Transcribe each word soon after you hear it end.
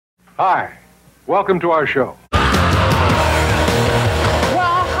Hi. Welcome to our show. Well,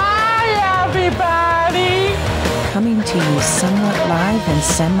 hi, everybody. Coming to you somewhat live and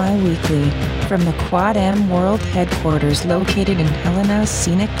semi-weekly from the G.O.A.T.m World Headquarters located in Helena's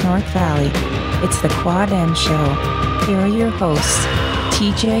scenic North Valley. It's the G.O.A.T.m Show. Here are your hosts,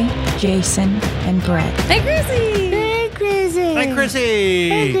 TJ, Jason, and Brett. Hey, Krissy! Hey, Krissy. Hi, Krissy.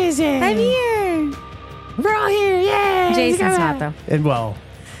 Hey, Krissy. I'm here. We're all here, yay. Jason's not, though. And well,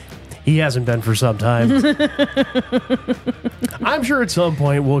 he hasn't been for some time. I'm sure at some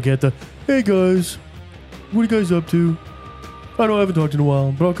point we'll get the, hey guys, what are you guys up to? I know I haven't talked in a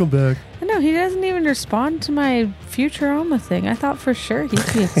while, but I'll come back. No, he doesn't even respond to my Futurama thing. I thought for sure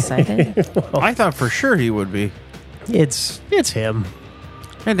he'd be excited. I thought for sure he would be. It's him.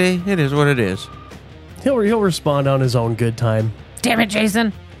 And it is what it is. He'll respond on his own good time. Damn it,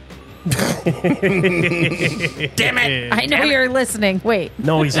 Jason. Damn it! I know you're listening. Wait.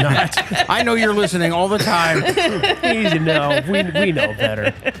 No, he's not. I know you're listening all the time. We know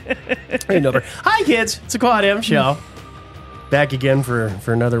better. We know better. Hi, kids. It's a G.O.A.T.m show. Back again for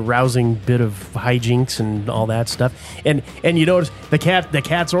another rousing bit of hijinks and all that stuff. And you notice the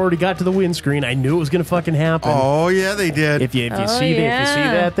cat's already got to the windscreen. I knew it was going to fucking happen. Oh yeah, they did. If you see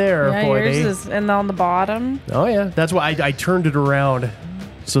that there, yeah, boy, yours is, and on the bottom. Oh yeah, that's why I turned it around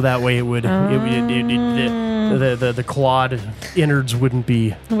so that way it would the clawed innards wouldn't be.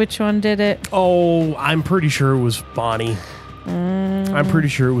 Which one did it? Oh, I'm pretty sure it was Bonnie. I'm pretty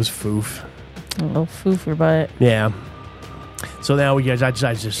sure it was Foof. Oh, foofer butt. Yeah. So now I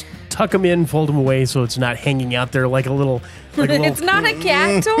just tuck them in, fold them away, so it's not hanging out there like a little. It's not a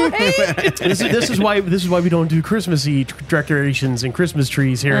cat toy. This is why we don't do Christmassy decorations and Christmas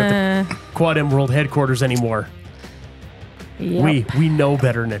trees here at the G.O.A.T.m World Headquarters anymore. Yep. We know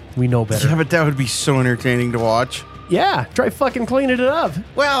better. We know better. Yeah, but that would be so entertaining to watch. Yeah, try fucking cleaning it up.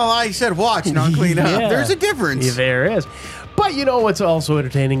 Well, I said watch, not clean Yeah. up. There's a difference. Yeah, there is. But you know what's also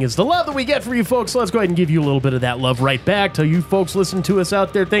entertaining is the love that we get from you folks. So let's go ahead and give you a little bit of that love right back. Tell you folks listen to us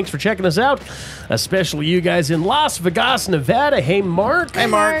out there. Thanks for checking us out. Especially you guys in Las Vegas, Nevada. Hey, Mark. Hey,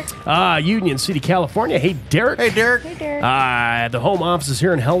 Mark. Union City, California. Hey, Derek. Hey, Derek. Hey, Derek. The home office is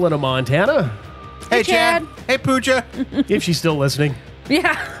here in Helena, Montana. Hey, Chad. Hey, Pooja. If she's still listening.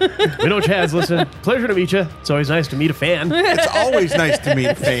 Yeah. We know Chad's listening. Pleasure to meet you. It's always nice to meet a fan. It's always nice to meet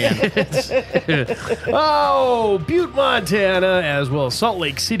a fan. Oh, Butte, Montana, as well as Salt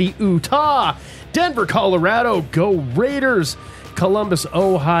Lake City, Utah, Denver, Colorado, go Raiders, Columbus,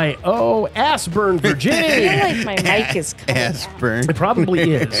 Ohio, Ashburn, I Virginia. feel like my mic is coming Ass out. burn. It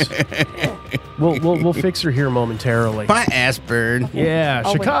probably is. We'll fix her here momentarily. My ass burn. Yeah,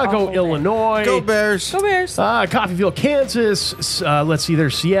 Oh, Chicago, wait, Illinois. Go Bears. Go Bears. Coffeyville, Kansas. Let's see,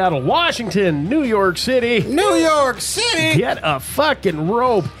 there's Seattle, Washington, New York City. New York City. Get a fucking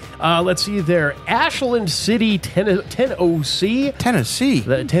rope. Let's see there. Ashland City, Tennessee. Tennessee.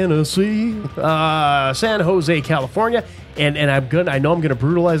 San Jose, California. And I know I'm gonna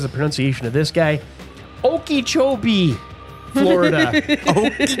brutalize the pronunciation of this guy. Okeechobee, Florida.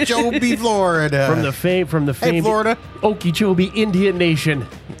 Okeechobee, Florida. from the famed Hey, Florida. Okeechobee Indian Nation.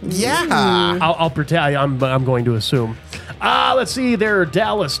 Yeah. I'll pretend I'm going to assume. Let's see there.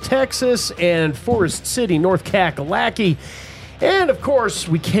 Dallas, Texas, and Forest City, North Kakalaki. And, of course,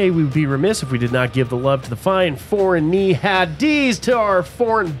 we would be remiss if we did not give the love to the fine foreign knee-had-dees to our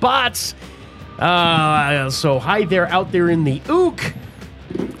foreign bots. So hi there out there in the Ook,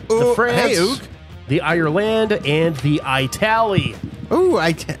 the France, Hey, Ook. the Ireland, and the Italy. Ooh,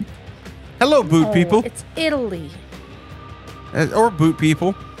 hello, boot people. It's Italy. Or boot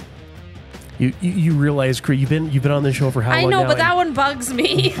people. You realize, Kree, you've been on this show for how long I know, now? but that one bugs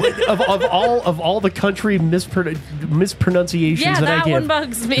me. of all the country mispronunciations Yeah, that I that give, one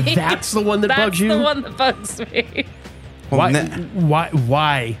bugs me. that's the one that bugs you. That's the one that bugs me. Why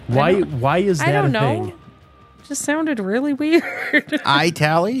is that I don't a know. thing? Just sounded really weird.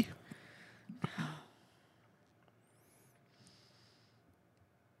 Italy?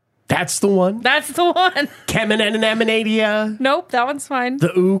 That's the one. That's the one. Caminanaminadia, Nope, that one's fine.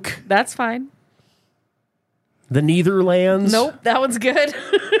 the Ook, That's fine. the Netherlands. Nope, that one's good.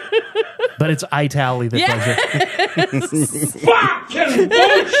 But it's Italy that does it. Fucking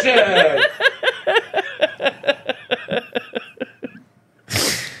bullshit!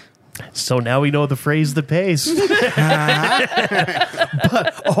 So now we know the phrase that pays.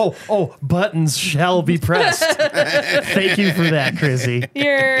 Buttons shall be pressed. Thank you for that, Krissy.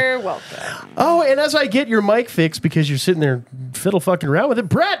 You're welcome. Oh, and as I get your mic fixed because you're sitting there fiddle fucking around with it,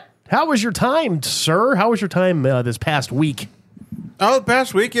 Brett, how was your time, sir? How was your time this past week? Oh, the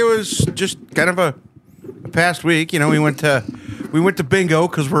past week it was just kind of a past week. You know, we went to bingo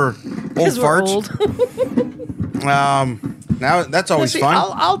because we're old farts. Now that's always fun.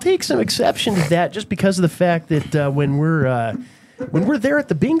 I'll take some exception to that just because of the fact that when we're there at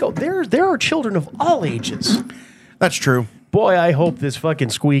the bingo, there are children of all ages. That's true. Boy, I hope this fucking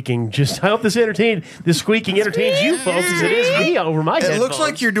squeaking this squeaking entertains you folks as it is me over my headphones. It looks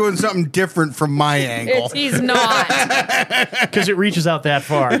like you're doing something different from my angle. He's not. Because it reaches out that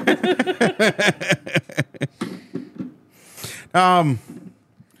far.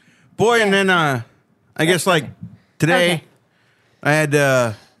 Boy, and then I guess like today, Okay. I had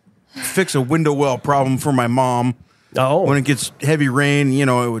to fix a window well problem for my mom. Oh. When it gets heavy rain, you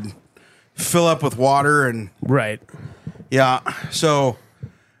know, it would fill up with water and Right. yeah. So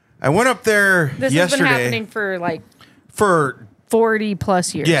I went up there This yesterday has been happening for like for 40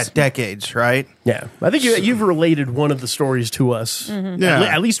 plus years. decades, right? Yeah. I think you've related one of the stories to us Yeah.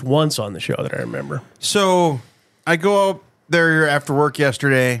 at least once on the show that I remember. So I go up there after work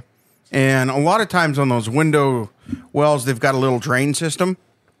yesterday, and a lot of times on those window wells, they've got a little drain system.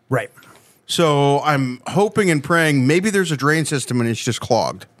 Right. So I'm hoping and praying maybe there's a drain system and it's just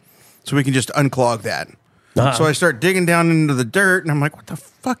clogged. So we can just unclog that. Uh-huh. So I start digging down into the dirt, and I'm like, what the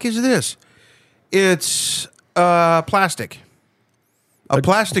fuck is this? It's plastic. A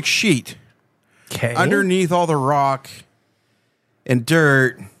plastic sheet Okay. underneath all the rock and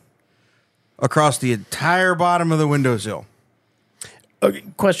dirt across the entire bottom of the windowsill. Okay,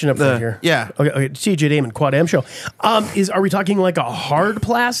 question up front here. yeah. Okay. TJ Damon, Quad M Show. Are we talking like a hard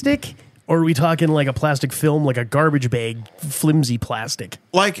plastic, or are we talking like a plastic film, like a garbage bag, flimsy plastic?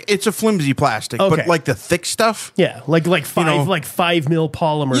 Like, it's a flimsy plastic, Okay. but like the thick stuff. Yeah, like 5 know, 5 mil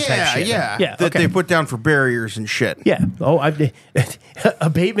polymer type Yeah, shit. yeah. Yeah. That Okay. they put down for barriers and shit. Yeah. Oh,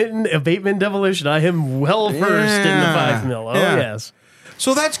 abatement demolition. I am well versed in the Yeah. 5 mil. Oh Yeah. yes.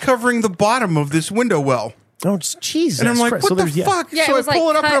 So that's covering the bottom of this window well. Oh Jesus. And I'm like, Christ. what So the there's- fuck? Yeah, so it was I pull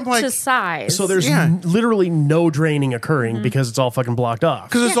like it up cut and I'm like, to size. So there's Yeah. literally no draining occurring because it's all fucking blocked off.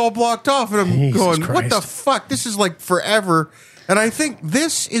 because it's all blocked off, and I'm Jesus going, what the Christ. fuck? This is like forever. And I think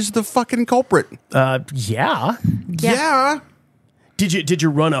this is the fucking culprit. Yeah. Yeah. Did you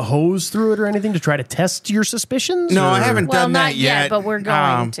run a hose through it or anything to try to test your suspicions? No, or- I haven't well, done not that yet. but we're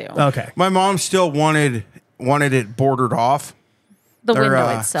going to. Okay. My mom still wanted it bordered off. The or,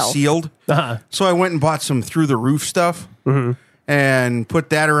 window itself. sealed. Uh-huh. So I went and bought some through the roof stuff and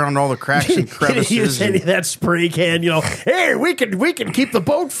put that around all the cracks and Use crevices. any of that spray can, hey, we can keep the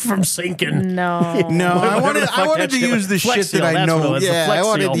boat from sinking. No. No, I Whatever wanted the fuck that to shit use was. the Flex shit seal, that I that's what it know. was, the Yeah, I flex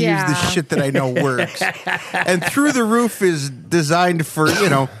wanted seal. to use the Yeah. shit that I know works. And through the roof is designed for,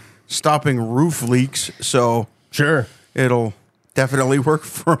 stopping roof leaks. So Sure. it'll definitely work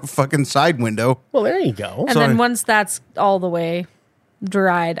for a fucking side window. Well, there you go. And So then I- once that's all the way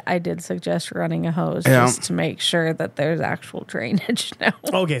dried, I did suggest running a hose Yeah. just to make sure that there's actual drainage now.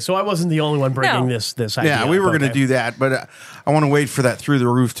 Okay, so I wasn't the only one bringing No. this idea. Yeah, we were up. going to Okay. do that, but I want to wait for that through the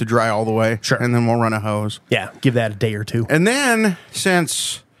roof to dry all the way. Sure. And then we'll run a hose. Yeah, give that a day or two. And then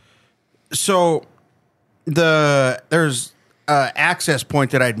there's a access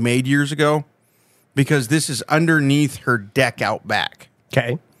point that I'd made years ago because this is underneath her deck out back.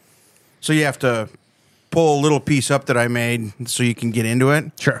 Okay. So you have to pull a little piece up that I made so you can get into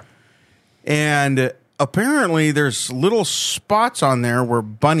it. Sure. And apparently there's little spots on there where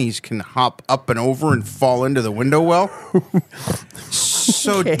bunnies can hop up and over and fall into the window well.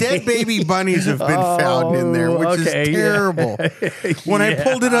 So dead baby bunnies have been found in there, which okay, is yeah. terrible. When I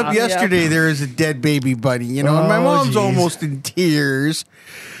pulled it up yesterday, there is a dead baby bunny, and my mom's geez. almost in tears.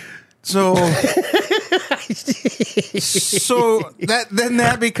 So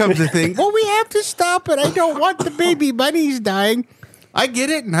that becomes a thing. Well, we have to stop it. I don't want the baby bunnies dying. I get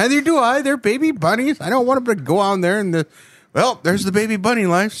it. Neither do I. They're baby bunnies. I don't want them to go on there and there's the baby bunny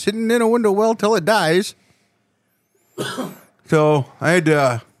life sitting in a window well till it dies. So I had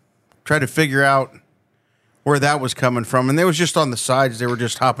to try to figure out where that was coming from, and they was just on the sides. They were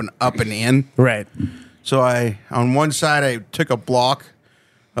just hopping up and in. Right. So on one side, I took a block,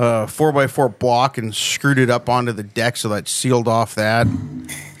 4x4 block, and screwed it up onto the deck so that sealed off that.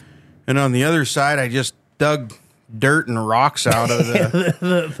 And on the other side, I just dug dirt and rocks out of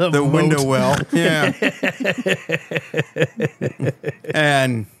the window well. Yeah.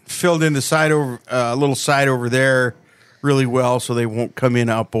 And filled in the side over, little side over there really well so they won't come in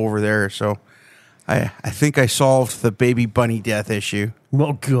up over there. So I think I solved the baby bunny death issue.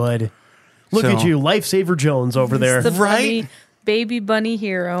 Well, good. Look So- at you, Lifesaver Jones over there. The Right? baby bunny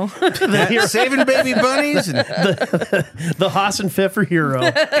hero. Saving baby bunnies. And, The Haas and Pfeffer hero.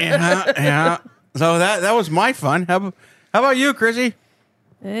 yeah. So that was my fun. How about you, Krissy?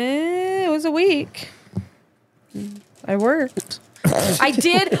 It was a week. I worked. I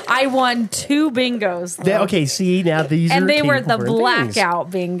did. I won 2 bingos. Okay, see, now these and are they were the capable things.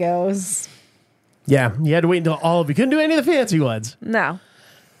 blackout bingos. Yeah, you had to wait until all of you couldn't do any of the fancy ones. No.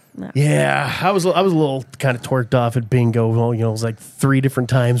 Yeah, I was a little kind of torqued off at bingo. Well, it was like 3 different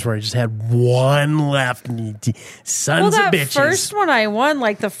times where I just had one left. Sons of bitches. First one I won,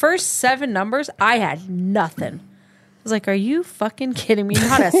 like the first 7 numbers, I had nothing. I was like, are you fucking kidding me?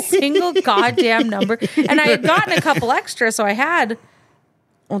 Not a single goddamn number. And I had gotten a couple extra, so I had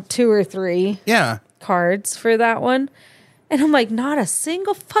 2 or 3 cards for that one. And I'm like, not a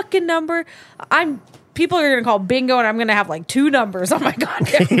single fucking number. People are going to call bingo, and I'm going to have like 2 numbers on my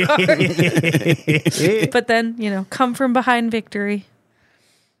goddamn card. But then, come from behind victory.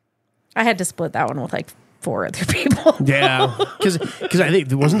 I had to split that one with like 4 other people. Yeah, because I think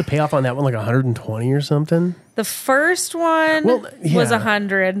wasn't the payoff on that one like 120 or something. The first one was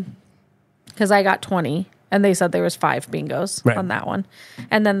 100 because I got 20, and they said there was 5 bingos on that one,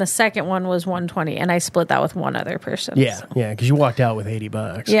 and then the second one was 120, and I split that with one other person. Yeah, because you walked out with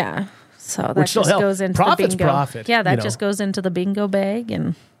 $80. Yeah. So that just goes into the bingo. Profit. Yeah, that just goes into the bingo bag.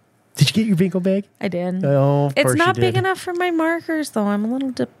 And did you get your bingo bag? I did. Oh, of course it's not you big did. enough for my markers, though. I'm a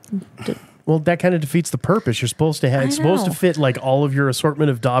little Well, that kind of defeats the purpose. You're supposed to have. It's supposed to fit like all of your assortment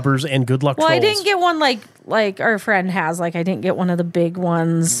of daubers and good luck. Well, trolls. I didn't get one like our friend has. Like, I didn't get one of the big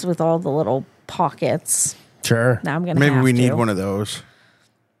ones with all the little pockets. Sure. Now I'm gonna. Maybe have we to. need one of those.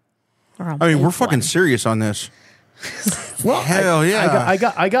 I mean, we're fucking serious on this. Well, hell yeah!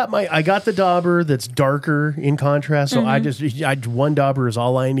 I got the dauber that's darker in contrast. So one dauber is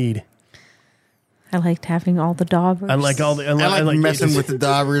all I need. I liked having all the daubers. I like messing with the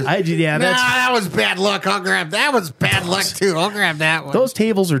daubers. That was bad luck. I'll grab that. Was bad luck too. I'll grab that one. Those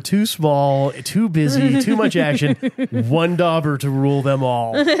tables are too small, too busy, too much action. One dauber to rule them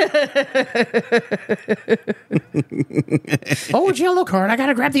all. Oh, it's yellow card. I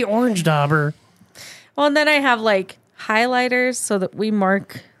gotta grab the orange dauber. Well, and then I have like highlighters so that we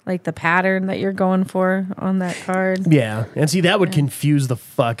mark like the pattern that you're going for on that card. Yeah. And see, that would confuse the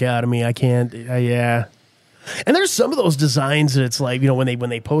fuck out of me. I can't. Yeah. And there's some of those designs that it's like, when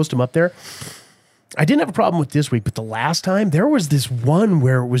they post them up there. I didn't have a problem with this week, but the last time there was this one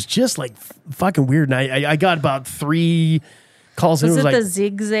where it was just like fucking weird. And I got about 3 calls. Was and it like, the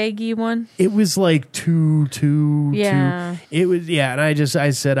zigzaggy one? It was like two. Yeah. It was, yeah. And I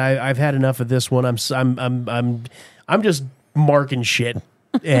said, I've had enough of this one. I'm just marking shit.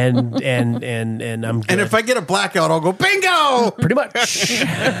 And I'm good. And if I get a blackout, I'll go bingo. Pretty much.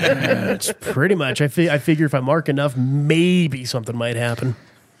 It's pretty much. I figure if I mark enough, maybe something might happen.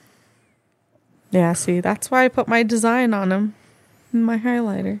 Yeah, see, that's why I put my design on them. My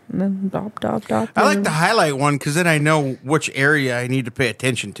highlighter. And then dop. I like the highlight one because then I know which area I need to pay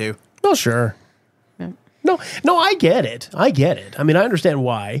attention to. Oh, sure. Yeah. No, I get it. I mean, I understand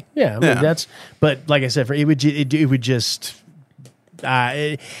why. Yeah, I mean, but like I said, it would just,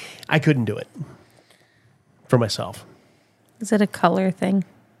 I couldn't do it for myself. Is it a color thing?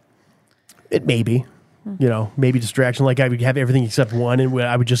 It may be. Maybe distraction. Like I would have everything except one, and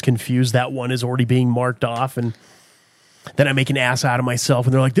I would just confuse that one as already being marked off, and then I make an ass out of myself,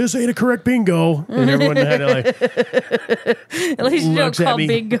 and they're like, "This ain't a correct bingo," and everyone had to like. At least you don't call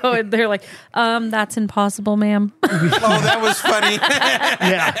bingo, and they're like, "That's impossible, ma'am." Oh, that was funny.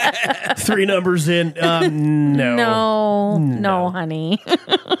 Yeah, 3 numbers in. No, honey.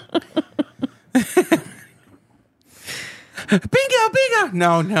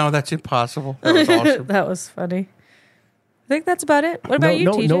 Bingo. No, that's impossible. That was awesome. That was funny. I think that's about it. What about you,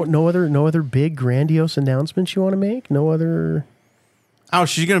 TJ? No other big grandiose announcements you want to make? No other. Oh,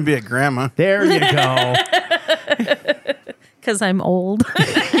 she's gonna be a grandma. There you go. Because I'm old.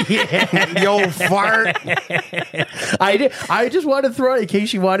 You old fart. I just wanted to throw it in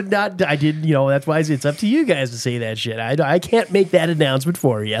case you wanted not. I did. That's why it's up to you guys to say that shit. I can't make that announcement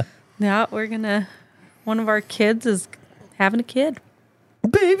for you. Yeah, we're gonna. One of our kids is having a kid.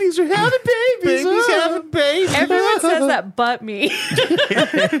 Babies are having babies. Babies having babies. Everyone says that but me.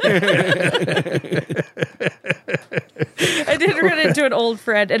 I did run into an old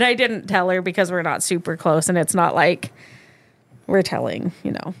friend, and I didn't tell her because we're not super close, and it's not like we're telling,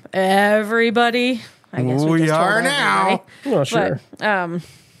 everybody. I guess we just told are everybody. now. Well, sure. But,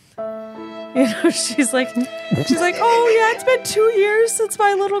 she's like, oh yeah, it's been 2 years since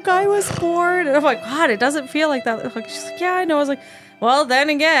my little guy was born, and I'm like, God, it doesn't feel like that. She's like, yeah, I know. I was like, well, then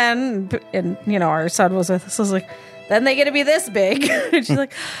again, and our son was with us. I was like, then they get to be this big, and she's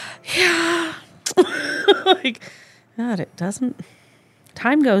like, yeah, like, God, it doesn't.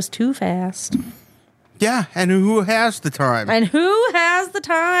 Time goes too fast. Yeah, and who has the time? And who has the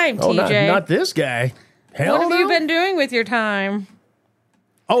time, TJ? Oh, not this guy. Hell What have you no. been doing with your time?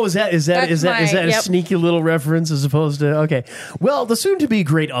 Oh, is that a yep. sneaky little reference as opposed to okay? Well, the soon-to-be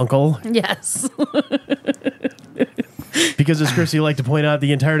great uncle, Yes. because as Krissy like to point out,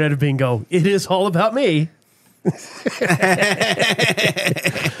 the entire night of bingo, it is all about me.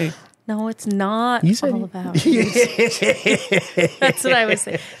 No, it's not You said all about you. That's what I was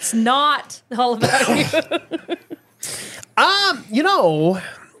saying. It's not all about you.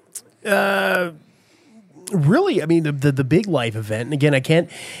 Really, I mean, the big life event, and again, I can't,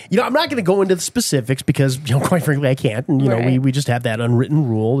 I'm not going to go into the specifics because, quite frankly, I can't. And, Right. we just have that unwritten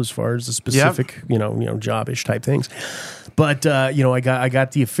rule as far as the specific, job-ish type things. But, I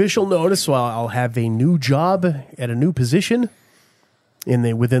got the official notice, so I'll have a new job at a new position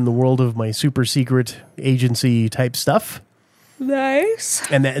within the world of my super secret agency type stuff. Nice.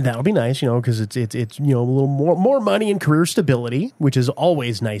 And that'll be nice, because it's a little more money and career stability, which is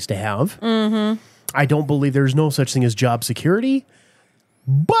always nice to have. Mm-hmm. I don't believe there's no such thing as job security,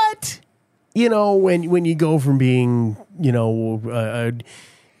 but when you go from being a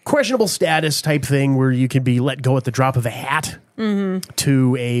questionable status type thing where you can be let go at the drop of a hat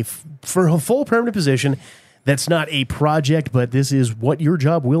to for a full permanent position that's not a project, but this is what your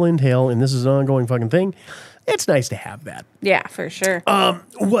job will entail, and this is an ongoing fucking thing. It's nice to have that. Yeah, for sure.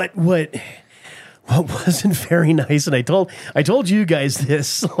 What wasn't very nice, and I told you guys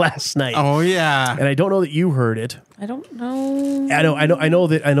this last night. Oh yeah. And I don't know that you heard it. I don't know. I know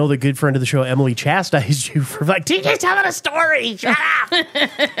the good friend of the show, Emily, chastised you for like, TJ's telling a story. Shut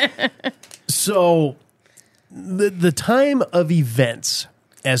up. So the time of events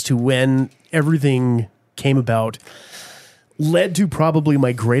as to when everything came about led to probably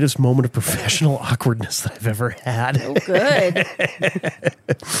my greatest moment of professional awkwardness that I've ever had. Oh, good.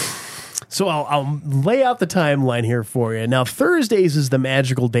 So I'll lay out the timeline here for you. Now, Thursdays is the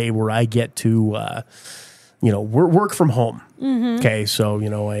magical day where I get to, work from home. Mm-hmm. Okay, so,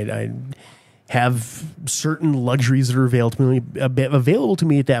 I have certain luxuries that are available to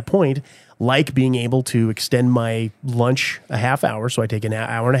me at that point, like being able to extend my lunch a half hour. So I take an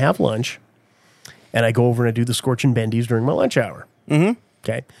hour and a half lunch, and I go over and I do the scorch and bendies during my lunch hour. Mm-hmm.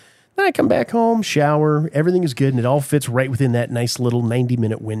 Okay. Then I come back home, shower, everything is good, and it all fits right within that nice little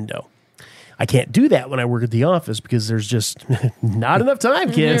 90-minute window. I can't do that when I work at the office because there's just not enough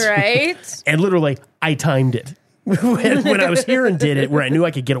time, kids. Right. And literally, I timed it. when I was here and did it, where I knew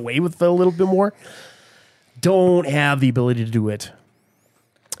I could get away with a little bit more, don't have the ability to do it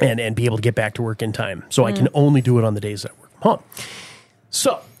and be able to get back to work in time. So I can only do it on the days that I work from home.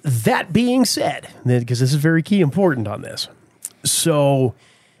 So that being said, because this is very key important on this. So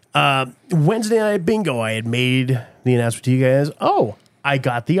Wednesday night bingo, I had made the announcement to you guys. Oh, I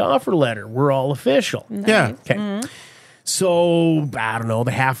got the offer letter. We're all official. Yeah. Okay. Mm-hmm. So, I don't know,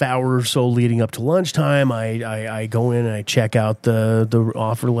 the half hour or so leading up to lunchtime, I go in and I check out the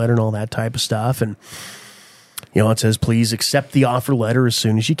offer letter and all that type of stuff. And, it says, please accept the offer letter as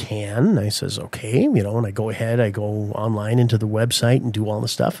soon as you can. And I says, okay, and I go ahead, I go online into the website and do all the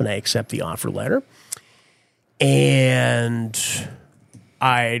stuff, and I accept the offer letter. And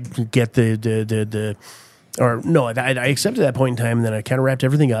I get I accepted at that point in time, and then I kind of wrapped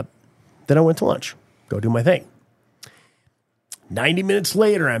everything up. Then I went to lunch, go do my thing. 90 minutes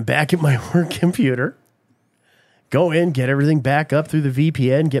later, I'm back at my work computer. Go in, get everything back up through the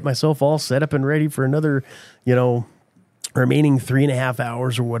VPN, get myself all set up and ready for another, remaining 3.5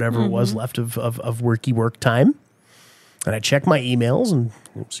 hours or whatever it was left of worky work time. And I check my emails, and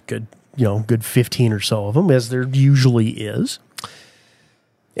it was good 15 or so of them, as there usually is.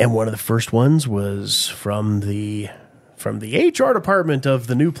 And one of the first ones was from the HR department of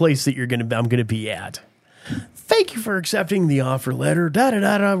the new place that I'm going to be at. Thank you for accepting the offer letter.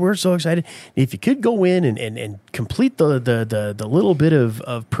 We're so excited. If you could go in and complete the little bit of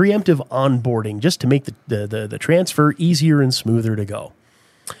preemptive onboarding just to make the transfer easier and smoother to go.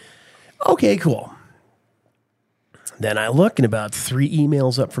 Okay, cool. Then I look, and about 3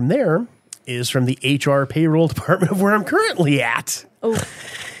 emails up from there is from the HR payroll department of where I'm currently at. Oh.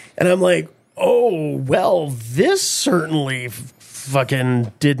 And I'm like, oh, well, this certainly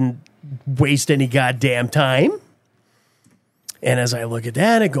fucking didn't waste any goddamn time. And as I look at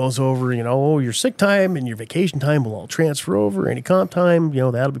that, it goes over, your sick time and your vacation time will all transfer over. Any comp time,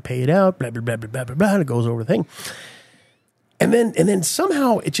 that'll be paid out, blah, blah, blah, blah, blah, blah, blah. And it goes over the thing. And then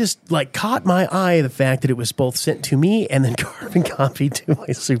somehow it just caught my eye, the fact that it was both sent to me and then carbon copied to my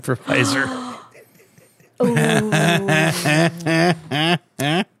supervisor. And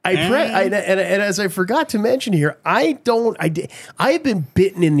as I forgot to mention here, I've been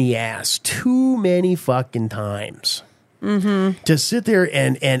bitten in the ass too many fucking times to sit there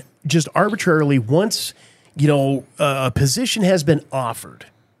and just arbitrarily, once, a position has been offered,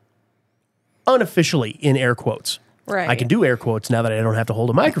 unofficially in air quotes. Right. I can do air quotes now that I don't have to hold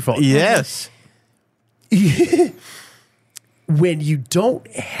a microphone. Yes. When you don't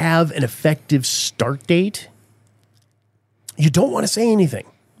have an effective start date, you don't want to say anything.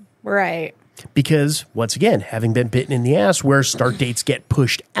 Right. Because, once again, having been bitten in the ass where start dates get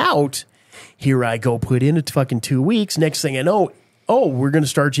pushed out, here I go put in a fucking 2 weeks. Next thing I know, we're going to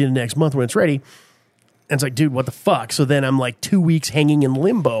start you next month when it's ready. And it's like, dude, what the fuck? So then I'm like 2 weeks hanging in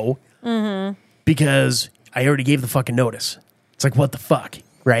limbo because I already gave the fucking notice. It's like, what the fuck?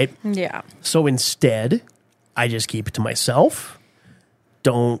 Right? Yeah. So instead, I just keep it to myself.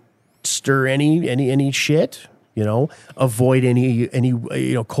 Don't stir any shit. Avoid any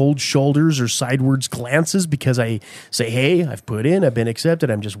cold shoulders or sidewards glances because I say, hey, I've put in, I've been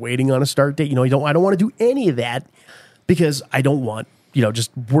accepted, I'm just waiting on a start date. I don't want to do any of that because I don't want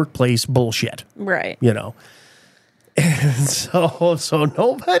just workplace bullshit. Right. And so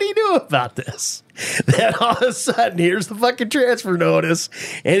nobody knew about this. Then all of a sudden, here's the fucking transfer notice,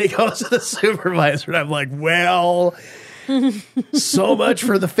 and it goes to the supervisor, and I'm like, well, so much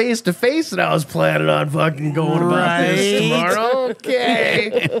for the face-to-face that I was planning on fucking going about this tomorrow.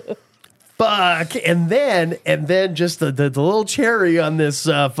 Okay. Fuck. And then just the little cherry on this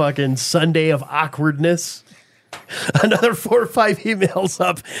fucking Sunday of awkwardness. Another 4 or 5 emails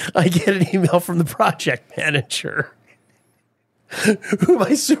up, I get an email from the project manager who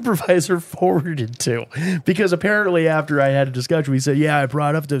my supervisor forwarded to. Because apparently after I had a discussion, we said, yeah, I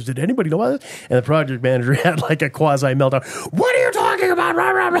brought up this. Did anybody know about this? And the project manager had like a quasi meltdown. What are you talking about?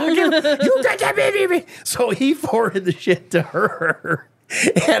 You got that. So he forwarded the shit to her.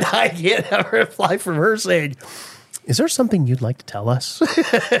 And I get a reply from her saying, is there something you'd like to tell us? Like,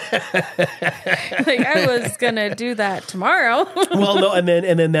 I was going to do that tomorrow. Well, no, and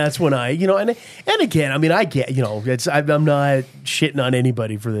then that's when I, and again, I mean, I get, I'm not shitting on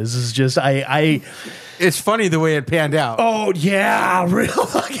anybody for this. It's just, It's funny the way it panned out. Oh, yeah, real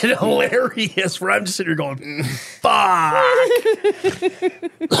fucking hilarious, where I'm just sitting here going, fuck.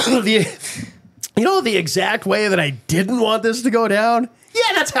 The exact way that I didn't want this to go down?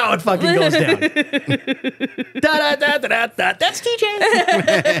 Yeah, that's how it fucking goes down. Da-da-da-da-da-da. That's TJ.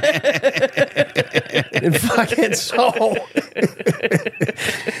 And fucking so,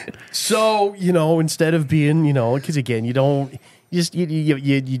 instead of being, because again, you don't, you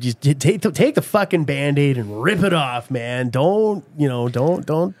just take the fucking Band-Aid and rip it off, man. Don't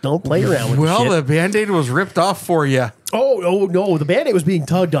play around with Well, shit. the Band-Aid was ripped off for you. Oh no, the Band-Aid was being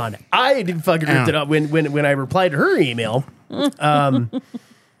tugged on. I didn't fucking rip it up when I replied to her email. And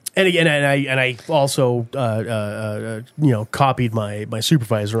again, and I also copied my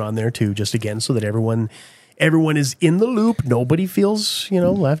supervisor on there too, just again so that everyone is in the loop. Nobody feels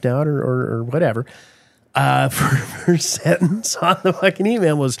left out or whatever. Her sentence on the fucking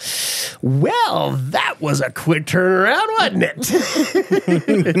email was, well, that was a quick turnaround, wasn't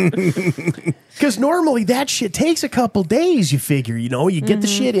it? Because normally that shit takes a couple days, you figure, you get the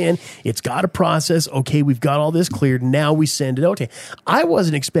shit in, it's got a process, okay, we've got all this cleared, now we send it out. I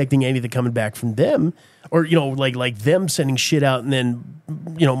wasn't expecting anything coming back from them, or, like them sending shit out and then,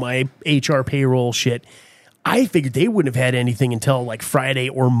 my HR payroll shit. I figured they wouldn't have had anything until like Friday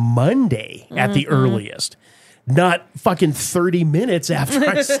or Monday at the earliest. Not fucking 30 minutes after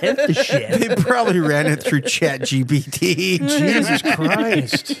I sent the shit. They probably ran it through ChatGPT. Jesus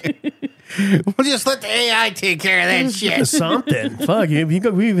Christ. We'll just let the AI take care of that shit. Something. Fuck.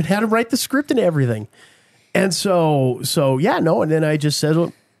 We even had to write the script and everything. And so yeah, no. And then I just said,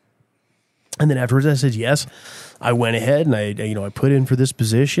 and then afterwards I said, yes. I went ahead and I put in for this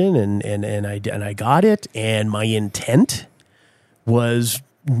position and I got it. And my intent was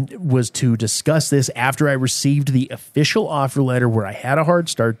to discuss this after I received the official offer letter where I had a hard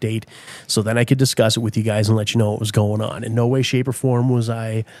start date, so then I could discuss it with you guys and let you know what was going on. In no way, shape, or form was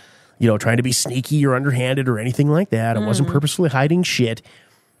I, trying to be sneaky or underhanded or anything like that. I wasn't purposefully hiding shit.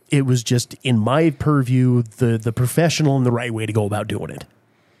 It was just, in my purview, the professional and the right way to go about doing it.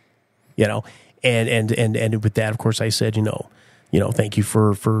 And with that, of course, I said, thank you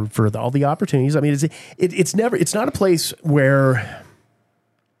for all the opportunities. I mean, it's not a place where,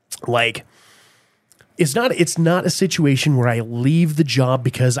 like, it's not a situation where I leave the job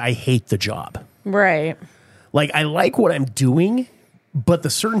because I hate the job. Right. Like, I like what I'm doing, but the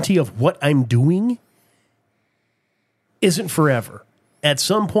certainty of what I'm doing isn't forever. At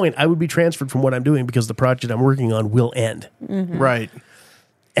some point, I would be transferred from what I'm doing because the project I'm working on will end. Mm-hmm. Right.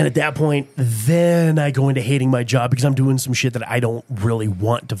 And at that point, then I go into hating my job because I'm doing some shit that I don't really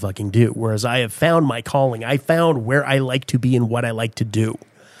want to fucking do. Whereas I have found my calling. I found where I like to be and what I like to do.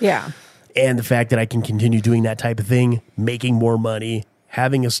 Yeah. And the fact that I can continue doing that type of thing, making more money,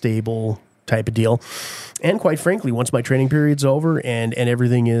 having a stable type of deal. And quite frankly, once my training period's over and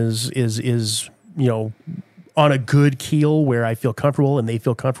everything is on a good keel where I feel comfortable and they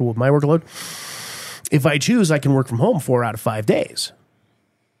feel comfortable with my workload, if I choose, I can work from home 4 out of 5 days.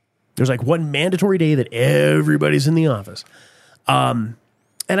 There's like one mandatory day that everybody's in the office. And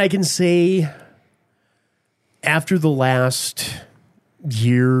I can say after the last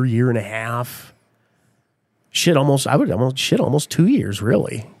year and a half, almost 2 years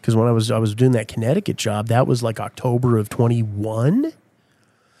really. Because when I was doing that Connecticut job, that was like October of 21.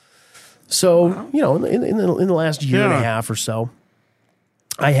 So, in the last year and a half or so,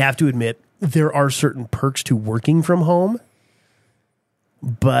 I have to admit there are certain perks to working from home.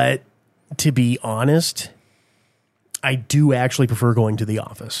 But to be honest, I do actually prefer going to the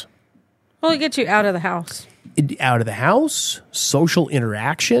office. Well, it gets you out of the house. Out of the house, social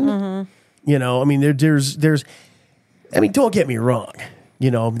interaction. Mm-hmm. There's. Don't get me wrong.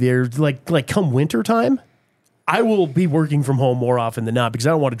 There's like come winter time, I will be working from home more often than not because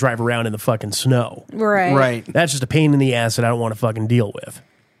I don't want to drive around in the fucking snow. Right. That's just a pain in the ass that I don't want to fucking deal with.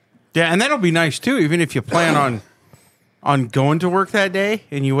 Yeah, and that'll be nice too, even if you plan on going to work that day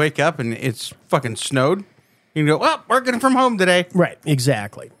and you wake up and it's fucking snowed. You can go, well, working from home today. Right,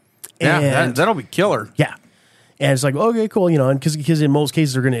 exactly. Yeah, that'll be killer. Yeah. And it's like, okay, cool, because in most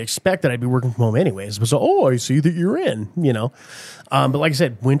cases they're going to expect that I'd be working from home anyways. So, I see that you're in, But like I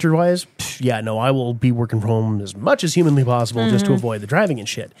said, winter-wise, I will be working from home as much as humanly possible just to avoid the driving and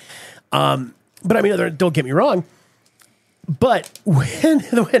shit. But don't get me wrong. But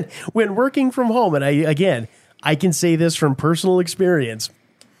when working from home, and I can say this from personal experience,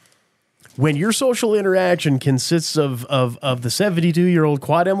 when your social interaction consists of the 72-year-old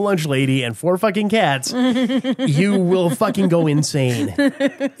Quad M lunch lady and 4 fucking cats, you will fucking go insane.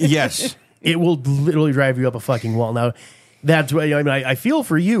 Yes. It will literally drive you up a fucking wall. Now, that's why I feel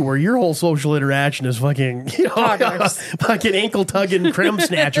for you where your whole social interaction is fucking, fucking ankle tugging creme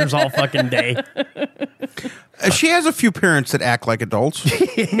snatchers all fucking day. She has a few parents that act like adults.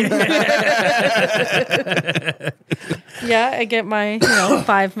 Yeah, I get my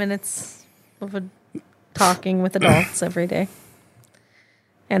 5 minutes of talking with adults every day.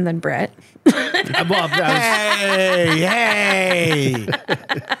 And then Brett. Hey.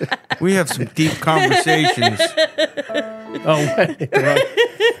 We have some deep conversations.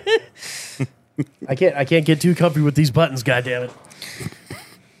 I can't get too comfy with these buttons, goddammit.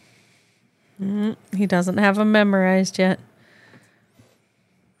 He doesn't have them memorized yet.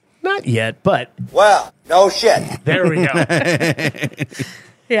 Not yet, but... Well, no shit. There we go.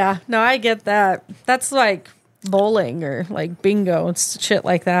 Yeah, no, I get that. That's like bowling or like bingo and shit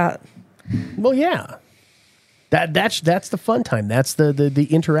like that. Well, yeah. That's the fun time. That's the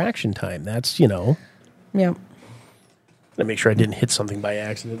interaction time. That's, Yep. Let me make sure I didn't hit something by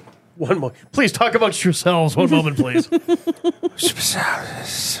accident. One more. Please talk amongst yourselves. One moment, please.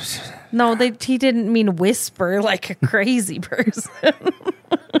 No, he didn't mean whisper like a crazy person.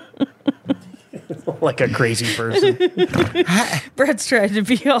 Like a crazy person. Brett's trying to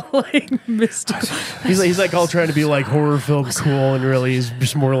be all like mystical. He's like all trying to be like horror film cool, and really he's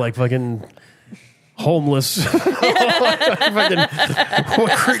just more like fucking homeless. Fucking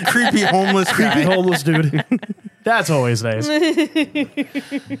Creepy homeless guy. creepy homeless dude. That's always nice.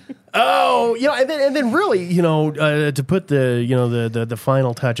 Oh, and then really, to put the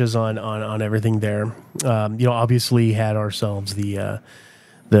final touches on everything there, obviously had ourselves the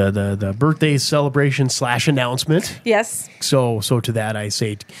birthday celebration / announcement. Yes. So to that I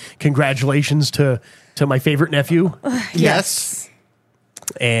say congratulations to my favorite nephew. Yes.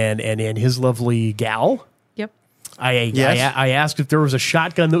 And his lovely gal. Yep. I asked if there was a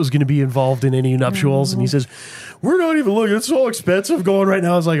shotgun that was going to be involved in any nuptials, and he says, "We're not even looking. It's so expensive going right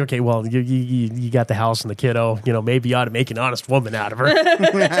now." I was like, "Okay, well, you got the house and the kiddo. Maybe you ought to make an honest woman out of her."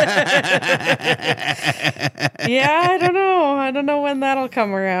 Yeah, I don't know. I don't know when that'll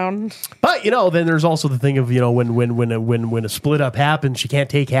come around. But then there's also the thing of when a split up happens, you can't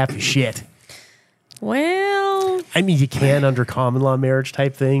take half the shit. Well, I mean, you can under common law marriage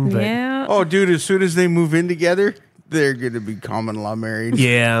type thing, but yeah. Oh, dude, as soon as they move in together, they're going to be common law married.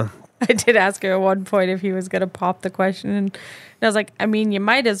 yeah. I did ask her at one point if he was going to pop the question, and I was like, I mean, you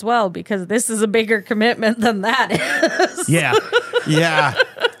might as well, because this is a bigger commitment than that is. Yeah. Yeah.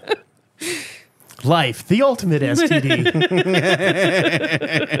 Life, the ultimate STD.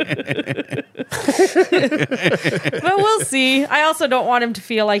 But we'll see. I also don't want him to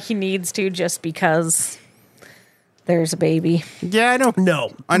feel like he needs to just because there's a baby. Yeah, I know.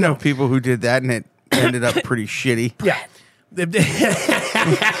 No. I know people who did that, and it ended up pretty shitty. Yeah.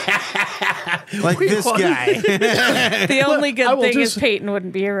 Like this guy. The only good will thing is just- Peyton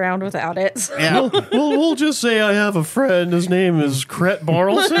wouldn't be around without it. So. Yeah. We'll just say I have a friend. His name is Cret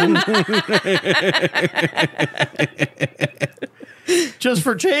Barlson. Just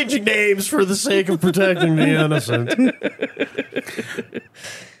for changing names for the sake of protecting the innocent.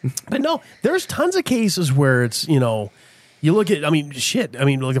 But no, there's tons of cases where it's, you know, you look at, I mean, shit. I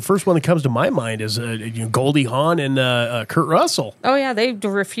mean, like the first one that comes to my mind is Goldie Hawn and Kurt Russell. Oh, yeah. They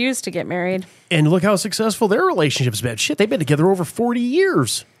refused to get married. And look how successful their relationship's been. Shit, they've been together over 40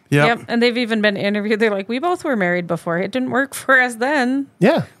 years. Yep. And they've even been interviewed. They're like, we both were married before. It didn't work for us then.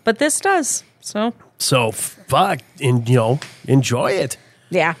 Yeah. But this does. So fuck, and you know, enjoy it.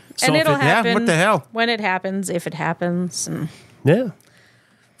 yeah. So And if it'll it- Yeah, happen. what the hell? When it happens, if it happens. And Yeah.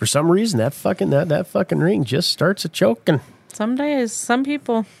 For some reason, that fucking ring just starts a choking. some days, some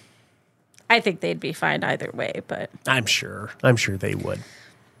people, I think they'd be fine either way. But I'm sure they would.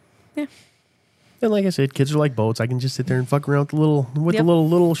 yeah. And like I said, kids are like boats. I can just sit there and fuck around with Yep. the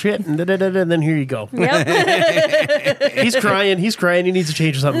little shit, and and then here you go. Yep. He's crying. He needs to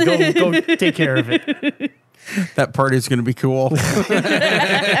change something. Go take care of it. That party's going to be cool.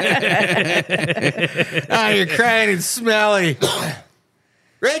 You're crying and smelly.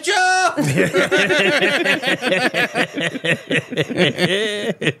 Rachel!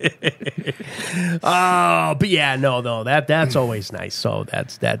 Oh, but yeah, no, that's always nice. So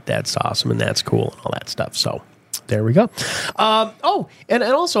that's awesome and that's cool and all that stuff. So there we go. And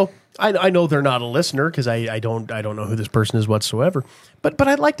also I know they're not a listener because I don't know who this person is whatsoever. But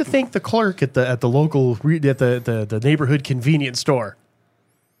I'd like to thank the clerk at the local at the neighborhood convenience store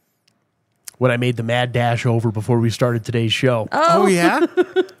when I made the mad dash over before we started today's show. Oh, yeah?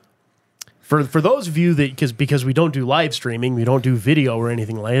 For those of you that because we don't do live streaming, we don't do video or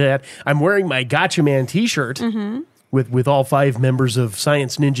anything like that, I'm wearing my Gotcha Man T-shirt with all 5 members of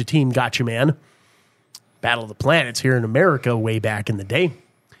Science Ninja Team Gotcha Man. Battle of the Planets here in America way back in the day.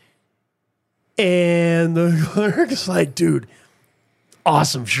 And the clerk's like, dude,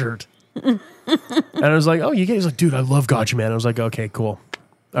 awesome shirt. And I was like, oh, you get it? He's like, dude, I love Gotcha Man. I was like, okay, cool.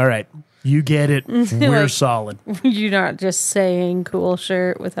 All right. You get it. We're Like- solid. You're not just saying cool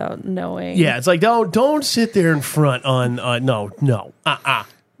shirt without knowing. Yeah, it's like don't sit there in front on no.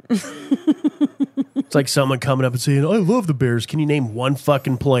 It's like someone coming up and saying, I love the Bears. Can you name one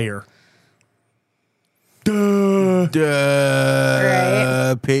fucking player? Duh.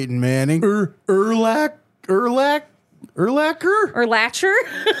 Right. Peyton Manning. Urlacher? Or Latcher.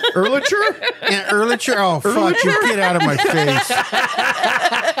 Erlicher? And Ehrlicher. Oh, fuck you. Get out of my face.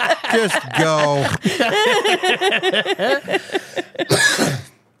 Just go.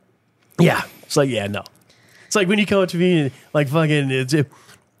 Yeah. It's like, yeah, no. It's like when you come up to me and like fucking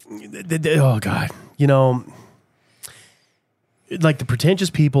oh God. You know, like the pretentious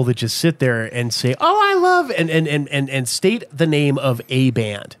people that just sit there and say, oh, I love and state the name of a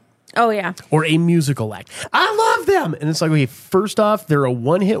band. Oh, yeah. Or a musical act. I love them. And it's like, okay, first off, they're a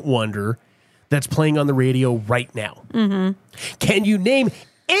one-hit wonder that's playing on the radio right now. Mm-hmm. Can you name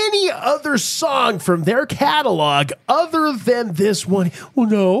any other song from their catalog other than this one? Well,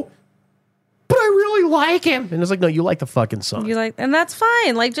 no. But I really like him. And it's like, no, you like the fucking song. You like, and that's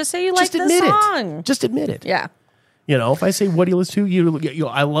fine. Like, just say you like Just the admit song. it. Just admit it. Yeah. You know, if I say, what do you listen to? You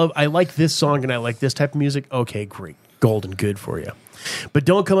I like this song and I like this type of music. Okay, great. Golden good for you. But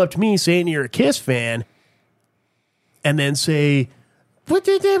don't come up to me saying you're a Kiss fan and then say, what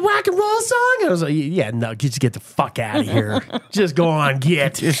did that rock and roll song? And I was like, yeah, no, just get the fuck out of here. Just go on,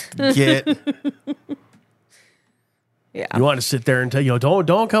 get. Just get. Yeah. You want to sit there and tell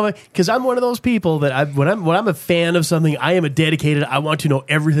don't come because I'm one of those people that when I'm a fan of something, I am a dedicated. I want to know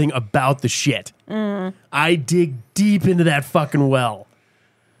everything about the shit. I dig deep into that fucking well.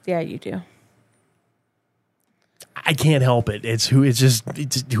 Yeah, you do. I can't help it. It's who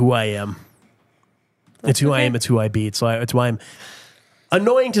I am. It's who I am. It's who I be. It's why I'm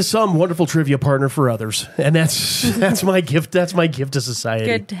annoying to some, wonderful trivia partner for others, and that's my gift. That's my gift to society.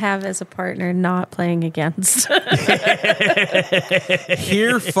 Good to have as a partner, not playing against.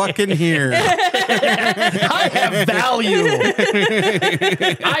 Here, fucking here. I have value.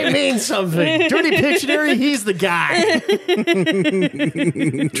 I mean something. Dirty Pictionary, he's the guy.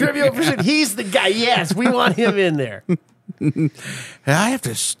 Trivia percent, he's the guy. Yes, we want him in there. I have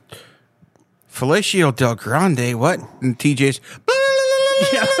to. Fellatio Del Grande, what? And TJ's.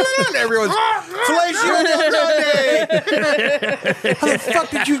 And everyone's. Fellatio Del Grande! How the fuck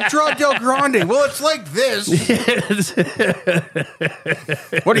did you draw Del Grande? Well, it's like this.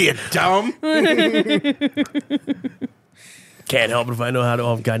 What are you, dumb? Can't help it if I know how to.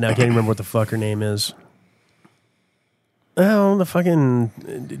 Oh, God, now I can't even remember what the fuck her name is. Oh, the fucking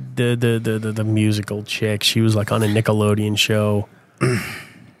the musical chick. She was like on a Nickelodeon show.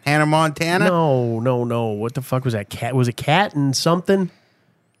 Hannah Montana? No. What the fuck was that? Cat? Was it Cat and something?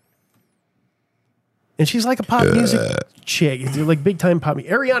 And she's like a pop music chick, like big time pop.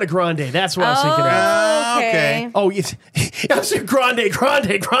 Ariana Grande. That's what I was thinking of. Okay. Oh, yes. I said Grande,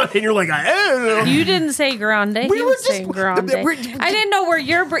 and you're like, I don't know. You didn't say Grande. We You were were saying just- Grande. I didn't know where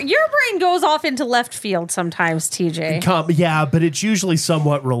your brain goes off into left field sometimes, TJ. Yeah, but it's usually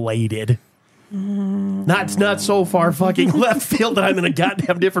somewhat related. Not so far fucking left field that I'm in a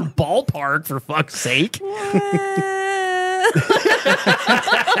goddamn different ballpark, for fuck's sake.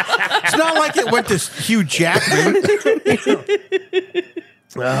 It's not like it went to Hugh Jackman.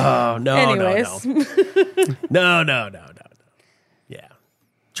 Oh, no. Anyways. No. Yeah.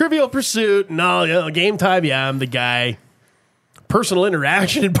 Trivial Pursuit. No, game time. Yeah, I'm the guy. Personal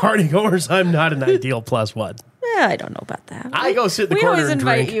interaction and party goers. I'm not an ideal plus one. Yeah, I don't know about that. I go sit in the we corner always and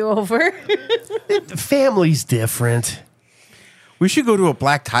invite drink. you over. The family's different. We should go to a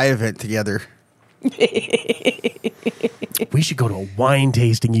black tie event together. We should go to a wine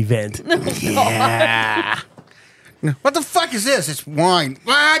tasting event. Yeah. What the fuck is this? It's wine.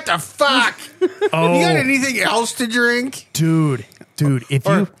 What the fuck? Oh, You got anything else to drink? dude, if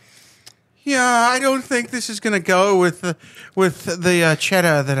you... Yeah, I don't think this is going to go with the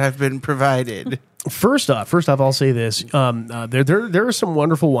cheddar that I've been provided. First off, I'll say this: there is some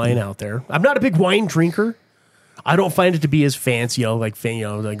wonderful wine out there. I'm not a big wine drinker. I don't find it to be as fancy, like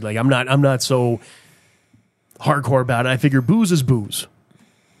I'm not so hardcore about it. I figure booze is booze.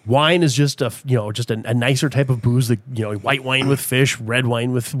 Wine is just a nicer type of booze. That white wine with fish, red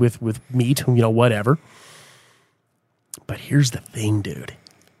wine with meat, whatever. But here's the thing, dude.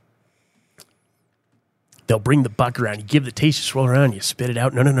 They'll bring the buck around. You give the taste, you swirl around, you spit it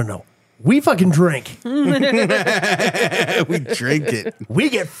out. No. We fucking drink. We drink it. We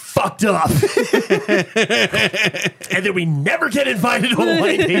get fucked up. And then we never get invited to a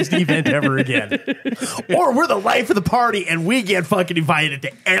wine tasting event ever again. Or we're the life of the party and we get fucking invited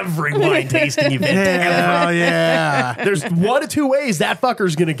to every wine tasting event ever. Oh, yeah. There's one of two ways that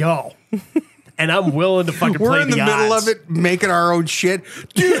fucker's going to go. And I'm willing to fucking play We're in the middle odds. of it, making our own shit.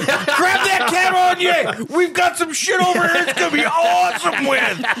 Dude, grab that Cabernet. We've got some shit over here it's going to be awesome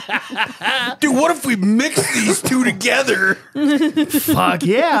with. Dude, what if we mix these two together? Fuck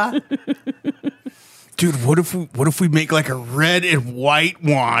yeah. Dude, what if we make like a red and white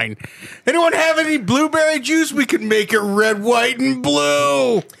wine? Anyone have any blueberry juice? We could make it red, white, and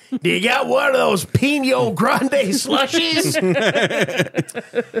blue. Do you got one of those Pinot Grande slushies?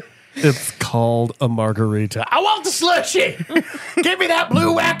 It's called a margarita. I want the slushie. Give me that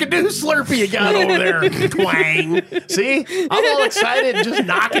blue wackadoo Slurpee you got over there. Twang. See? I'm all excited just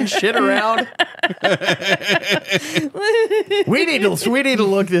knocking shit around. we need to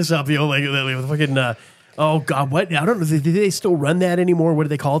look this up. Like fucking, oh, God, what? I don't know. Do they still run that anymore? What do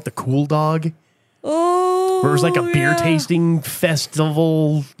they call it? The Cool Dog? Oh, Where it was like a beer tasting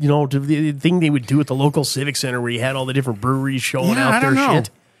festival, the thing they would do at the local civic center where you had all the different breweries showing Yeah, I off their don't know. shit.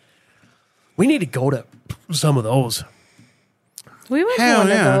 We need to go to some of those. We went Hell to one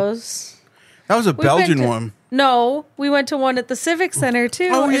yeah. of those. That was a We Belgian went to- one. No, we went to one at the Civic Center too,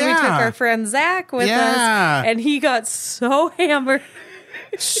 Oh, and we took yeah. our friend Zach with Yeah. us, and he got so hammered.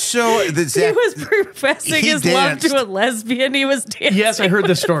 So He was professing he his danced. love to a lesbian. He was dancing. Yes, I heard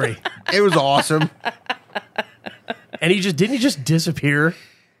this story. it was awesome. And didn't he just disappear?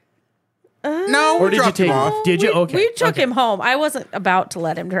 No, Or we did you dropped him take off. Did you? Okay. We took okay. him home. I wasn't about to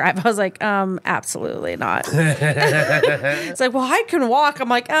let him drive. I was like, absolutely not. It's like, well, I can walk. I'm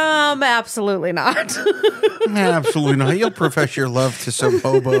like, absolutely not. Absolutely not. You'll profess your love to some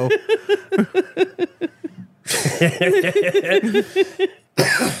hobo.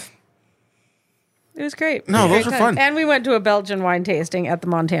 It was great. No, Great those were time. fun. And we went to a Belgian wine tasting at the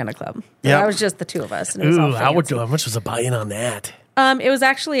Montana Club. Yep. That was just the two of us. And it was all Ooh, how fancy. much was the buy-in on that? It was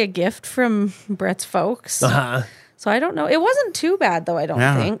actually a gift from Brett's folks. Uh-huh. So I don't know. It wasn't too bad, though, I don't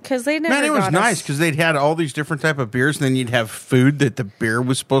Yeah. think, because they never Man, it was got nice us- because they'd had all these different type of beers, and then you'd have food that the beer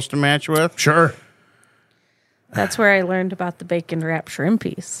was supposed to match with. Sure. That's where I learned about the bacon wrap shrimp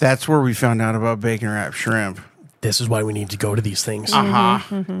piece. That's where we found out about bacon wrapped shrimp. This is why we need to go to these things.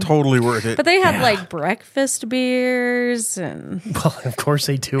 Totally worth it. But they have Yeah. like breakfast beers and Well, of course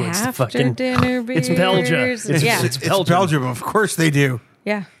they do. It's the after fucking dinner beers. It's Belgium. and- yeah, it's Belgium. Of course they do.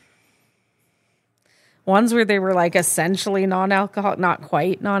 yeah. Ones where they were like essentially non-alcoholic, not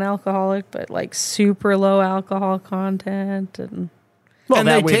quite non-alcoholic, but like super low alcohol content. And well, And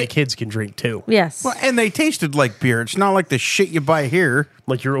that they way ta- the kids can drink too. yes, Well, and they tasted like beer. It's not like the shit you buy here.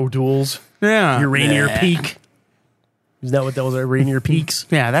 Like your O'Doul's, Yeah. your Rainier Nah. Peak. Isn't that what those are? Rainier Peaks?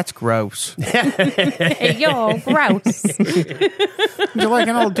 Yeah, that's gross. Hey, yo, gross. You like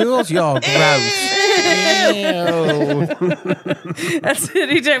an old duels? Yo, gross. That's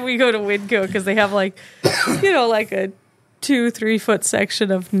anytime we go to Winco because they have like a 2-3 foot section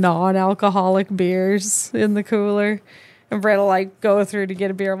of non-alcoholic beers in the cooler. And Brett will like go through to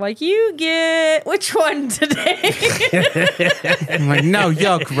get a beer. I'm like, you get which one today? I'm like, no,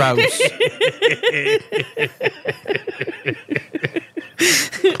 yo, gross.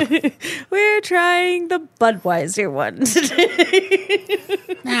 We're trying the Budweiser one today.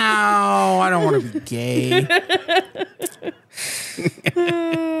 No, I don't want to be gay.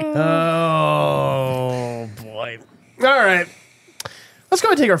 Oh, boy. All right. Let's go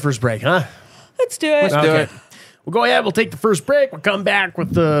and take our first break, huh? Let's do it. Let's do it. We'll go ahead. We'll take the first break. We'll come back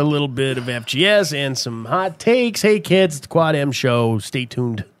with a little bit of FGS and some hot takes. Hey, kids, it's the Quad M Show. Stay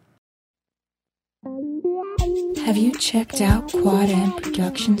tuned. Have you checked out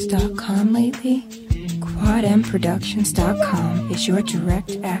QuadMProductions.com lately? QuadMProductions.com is your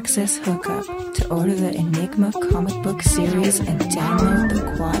direct access hookup to order the Enigma comic book series and download the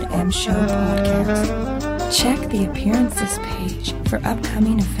Quad M Show podcast. Check the appearances page for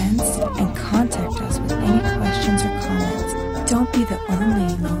upcoming events and contact us with any questions or comments. Don't be the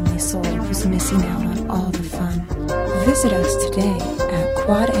only lonely soul who's missing out on all the fun. Visit us today at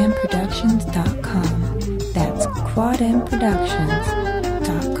QuadMProductions.com. That's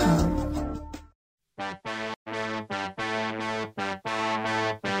QuadMProductions.com.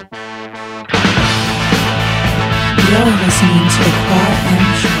 You're listening to the Quad M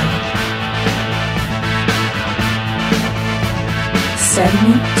Show.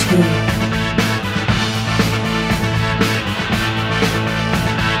 Segment 2.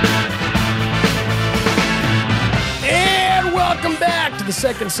 And welcome back to the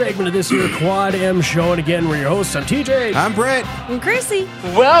second segment of this here Quad M Show. And again, we're your hosts. I'm TJ. I'm Brett. And Krissy.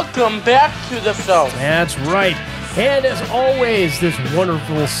 Welcome back to the show. That's right. And as always, this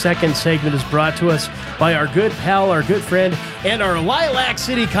wonderful second segment is brought to us by our good pal, our good friend, and our Lilac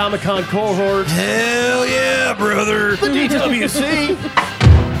City Comic-Con cohort. Hell yeah, brother. The DWC.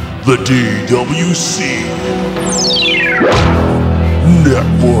 The DWC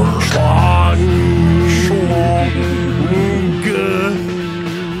Network.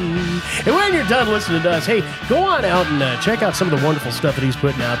 And when you're done listening to us, hey, go on out and check out some of the wonderful stuff that he's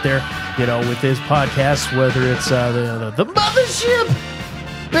putting out there, you know, with his podcasts, whether it's the Mothership,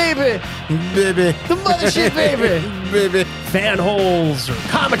 baby. The Mothership, baby. Fan holes, or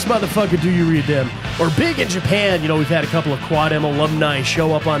Comics Motherfucker, do you read them? Or Big in Japan, you know, we've had a couple of Quad M alumni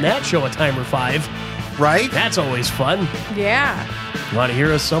show up on that show a time or five. Right? That's always fun. Yeah. You want to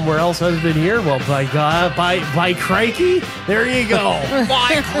hear us somewhere else other than here? Well, by God, by crikey, there you go.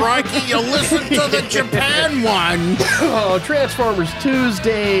 By crikey, you listen to the Japan one. Oh, Transformers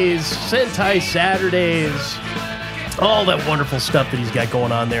Tuesdays, Sentai Saturdays, all that wonderful stuff that he's got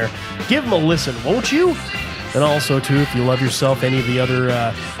going on there. Give him a listen, won't you? And also, too, if you love yourself any of the other,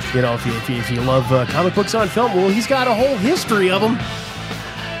 if you love comic books on film, well, he's got a whole history of them.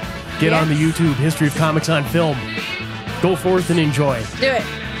 Get on the YouTube, History of Comics on Film. Go forth and enjoy. Do it.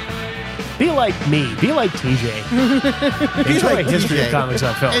 Be like me. Be like TJ. Enjoy like History TJ. of Comics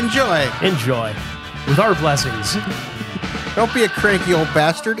on Film. Enjoy. Enjoy. With our blessings. Don't be a cranky old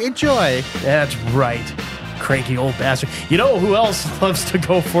bastard. Enjoy. That's right. Cranky old bastard. You know who else loves to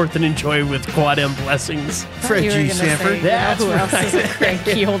go forth and enjoy with Quad M blessings? Fred You were G. gonna Sanford. say, That's who else right. is a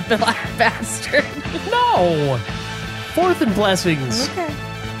cranky old black bastard? No. Forth and blessings. Okay.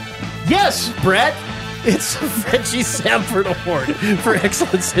 Yes, Brett. It's the Fred G. Sanford Award for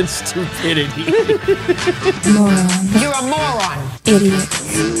Excellence in Stupidity. Morons. You're a moron.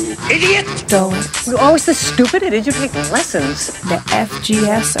 Idiots. Idiot. Stoics. You're always this stupid. Did you take lessons? The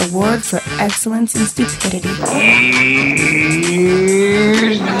FGS Award for Excellence in Stupidity.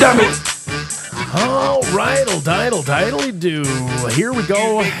 Dummy. All right, diddly do. Here we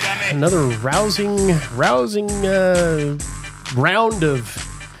go. Another rousing round of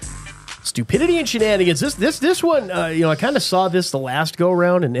stupidity and shenanigans. This one, I kind of saw this the last go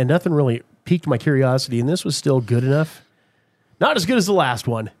around, and nothing really piqued my curiosity, and this was still good enough. Not as good as the last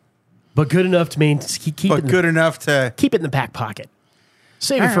one, but good enough to keep But good enough to... keep it in the back pocket.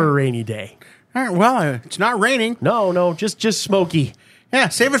 Save it for a rainy day. All right, well, it's not raining. No, just smoky. Yeah,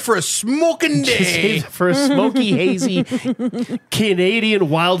 save it for a smoking Just day. save it for a smoky, hazy Canadian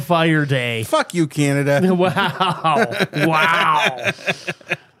wildfire day. Fuck you, Canada. Wow.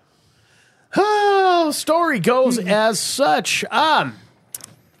 Oh, story goes as such. Where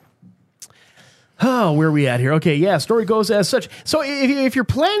are we at here? Okay, yeah, story goes as such. So if you're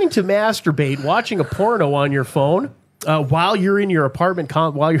planning to masturbate watching a porno on your phone, while you're in your apartment,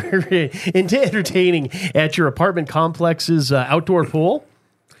 while you're entertaining at your apartment complex's outdoor pool.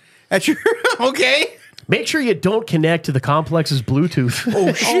 At your okay. Make sure you don't connect to the complex's Bluetooth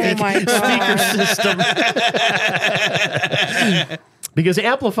Oh my God. system. Because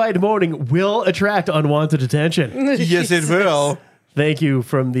amplified moaning will attract unwanted attention. Yes, it will. Thank you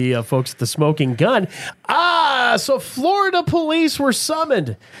from the folks at the Smoking Gun. So Florida police were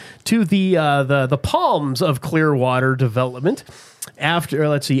summoned to the Palms of Clearwater development after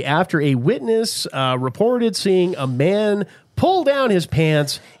a witness reported seeing a man pull down his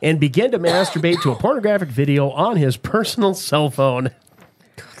pants and begin to masturbate to a pornographic video on his personal cell phone.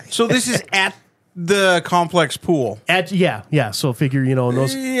 So this is at the complex pool. So figure, in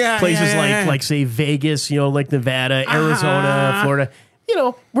those places like say Vegas, like Nevada, Arizona, Florida,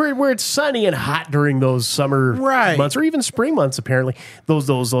 where it's sunny and hot during those summer months or even spring months. Apparently,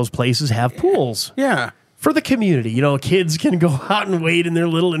 those places have pools. Yeah. For the community, kids can go out and wade in their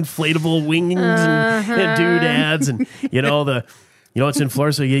little inflatable wings and doodads, and it's in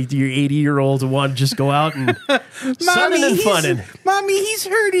Florida, so your 80-year-olds want to just go out and sunning and funning. Mommy, he's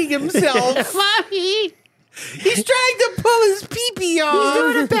hurting himself. Mommy, he's trying to pull his pee-pee off. He's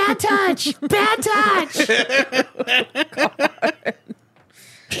doing a bad touch. Bad touch.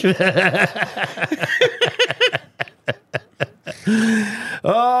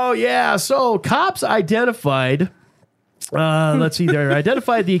 Oh, yeah. So cops identified...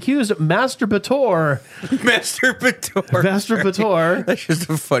 identified the accused masturbator. Masturbator. That's just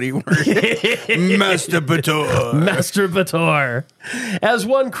a funny word. Masturbator. As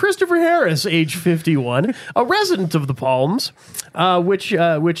one Christopher Harris, age 51, a resident of the Palms,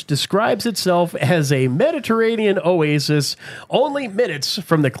 which describes itself as a Mediterranean oasis only minutes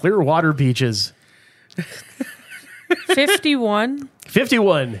from the Clearwater beaches. 51?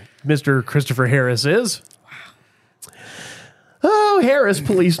 51, Mr. Christopher Harris is. Oh, Harris,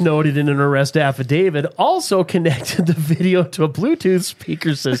 police noted in an arrest affidavit, also connected the video to a Bluetooth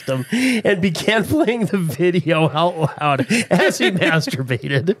speaker system and began playing the video out loud as he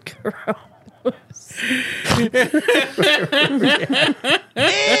masturbated.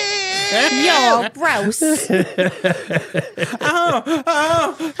 Yo, gross. Throughout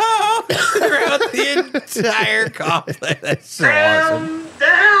the entire complex. That's so awesome.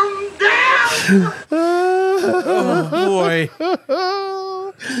 Oh, boy.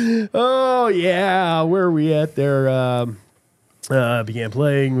 Oh, yeah. Where are we at there? Began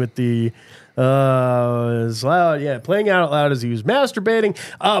playing with the... playing out loud as he was masturbating.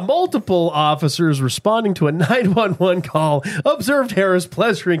 Multiple officers responding to a 911 call observed Harris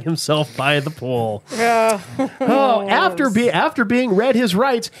pleasuring himself by the pool. After being read his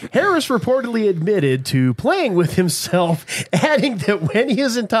rights, Harris reportedly admitted to playing with himself, adding that when he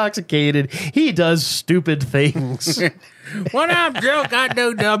is intoxicated, he does stupid things. When I'm drunk, I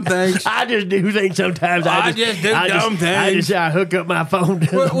do dumb things. I just do things sometimes. I just do dumb things. I just hook up my phone to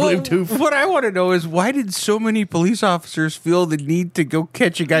the Bluetooth. What I want to know is why did so many police officers feel the need to go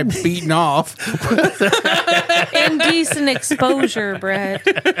catch a guy beaten off? Indecent exposure, Brett.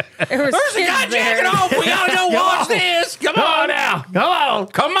 There's a guy jacking off. We gotta go watch this. Come on now.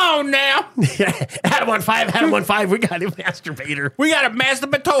 Come on now. Adam 1-5. We got a masturbator. We got a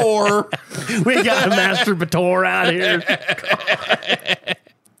masturbator. We got a masturbator out here.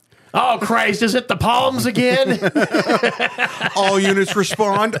 Oh, Christ, is it the Palms again? All units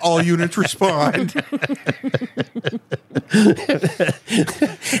respond. All units respond.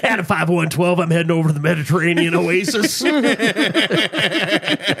 Adam 5112, I'm heading over to the Mediterranean oasis. Come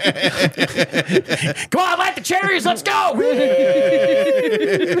on, light the cherries. Let's go.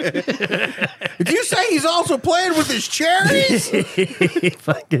 Did you say he's also playing with his cherries?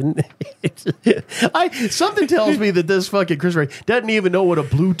 Something tells me that this fucking Chris Ray doesn't even know what a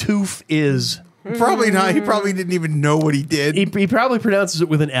Bluetooth is. Probably not. He probably didn't even know what he did. He probably pronounces it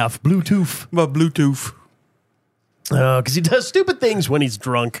with an F. Bluetooth. But Bluetooth. Because he does stupid things when he's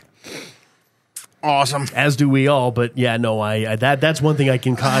drunk. Awesome. As do we all. But yeah, no, that's one thing I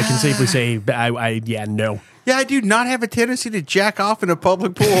can safely say. No. Yeah, I do not have a tendency to jack off in a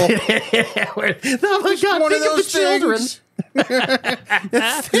public pool. Oh my God, one think of those the children.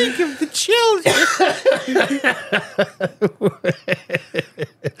 Think of the children.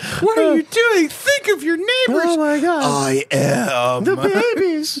 What are you doing? Think of your neighbors. Oh my God. I am. The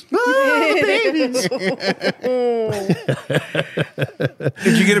babies.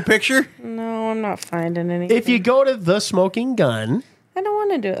 Did you get a picture? No, I'm not finding anything. If you go to The Smoking Gun. I don't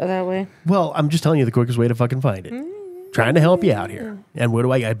want to do it that way. Well, I'm just telling you the quickest way to fucking find it. Trying to help you out here. And what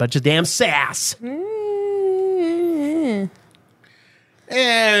do I got? A bunch of damn sass.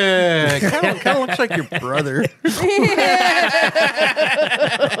 Yeah, kind of looks like your brother.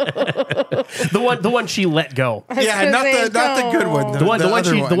 The one she let go. Yeah, not the good one.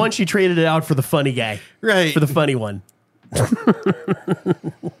 The one she traded it out for the funny guy. Right. For the funny one.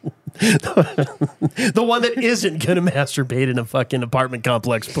 The one that isn't gonna masturbate in a fucking apartment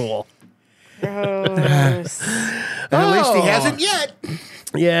complex pool. Gross. At least he hasn't yet.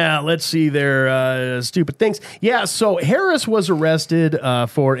 Yeah, let's see their stupid things. Yeah, so Harris was arrested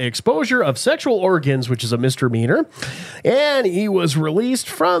for exposure of sexual organs, which is a misdemeanor, and he was released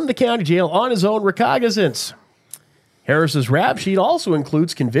from the county jail on his own recognizance. Harris's rap sheet also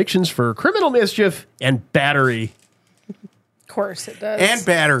includes convictions for criminal mischief and battery. Of course it does. And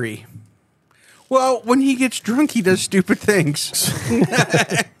battery. Well, when he gets drunk, he does stupid things.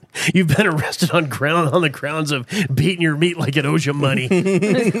 You've been arrested on the grounds of beating your meat like it owes you money.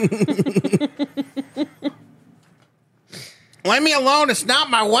 Leave me alone. It's not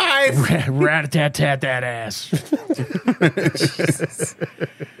my wife. Rat-a-tat-tat that ass.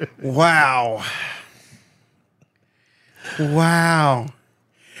 Wow. Wow.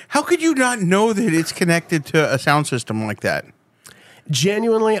 How could you not know that it's connected to a sound system like that?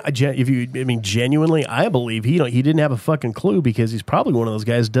 Genuinely, I believe he didn't have a fucking clue, because he's probably one of those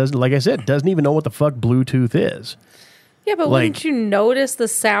guys doesn't even know what the fuck Bluetooth is. Yeah, but wouldn't you notice the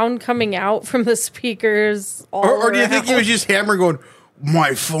sound coming out from the speakers all or do you think he around? was just hammering going,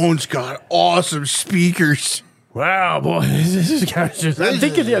 my phone's got awesome speakers. Wow, boy, I'm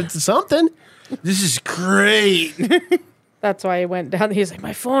thinking of something. This is great. That's why he went down. He's like,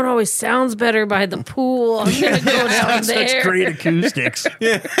 my phone always sounds better by the pool. I'm going to go down there. Such great acoustics.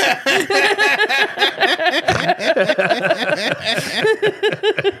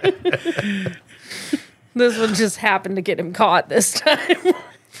 This one just happened to get him caught this time.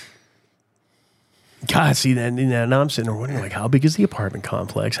 God, see that now I'm sitting there wondering, like, how big is the apartment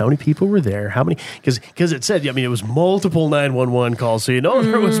complex? How many people were there? How many? Because it said, it was multiple 911 calls, so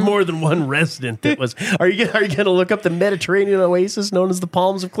there was more than one resident that was. Are you going to look up the Mediterranean oasis known as the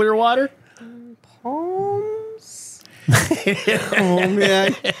Palms of Clearwater? Palms? Oh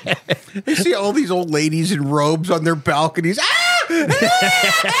man! I see all these old ladies in robes on their balconies.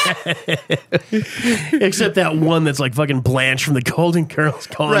 Except that one that's like fucking Blanche from the Golden Girls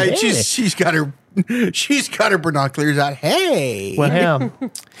calling. Right? Hey. She's got her binoculars out. Hey, Well,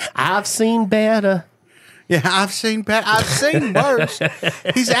 I've seen better. yeah, I've seen worse.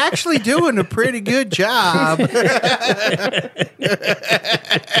 He's actually doing a pretty good job.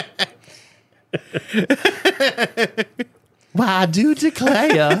 Well, I do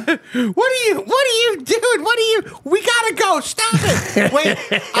declare. What are you doing? We gotta go. Stop it. Wait,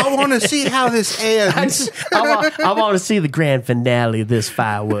 I want to see how this ends. I want to see the grand finale of this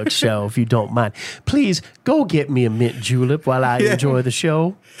fireworks show, if you don't mind. Please go get me a mint julep while I enjoy the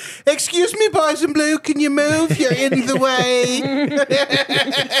show. Excuse me, boys in blue, can you move? You're in the way.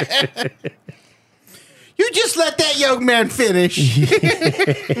 You just let that young man finish.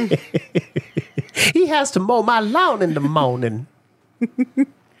 He has to mow my lawn in the morning.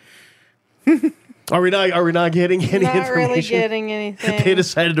 Are we not getting any Not information? really getting anything. They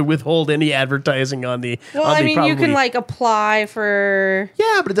decided to withhold any advertising on the. Well, on I the mean, you can apply for.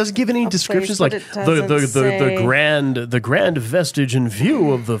 Yeah, but it doesn't give any descriptions, place, like but it doesn't say. the grand vestige and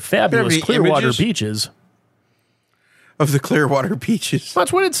view of the fabulous Any Clearwater images? beaches. Of the Clearwater beaches.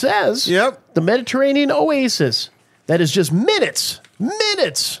 That's what it says. Yep. The Mediterranean oasis. That is just minutes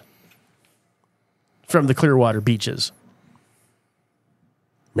from the Clearwater beaches.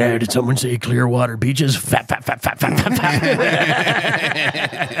 Now, did someone say Clearwater beaches? Fat.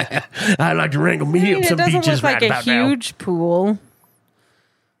 I'd like to wrangle me up It some doesn't beaches look like right a about now. huge pool.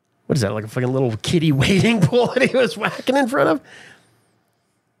 What is that, like a fucking little kiddie wading pool that he was whacking in front of?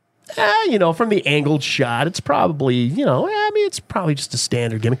 From the angled shot, it's probably, it's probably just a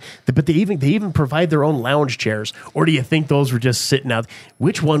standard gimmick. But they even provide their own lounge chairs. Or do you think those were just sitting out?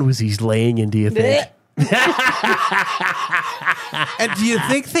 Which one was he laying in, do you think? And do you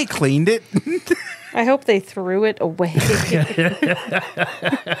think they cleaned it? I hope they threw it away.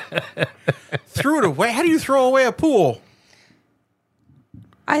 Threw it away? How do you throw away a pool?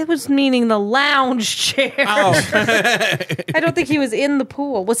 I was meaning the lounge chair. Oh. I don't think he was in the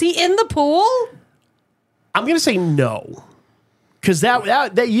pool. Was he in the pool? I'm going to say no. Because that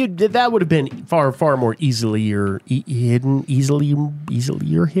would have been far more easily hidden.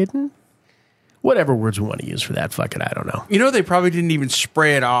 Whatever words we want to use for that, fuck it, I don't know. They probably didn't even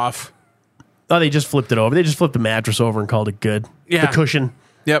spray it off. Oh, they just flipped it over. They just flipped the mattress over and called it good. Yeah. The cushion.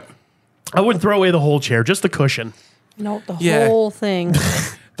 Yep. I wouldn't throw away the whole chair, just the cushion. No, the Yeah. whole thing.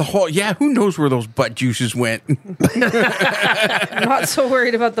 The whole, who knows where those butt juices went? I'm not so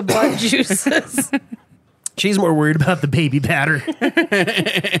worried about the butt juices. She's more worried about the baby batter.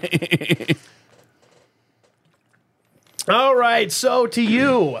 All right, so to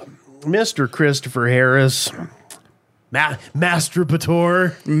you, Mr. Christopher Harris,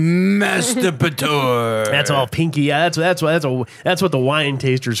 masturbator. Masturbator. That's all pinky. Yeah, that's what the wine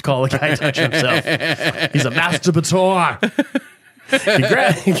tasters call a guy touching himself. He's a masturbator.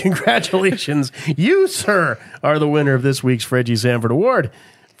 Congratulations, you, sir, are the winner of this week's Fred G. Sanford Award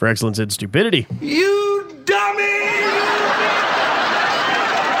for Excellence in Stupidity. You dummy!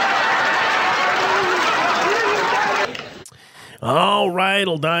 All right,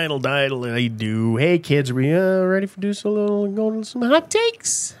 I do. Hey, kids, are we ready for do some hot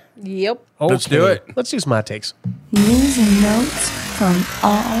takes? Yep. Okay. Let's do it. Let's do some hot takes. News and notes from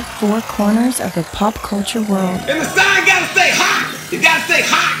all four corners of the pop culture world. And the sign gotta stay hot! You gotta stay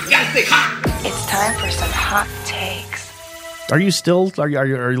hot! You gotta stay hot! It's time for some hot takes. Are you still? Are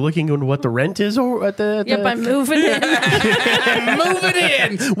you looking into what the rent is or at the? Yep, I'm moving in. Moving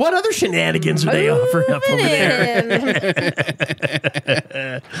in. What other shenanigans are they offering up over there?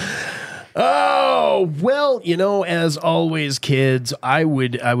 Oh, well, as always, kids, I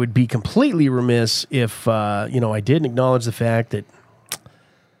would be completely remiss if I didn't acknowledge the fact that a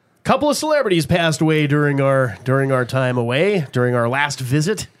couple of celebrities passed away during our time away, during our last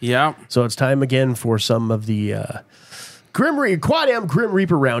visit. Yeah. So it's time again for some of the Quad M Grim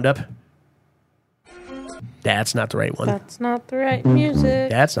Reaper Roundup. That's not the right one. That's not the right music.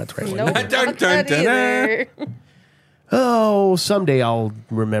 That's not the right Nope, one. not that either. Oh, someday I'll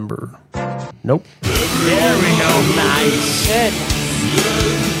remember. Nope. There we go. Nice. Good.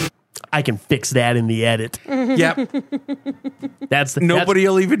 I can fix that in the edit. Yep. That's Nobody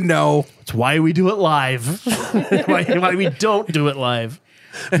will even know. That's why we do it live. why we don't do it live.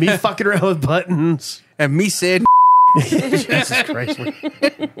 Me fucking around with buttons. And me saying, Jesus Christ.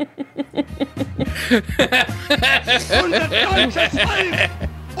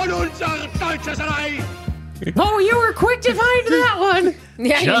 Oh, you were quick to find that one.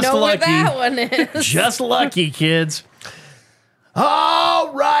 Yeah, you Just know lucky. what that one is. Just lucky, kids.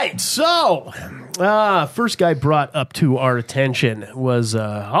 All right. So, first guy brought up to our attention was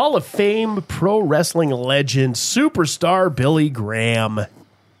Hall of Fame pro wrestling legend, superstar Billy Graham.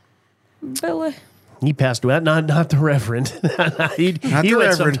 Billy. He passed away. Not the Reverend. he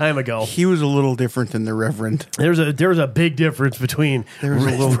went some time ago. He was a little different than the Reverend. There's a big difference between There's a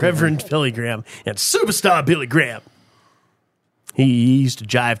little Reverend Billy Graham and superstar Billy Graham. He used to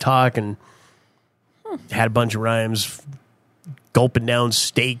jive talk and had a bunch of rhymes, gulping down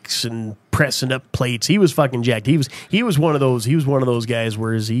steaks and pressing up plates. He was fucking jacked. He was one of those. He was one of those guys.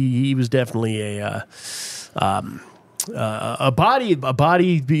 Whereas he was definitely a body.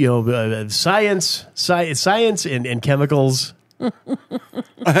 Science and chemicals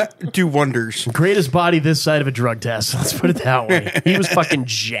Do wonders. Greatest body this side of a drug test. Let's put it that way. He was fucking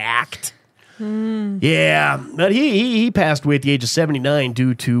jacked. Yeah, but he passed away at the age of 79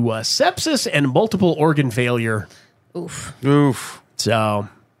 due to sepsis and multiple organ failure. Oof. So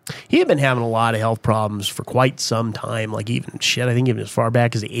he had been having a lot of health problems for quite some time. Like I think even as far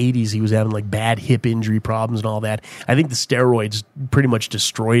back as the 80s, he was having like bad hip injury problems and all that. I think the steroids pretty much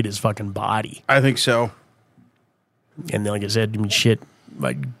destroyed his fucking body. I think so. And then, like I said,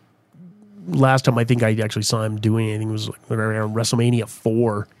 like last time I think I actually saw him doing anything was like around WrestleMania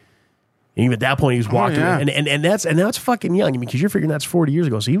 4. And even at that point, he was walking, and that's fucking young. I mean, because you're figuring that's 40 years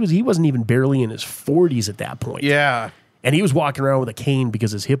ago, so he wasn't even barely in his 40s at that point. Yeah. And he was walking around with a cane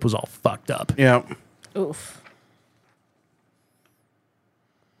because his hip was all fucked up. Yeah. Oof.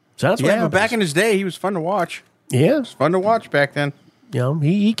 So that's what But happens. back in his day, he was fun to watch. Yeah, Fun to watch back then.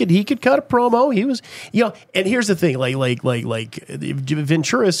 he could cut a promo. He was, and here's the thing, like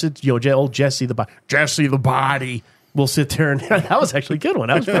Venturis, it's old Jesse the Body will sit there and that was actually a good one.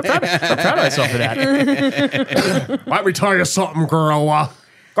 I'm proud of myself for that. Let me tell you something, gorilla.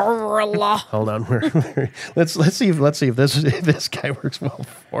 Hold on, let's see if this guy works well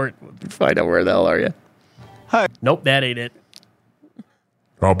for it. Find out where the hell are you? Hi. Nope, that ain't it.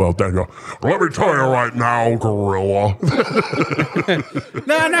 How about that? Let me tell you right now, gorilla.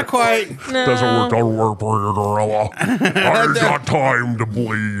 No, not quite. Doesn't work for you, gorilla. I ain't got time to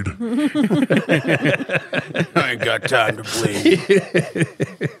bleed. I ain't got time to bleed.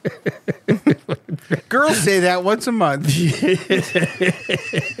 Girls say that once a month.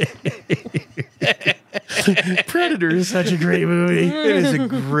 Predator is such a great movie. It is a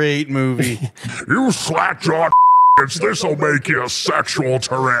great movie. You slack-jawed This'll make you a sexual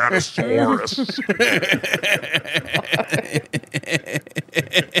Tyrannosaurus.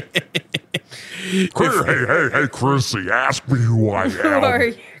 Hey, Krissy, ask me who I Who are am.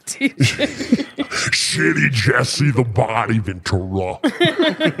 you teaching? Shitty Jesse the Body Ventura.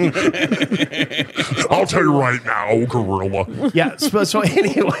 I'll tell you right now, Gorilla. Yeah. So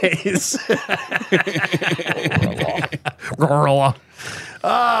anyways, gorilla.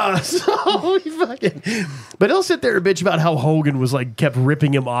 So he fucking, but he'll sit there and bitch about how Hogan was like kept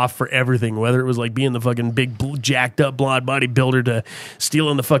ripping him off for everything, whether it was like being the fucking big jacked up blonde bodybuilder to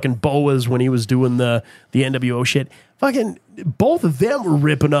stealing the fucking boas when he was doing the NWO shit. Fucking both of them were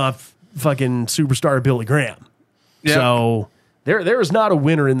ripping off fucking superstar Billy Graham. Yep. So there is not a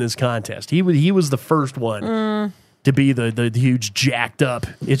winner in this contest. He was the first one to be the huge jacked up.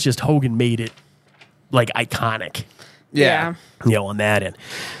 It's just Hogan made it like iconic. Yeah. On that end.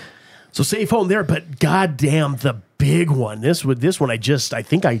 So safe home there, but goddamn the big one. This one I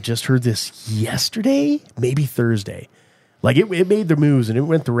think I just heard this yesterday, maybe Thursday. Like it made the moves and it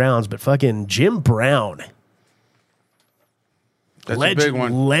went the rounds, but fucking Jim Brown. That's a big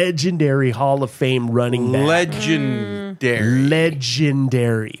one. Legendary Hall of Fame running back. Legendary.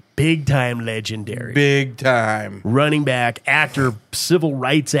 Big time legendary. Big time. Running back, actor, civil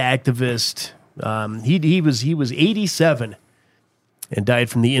rights activist. He was 87 and died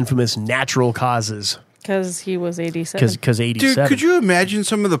from the infamous natural causes. Because he was 87. Because 87. Dude, could you imagine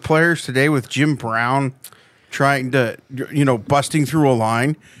some of the players today with Jim Brown trying to, busting through a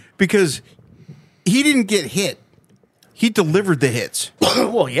line? Because he didn't get hit. He delivered the hits.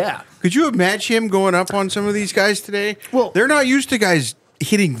 Well, yeah. Could you imagine him going up on some of these guys today? Well, they're not used to guys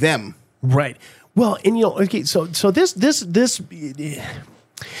hitting them. Right. Well, and okay, so this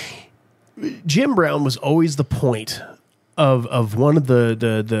Jim Brown was always the point of one of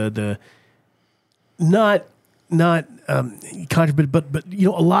the not controversial, but a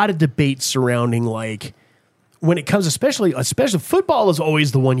lot of debates surrounding like when it comes especially football is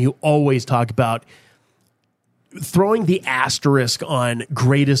always the one you always talk about, throwing the asterisk on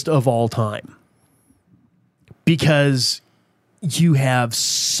greatest of all time, because you have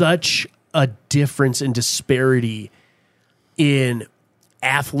such a difference and disparity in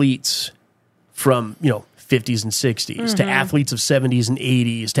athletes from 50s and 60s to athletes of 70s and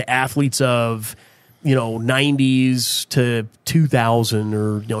 80s to athletes of 90s to 2000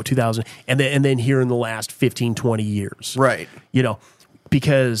 or 2000 and then here in the last 15 20 years, right?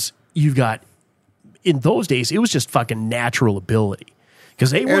 Because you've got, in those days it was just fucking natural ability,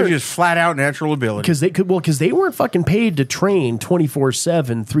 because they were just flat out natural ability, because they weren't fucking paid to train 24/7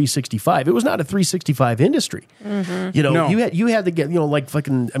 365. It was not a 365 industry. No. you had to get like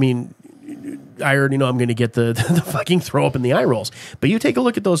fucking, I mean, I already know I'm going to get the fucking throw up in the eye rolls. But you take a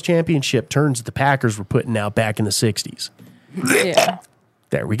look at those championship turns that the Packers were putting out back in the 60s. Yeah.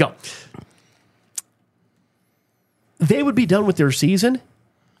 There we go. They would be done with their season,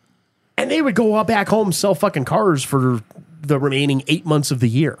 and they would go back home and sell fucking cars for the remaining 8 months of the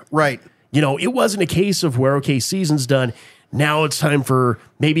year. Right. It wasn't a case of where, okay, season's done. Now it's time for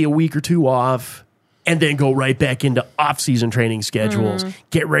maybe a week or two off, and then go right back into off-season training schedules,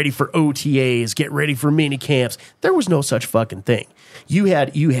 get ready for OTAs, get ready for mini camps. There was no such fucking thing. You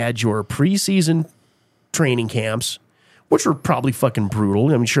had your preseason training camps, which were probably fucking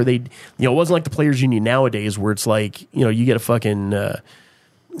brutal. I'm sure it wasn't like the Players Union nowadays where it's like, you get a fucking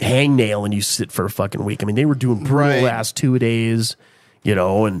hangnail and you sit for a fucking week. I mean, they were doing brutal ass 2 days,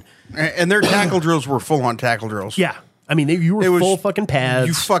 and their tackle drills were full-on tackle drills. Yeah. I mean, you were full fucking pads.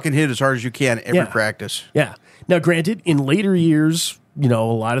 You fucking hit as hard as you can every practice. Yeah. Now, granted, in later years, a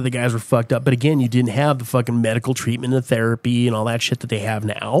lot of the guys were fucked up. But again, you didn't have the fucking medical treatment and therapy and all that shit that they have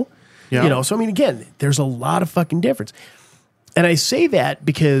now. Yeah. So I mean, again, there's a lot of fucking difference. And I say that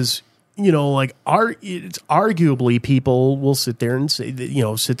because, it's arguably people will sit there and say,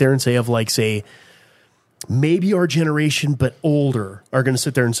 say, maybe our generation, but older, are going to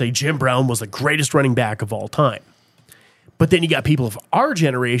sit there and say Jim Brown was the greatest running back of all time. But then you got people of our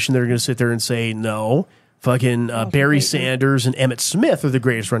generation that are going to sit there and say, no, fucking Barry Sanders and Emmitt Smith are the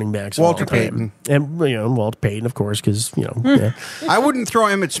greatest running backs of all time. Walter Payton. And, Walter Payton, of course, because, yeah. I wouldn't throw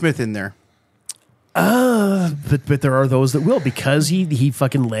Emmitt Smith in there. But there are those that will, because he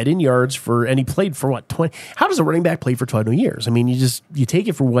fucking led in yards and he played for what, 20? How does a running back play for 20 years? I mean, you take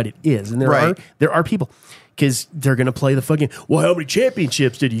it for what it is. And there are people, because they're going to play the fucking, well, how many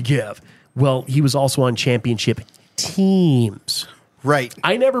championships did he give? Well, he was also on championship teams. Right.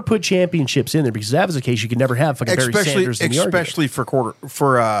 I never put championships in there because if that was the case, you could never have fucking Barry Sanders in the yard. Especially for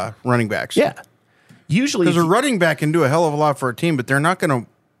running backs. Yeah. Usually, because a running back can do a hell of a lot for a team, but they're not going to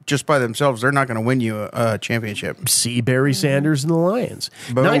just by themselves, they're not going to win you a championship. See Barry Sanders and the Lions.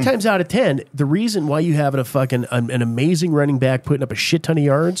 Boom. 9 times out of 10, the reason why you have an amazing running back putting up a shit ton of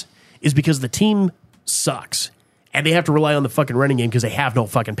yards is because the team sucks. And they have to rely on the fucking running game because they have no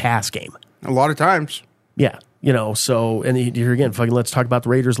fucking pass game. A lot of times. Yeah. So, and here again, fucking let's talk about the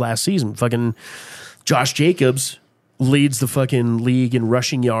Raiders last season. Fucking Josh Jacobs leads the fucking league in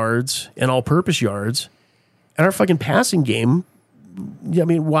rushing yards and all-purpose yards. And our fucking passing game, I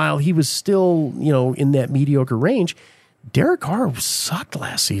mean, while he was still, in that mediocre range, Derek Carr sucked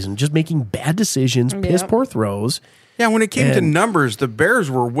last season, just making bad decisions, piss-poor throws. Yeah, when it came to numbers, the Bears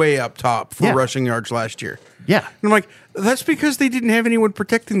were way up top for rushing yards last year. Yeah. And I'm like, that's because they didn't have anyone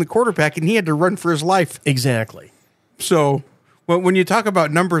protecting the quarterback, and he had to run for his life. Exactly. So when you talk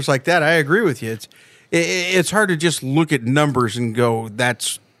about numbers like that, I agree with you. It's hard to just look at numbers and go,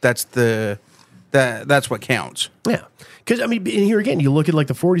 that's what counts. Yeah. Because, I mean, and here again, you look at like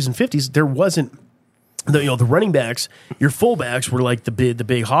the 40s and 50s, there wasn't, the running backs, your fullbacks were like the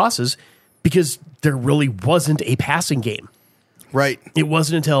big hosses because there really wasn't a passing game. Right. It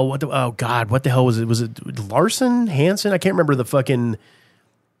wasn't until, what the hell was it? Was it Larson? Hansen? I can't remember the fucking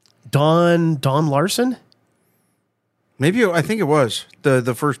Don Larson? Maybe, I think it was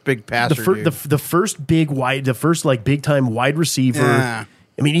the first big passer. The first big time wide receiver. Yeah.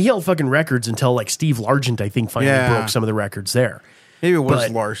 I mean, he held fucking records until like Steve Largent, I think, finally broke some of the records there. Maybe it was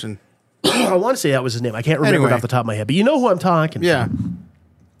Larson. I want to say that was his name. I can't remember it off the top of my head, but you know who I'm talking about.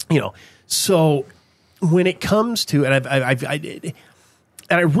 So when it comes to, and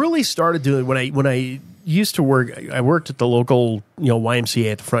I really started doing when I used to work. I worked at the local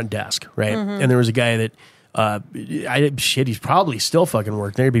YMCA at the front desk, right? And there was a guy that he's probably still fucking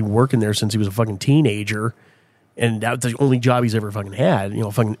working there. He'd been working there since he was a fucking teenager, and that was the only job he's ever fucking had.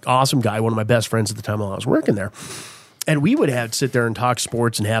 Fucking awesome guy, one of my best friends at the time while I was working there. And we would have to sit there and talk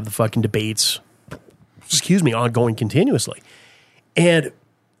sports and have the fucking debates, ongoing continuously. And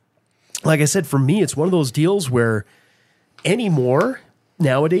like I said, for me, it's one of those deals where anymore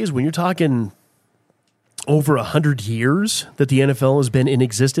nowadays, when you're talking over 100 years that the NFL has been in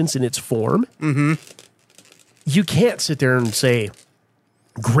existence in its form, you can't sit there and say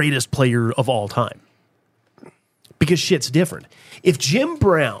greatest player of all time because shit's different. If Jim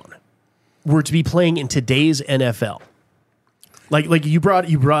Brown were to be playing in today's NFL, like you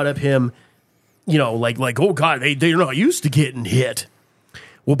brought up him, oh God, they're not used to getting hit.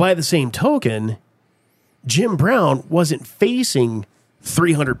 Well, by the same token, Jim Brown wasn't facing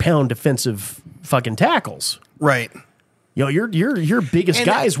 300-pound defensive fucking tackles. Right. Your biggest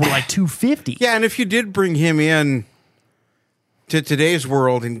guys were like 250. Yeah, and if you did bring him in to today's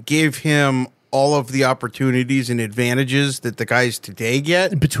world and gave him all of the opportunities and advantages that the guys today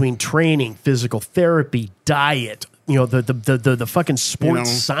get between training, physical therapy, diet, the fucking sports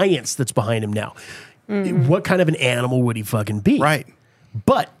science that's behind him now, what kind of an animal would he fucking be? Right.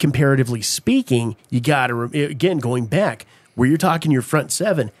 But comparatively speaking, you got to, again, going back, where you're talking your front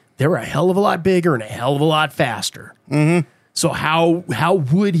seven, they're a hell of a lot bigger and a hell of a lot faster. Mm-hmm. So how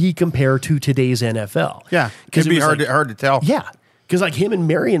would he compare to today's NFL? Yeah, it'd be hard to tell. Yeah, because like him and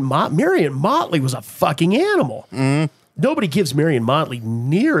Marion Motley was a fucking animal. Mm-hmm. Nobody gives Marion Motley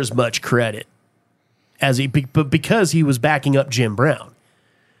near as much credit as because he was backing up Jim Brown.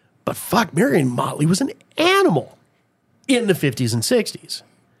 But fuck, Marion Motley was an animal in the 50s and 60s.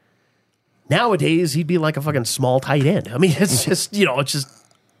 Nowadays, he'd be like a fucking small tight end. I mean, it's just, it's just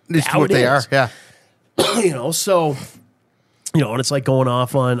how what they are. Yeah. So, and it's like going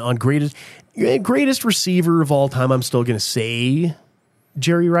off on greatest receiver of all time. I'm still going to say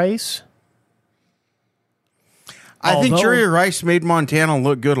Jerry Rice. I think Jerry Rice made Montana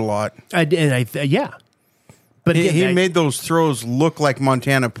look good a lot. Yeah. But he made those throws look like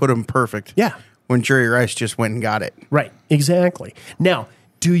Montana put them perfect. Yeah. When Jerry Rice just went and got it. Right. Exactly. Now,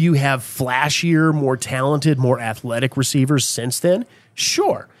 do you have flashier, more talented, more athletic receivers since then?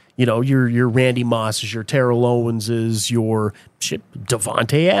 Sure. Your Randy Mosses, your Terrell Owenses, your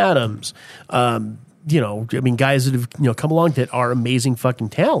Devontae Adams. Guys that have come along that are amazing fucking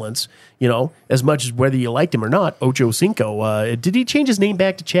talents. As much as whether you liked him or not. Ocho Cinco. Did he change his name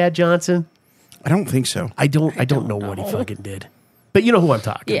back to Chad Johnson? I don't think so. I don't know what he fucking did. But you know who I'm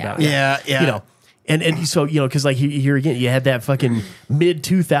talking about. Yeah. And so, because like here again, you had that fucking mid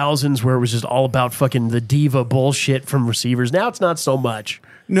 2000s where it was just all about fucking the diva bullshit from receivers. Now it's not so much.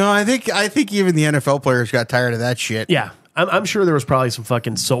 No, I think even the NFL players got tired of that shit. Yeah. I'm sure there was probably some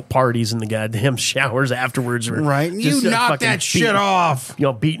fucking soap parties in the goddamn showers afterwards. Right. You knock that shit off.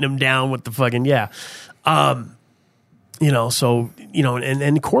 Beating them down with the fucking, and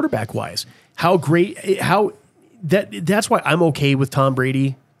quarterback wise, that's why I'm okay with Tom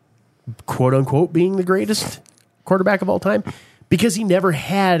Brady quote unquote being the greatest quarterback of all time because he never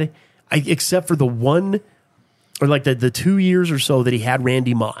had, except for the one or like the 2 years or so that he had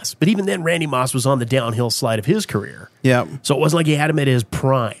Randy Moss. But even then, Randy Moss was on the downhill slide of his career. Yeah. So it wasn't like he had him at his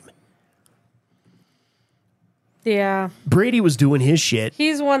prime. Yeah. Brady was doing his shit.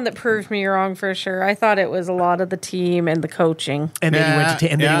 He's one that proved me wrong for sure. I thought it was a lot of the team and the coaching. And then he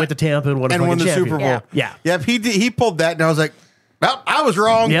went to Tampa and won a won the champion. Super Bowl. Yeah. Yep. He pulled that, and I was like, well, I was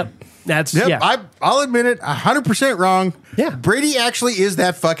wrong. Yep. That's Yep. yeah. I'll admit it. 100% wrong. Yeah. Brady actually is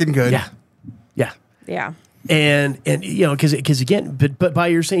that fucking good. Yeah. Yeah. Yeah. And you know, because again, but by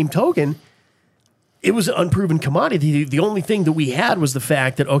your same token, it was an unproven commodity. The only thing that we had was the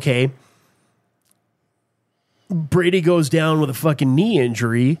fact that, okay, Brady goes down with a fucking knee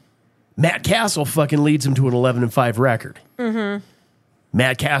injury. Matt Castle fucking leads him to an 11-5 record. Mm-hmm.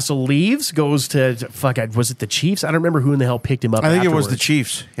 Matt Castle leaves, goes to was it the Chiefs? I don't remember who in the hell picked him up. I think afterwards. it was the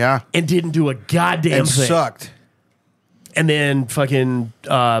Chiefs. Yeah. And didn't do a goddamn thing. Sucked. And then fucking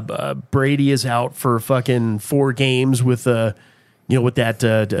Brady is out for fucking 4 games with with that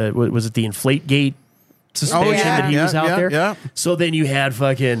was it the Inflategate suspension that he was out there? Yeah. So then you had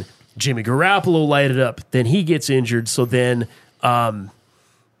fucking Jimmy Garoppolo light it up. Then he gets injured. So then,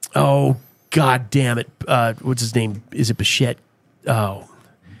 oh god damn it, what's his name? Is it Bichette? Oh,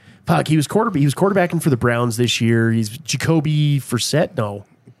 fuck, he was quarterbacking for the Browns this year. He's Jacoby Brissett. No,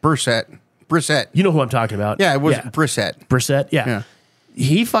 Brissett. You know who I'm talking about? Yeah, it was Brissett. Yeah.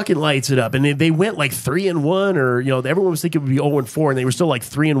 He fucking lights it up, and they went like 3-1, or everyone was thinking it would be 0-4, and they were still like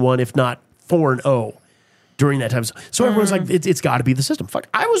 3-1, if not 4-0. During that time. So everyone's like, it's got to be the system. Fuck,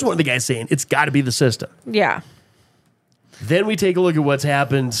 I was one of the guys saying it's got to be the system. Yeah. Then we take a look at what's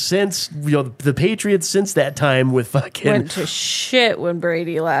happened since, the Patriots since that time with fucking... Went to shit when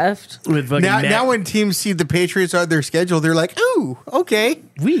Brady left. With fucking now when teams see the Patriots on their schedule, they're like, ooh, okay.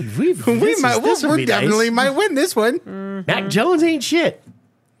 We definitely might win this one. Mm-hmm. Mac Jones ain't shit.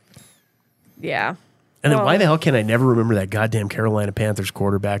 Yeah. And then why the hell can I never remember that goddamn Carolina Panthers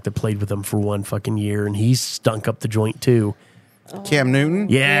quarterback that played with them for 1 fucking year, and he stunk up the joint too. Cam Newton?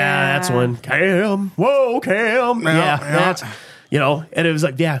 Yeah, that's one. Cam. Whoa, Cam. Yeah, that's, and it was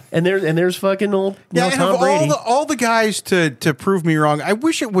like, yeah. And there's fucking old Tom Brady. All the guys to prove me wrong, I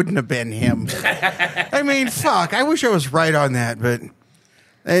wish it wouldn't have been him. I mean, fuck. I wish I was right on that, but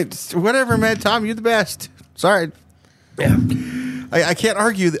it's whatever, man. Tom, you're the best. Sorry. Yeah. I can't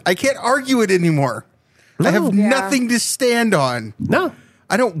argue. I can't argue it anymore. I have nothing to stand on. No.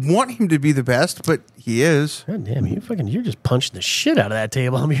 I don't want him to be the best, but he is. God damn, you're just punching the shit out of that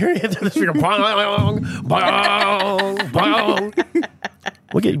table. I'm hearing it through the speaker. Bong, bong, bong.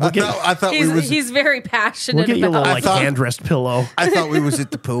 I thought he's very passionate. We'll get you a little about hand rest pillow. I thought we was at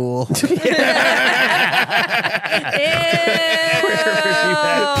the pool.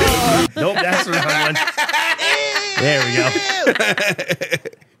 Nope, that's the wrong one. There we go.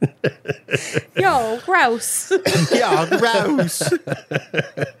 Yo, gross. Yeah, gross.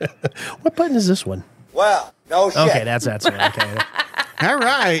 What button is this one? Well, no shit. Okay, that's one. Okay. All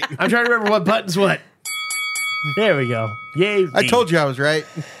right. I'm trying to remember what button's what. There we go. Yay. I told you I was right.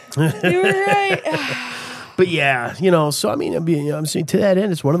 You were right. But yeah, so I mean, I'm saying to that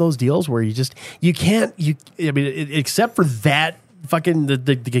end, it's one of those deals where you can't, except for that fucking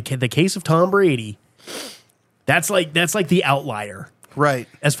the case of Tom Brady, that's like the outlier. Right.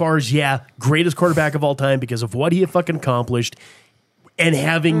 As far as, greatest quarterback of all time because of what he had fucking accomplished and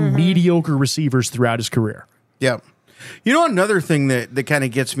having mediocre receivers throughout his career. Yep. Another thing that kind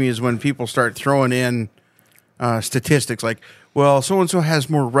of gets me is when people start throwing in statistics like, well, so-and-so has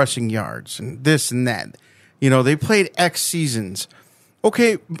more rushing yards and this and that. They played X seasons.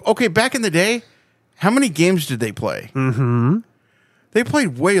 Okay, back in the day, how many games did they play? Mm-hmm. They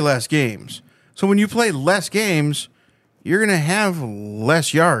played way less games. So when you play less games, you're going to have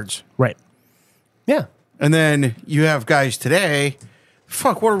less yards. Right. Yeah. And then you have guys today,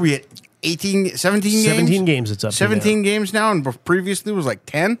 fuck, what are we at? 17 games? 17 games it's up 17 games now, and previously it was like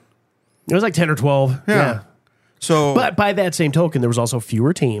 10? It was like 10 or 12. Yeah. So, but by that same token, there was also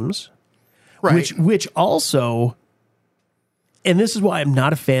fewer teams. Right. Which also, and this is why I'm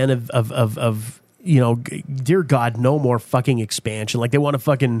not a fan of dear God, no more fucking expansion. Like they want to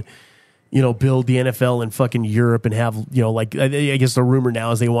fucking, build the NFL in fucking Europe and have, I guess the rumor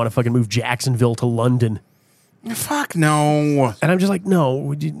now is they want to fucking move Jacksonville to London. Fuck no. And I'm just like,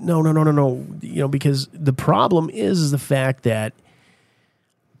 no, because the problem is the fact that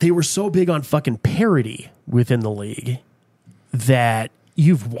they were so big on fucking parity within the league that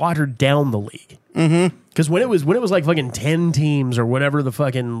you've watered down the league. Mm-hmm. Because when it was like fucking 10 teams or whatever the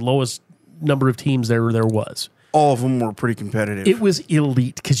fucking lowest number of teams there was, all of them were pretty competitive. It was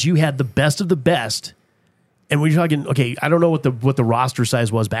elite because you had the best of the best. And we're talking, okay, I don't know what the roster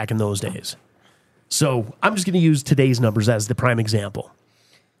size was back in those days. So I'm just going to use today's numbers as the prime example.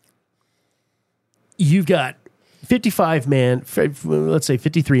 You've got 55-man, let's say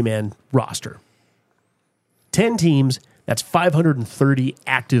 53-man roster. 10 teams, that's 530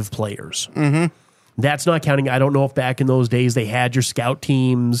 active players. Mm-hmm. That's not counting, I don't know if back in those days they had your scout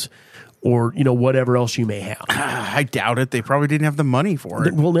teams or, whatever else you may have. I doubt it. They probably didn't have the money for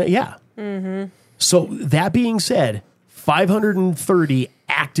it. Well, yeah. Mm-hmm. So that being said, 530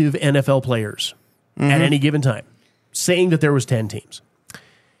 active NFL players at any given time, saying that there was 10 teams.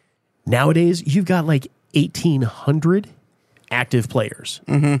 Nowadays, you've got like 1,800 active players.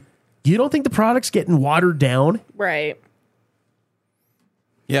 Mm-hmm. You don't think the product's getting watered down? Right.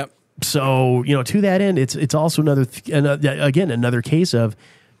 Yep. So, to that end, it's also another case of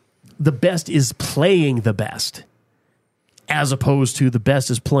the best is playing the best, as opposed to the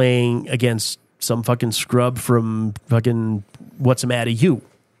best is playing against some fucking scrub from fucking what's the matter you.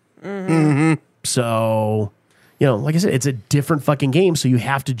 Mm-hmm. Mm-hmm. So, like I said, it's a different fucking game. So you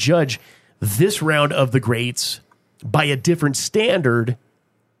have to judge this round of the greats by a different standard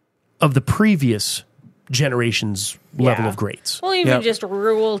of the previous generation's level of greats. Well, even just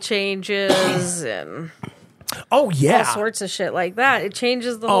rule changes and all sorts of shit like that. It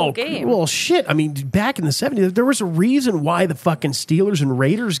changes the whole game. Well, shit. I mean, back in the 70s, there was a reason why the fucking Steelers and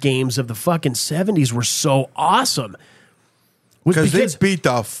Raiders games of the fucking 70s were so awesome. Because they beat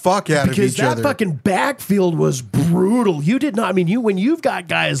the fuck out of each other. Because that fucking backfield was brutal. You did not, I mean, when you've got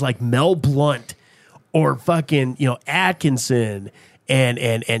guys like Mel Blount or fucking, Atkinson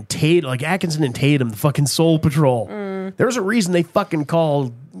and Tatum, like Atkinson and Tatum, the fucking Soul Patrol. There was a reason they fucking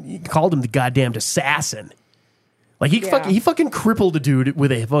called him the goddamn assassin. Like he fucking crippled a dude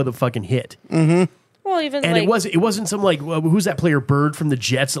with a fucking hit. Mm-hmm. Well, even and it wasn't some like who's that player Bird from the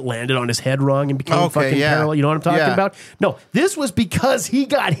Jets that landed on his head wrong and became fucking paralyzed. You know what I'm talking about? No, this was because he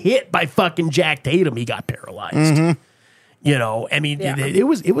got hit by fucking Jack Tatum. He got paralyzed. Mm-hmm. I mean, it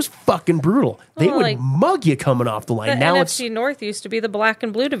was fucking brutal. They would mug you coming off the line. The now NFC North used to be the black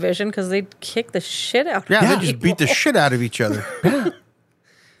and blue division because they'd kick the shit out. Yeah, they just beat the shit out of each other.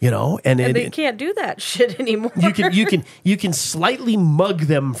 And they can't do that shit anymore. You can slightly mug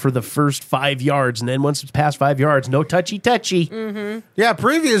them for the first 5 yards, and then once it's past 5 yards, no touchy. Mm-hmm. Yeah,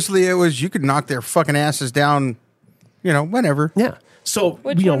 previously it was you could knock their fucking asses down, whenever. Yeah. So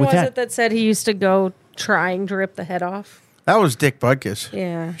which one was it that said he used to go trying to rip the head off? That was Dick Butkus.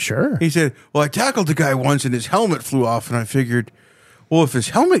 Yeah. Sure. He said, "Well, I tackled the guy once, and his helmet flew off, and I figured, well, if his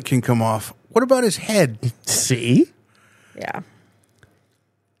helmet can come off, what about his head?" See? Yeah.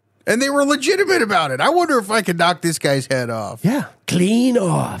 And they were legitimate about it. I wonder if I could knock this guy's head off. Yeah, clean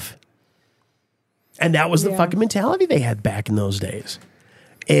off. And that was the fucking mentality they had back in those days.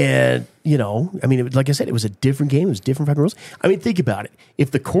 And, I mean, like I said, it was a different game. It was different fucking rules. I mean, think about it. If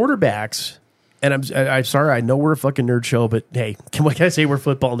the quarterbacks, and I'm sorry, I know we're a fucking nerd show, but hey, what can I say? We're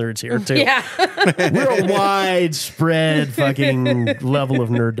football nerds here, too. Yeah. We're a widespread fucking level of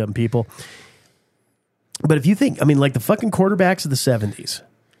nerddom, people. But if you think, I mean, like the fucking quarterbacks of the 70s,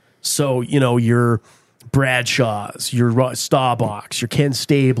 so, your Bradshaws, your Staubachs, your Ken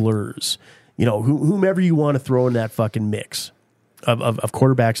Stablers, whomever you want to throw in that fucking mix of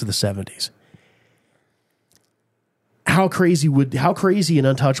quarterbacks of the 70s. How crazy and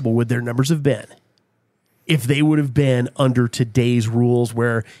untouchable would their numbers have been if they would have been under today's rules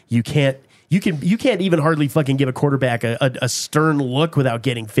where you can't even hardly fucking give a quarterback a stern look without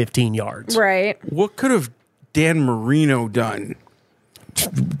getting 15 yards. Right. What could have Dan Marino done?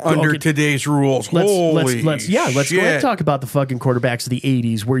 Under today's rules. Let's Holy shit. Go ahead and talk about the fucking quarterbacks of the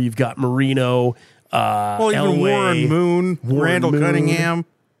 80s where you've got Marino, even Elway, Warren Moon, Randall Cunningham.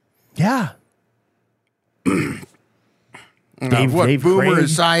 Yeah. Boomer Craig.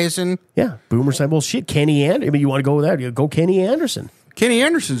 Esiason. Yeah, Boomer Esiason. Well, shit, Kenny Anderson. I mean, you want to go with that? You go Kenny Anderson. Kenny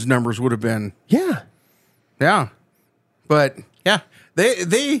Anderson's numbers would have been. Yeah. But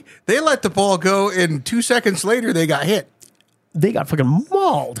they let the ball go, and 2 seconds later they got hit. They got fucking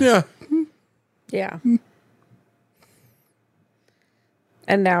mauled. Yeah. Yeah.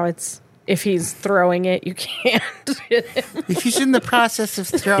 And now it's, if he's throwing it, you can't hit him. If he's in the process of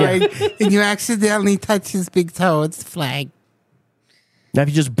throwing and you accidentally touch his big toe, it's flag. Now, if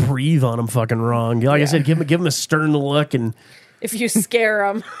you just breathe on him fucking wrong, like I said, give him a stern look, and if you scare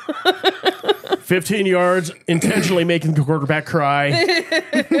him. 15 yards, intentionally making the quarterback cry.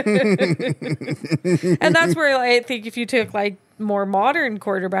 And that's where I think if you took like more modern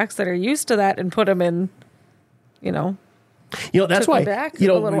quarterbacks that are used to that and put them in, You know, that's took why. me back You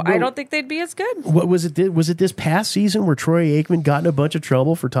know, a little. I don't think they'd be as good. What was it? Was it this past season where Troy Aikman got in a bunch of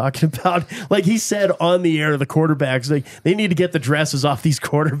trouble for talking about, like he said on the air to the quarterbacks, like they need to get the dresses off these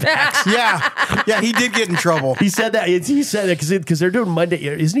quarterbacks. Yeah, he did get in trouble. He said that. He said that because they're doing Monday.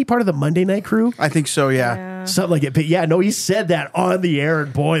 Isn't he part of the Monday Night Crew? I think so. Yeah. Something like it. But yeah, no, he said that on the air,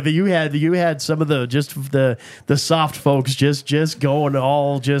 and boy, you had some of the soft folks just going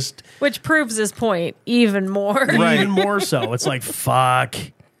all just, Which proves his point even more. even more so. It's like, fuck.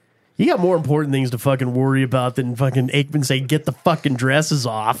 You got more important things to fucking worry about than fucking Aikman saying, get the fucking dresses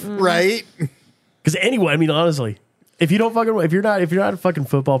off. Right. Because anyway, I mean, honestly, if you're not a fucking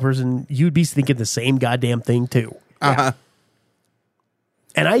football person, you'd be thinking the same goddamn thing too. Uh-huh.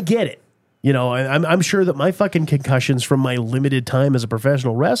 And I get it. You know, I'm sure that my fucking concussions from my limited time as a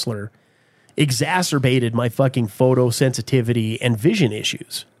professional wrestler exacerbated my fucking photosensitivity and vision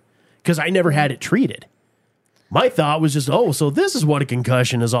issues because I never had it treated. My thought was just, so this is what a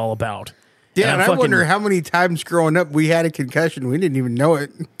concussion is all about. Yeah, and I wonder how many times growing up we had a concussion. We didn't even know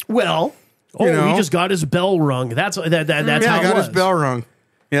it. Well, he just got his bell rung. That's how it got was. his bell rung.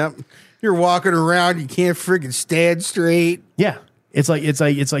 Yep. You're walking around, you can't freaking stand straight. Yeah. It's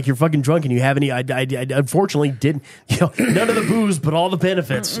like you're fucking drunk and you have any. I unfortunately didn't. You know, none of the booze, but all the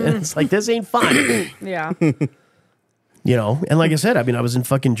benefits. And it's like, this ain't fun. Yeah. You know, and like I said, I mean, I was in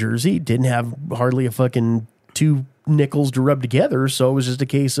fucking Jersey, didn't have hardly a fucking 2 nickels to rub together, so it was just a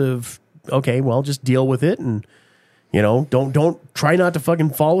case of, okay, well, just deal with it, and you know, don't try not to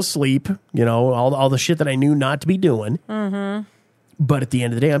fucking fall asleep. You know, all the shit that I knew not to be doing. Mm-hmm. But at the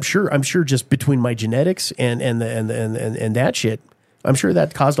end of the day, I'm sure just between my genetics and that shit, I'm sure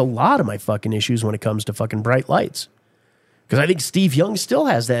that caused a lot of my fucking issues when it comes to fucking bright lights. Because I think Steve Young still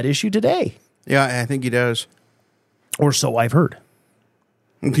has that issue today. Yeah, I think he does. Or so I've heard.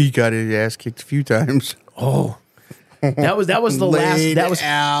 He got his ass kicked a few times. Oh, that was the last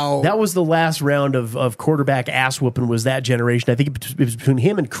that was the last round of quarterback ass whooping. Was that generation? I think it was between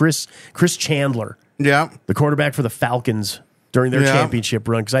him and Chris Chandler. Yeah, the quarterback for the Falcons during their championship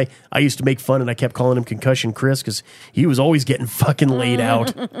run. Because I used to make fun and I kept calling him Concussion Chris because he was always getting fucking laid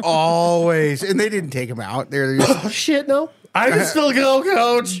out. Always, and they didn't take him out. They're just, oh shit, no, I can still go,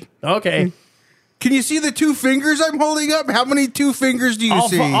 coach. Okay. Can you see the 2 fingers I'm holding up? How many 2 fingers do you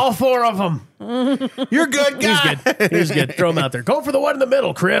see? All 4 of them. You're good, guy. He's good. He's good. Throw him out there. Go for the one in the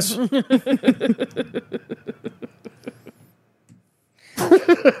middle, Chris.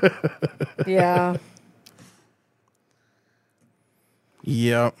 Yeah.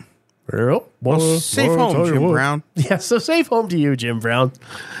 Yep. Well, safe home, Jim Brown. Yeah, so safe home to you, Jim Brown.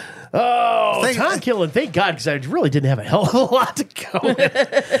 Oh, time killing. Thank God, because I really didn't have a hell of a lot to go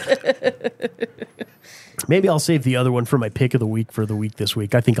with. Maybe I'll save the other one for my pick of the week for the week this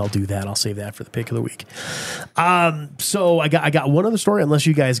week. I think I'll do that. I'll save that for the pick of the week. So I got one other story, unless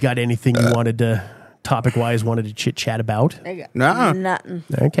you guys got anything you wanted to, topic-wise, wanted to chit-chat about. I got nothing.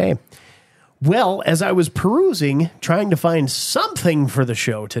 Okay. Well, as I was perusing, trying to find something for the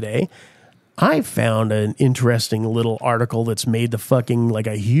show today, I found an interesting little article that's made the fucking, like,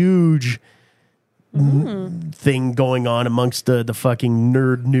 a huge thing going on amongst the fucking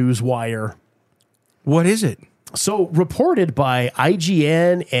nerd news wire. What is it? So, reported by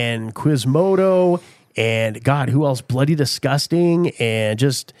IGN and Quizmodo and, God, who else? Bloody Disgusting, and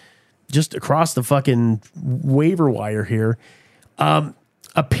just across the fucking waiver wire here.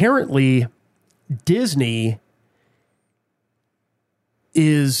 Apparently, Disney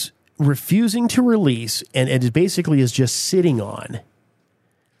is refusing to release, and it basically is just sitting on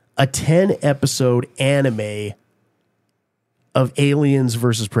a 10-episode anime of Aliens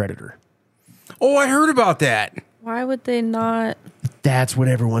versus Predator. Oh, I heard about that. Why would they not? That's what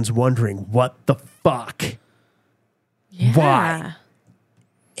everyone's wondering. What the fuck? Yeah. Why?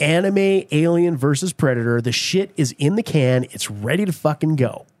 Anime Alien versus Predator. The shit is in the can. It's ready to fucking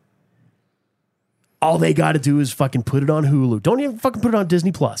go. All they got to do is fucking put it on Hulu. Don't even fucking put it on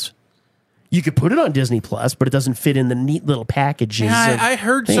Disney Plus. You could put it on Disney Plus, but it doesn't fit in the neat little packages. Yeah, I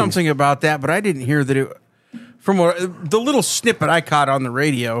heard something about that, but I didn't hear that it. From the little snippet I caught on the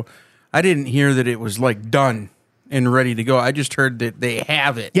radio, I didn't hear that it was like done and ready to go. I just heard that they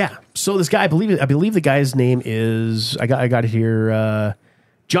have it. Yeah. So this guy, I believe the guy's name is. I got it here.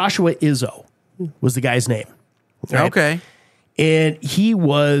 Joshua Izzo was the guy's name. Right? Okay. And he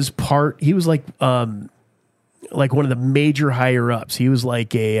was like one of the major higher ups. He was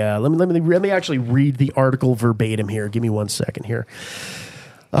like a let me actually read the article verbatim here. Give me 1 second here.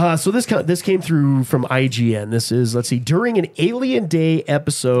 So this came through from IGN. This is, let's see, during an Alien Day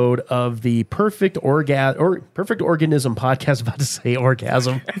episode of the Perfect Organism podcast. About to say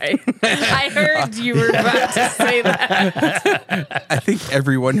orgasm. I heard you were about to say that. I think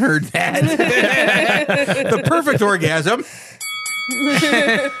everyone heard that. The perfect orgasm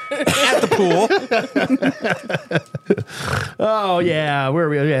at the pool. Oh yeah, where are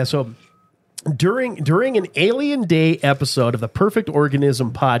we? Yeah, so during an Alien Day episode of the Perfect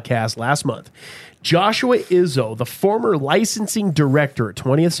Organism podcast last month, Joshua Izzo, the former licensing director at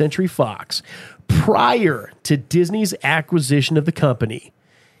 20th Century Fox, prior to Disney's acquisition of the company,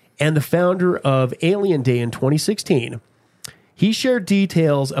 and the founder of Alien Day in 2016, he shared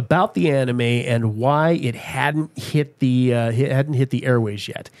details about the anime and why it hadn't hit the airways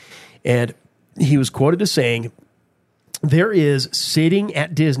yet. And he was quoted as saying, "There is sitting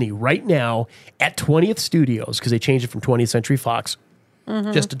at Disney right now at 20th Studios," because they changed it from 20th Century Fox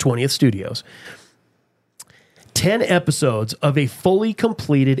just to 20th Studios, 10 episodes of a fully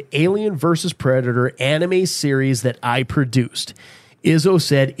completed Alien vs. Predator anime series that I produced. Izzo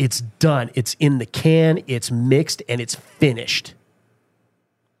said it's done. It's in the can. It's mixed and it's finished.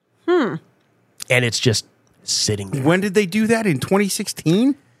 And it's just sitting there. When did they do that? In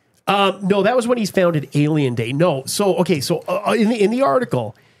 2016? No, that was when he's founded Alien Day. No, so okay, so in the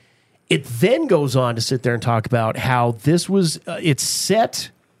article, it then goes on to sit there and talk about how this was. It's set,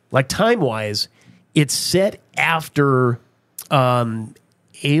 like time wise, it's set after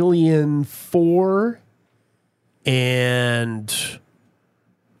Alien 4 and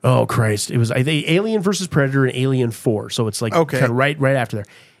oh Christ, it was I think Alien versus Predator and Alien 4. So it's like kind of right after there,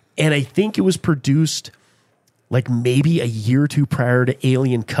 and I think it was produced like maybe a year or two prior to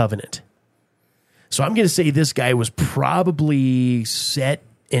Alien Covenant. So I'm going to say this guy was probably set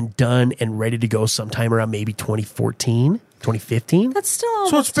and done and ready to go sometime around maybe 2014, 2015. That's still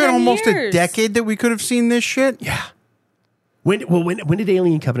almost So it's been 10 almost years. a decade that we could have seen this shit? Yeah. When did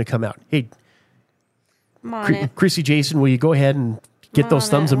Alien Covenant come out? Hey, I'm on it. Krissy, Jason, will you go ahead and get those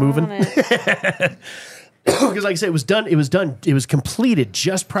thumbs a moving? Because like I said, it was done. It was completed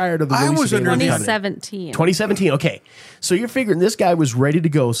just prior to the release was of under Alien the- Covenant. 2017. 2017, okay. So you're figuring this guy was ready to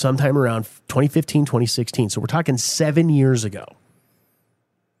go sometime around 2015, 2016. So we're talking 7 years ago.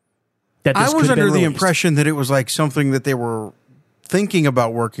 That this I could was have been under the released. impression that it was like something that they were thinking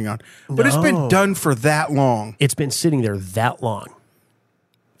about working on. But it's been No. done for that long. It's been sitting there that long.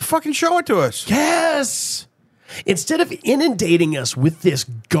 Fucking show it to us. Yes. Instead of inundating us with this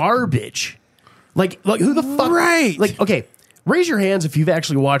garbage, like who the fuck? Right. Like, okay, raise your hands if you've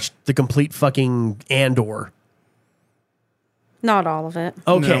actually watched the complete fucking Andor. Not all of it.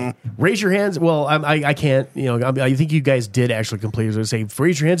 Okay, No. raise your hands. Well, I can't. I think you guys did actually complete. I was going to say,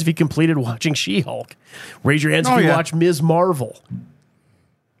 raise your hands if you completed watching She-Hulk. Raise your hands if you watched Ms. Marvel.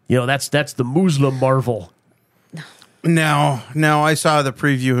 That's the Muslim Marvel. No, I saw the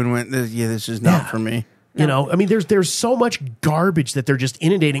preview and went, yeah, this is not for me. There's so much garbage that they're just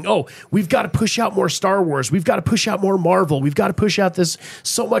inundating. Oh, we've got to push out more Star Wars. We've got to push out more Marvel. We've got to push out this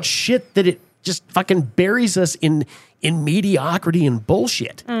so much shit that it just fucking buries us in mediocrity and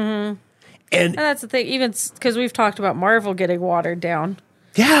bullshit. Mm-hmm. And that's the thing, even because we've talked about Marvel getting watered down.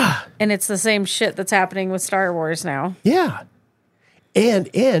 Yeah. And it's the same shit that's happening with Star Wars now. Yeah.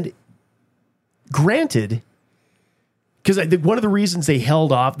 And granted, because one of the reasons they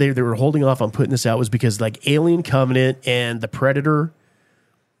held off, they were holding off on putting this out was because like Alien Covenant and the Predator,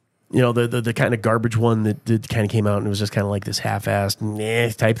 the kind of garbage one that kind of came out and it was just kind of like this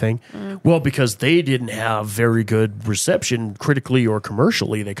half-assed type thing. Well, because they didn't have very good reception critically or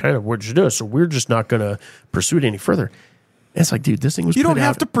commercially, they kind of were just, so we're just not going to pursue it any further. And it's like, dude, this thing was You don't put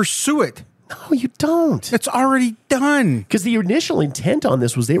have out- to pursue it. No, you don't. It's already done. Because the initial intent on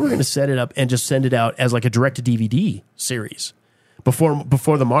this was they were going to set it up and just send it out as like a direct-to-DVD series before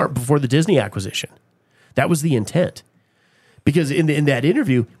the Disney acquisition. That was the intent. Because in that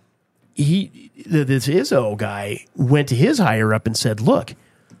interview, this Izzo guy went to his higher up and said, "Look,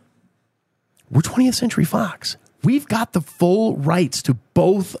 we're 20th Century Fox. We've got the full rights to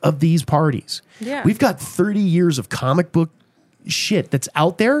both of these parties. Yeah. We've got 30 years of comic book shit that's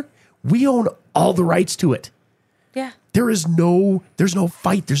out there. We own all the rights to it. Yeah. There's no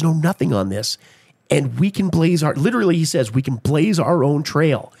fight. There's no nothing on this. And we can blaze literally he says, we can blaze our own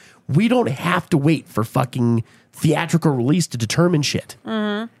trail. We don't have to wait for fucking theatrical release to determine shit."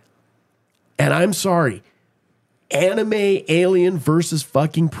 Mm-hmm. And I'm sorry, anime Alien versus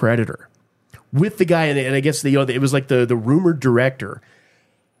fucking Predator with the guy, and I guess it was like the rumored director,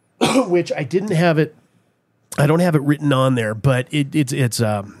 which I didn't have it. I don't have it written on there, but it's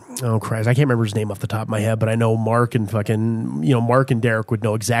oh Christ, I can't remember his name off the top of my head, but I know Mark and Derek would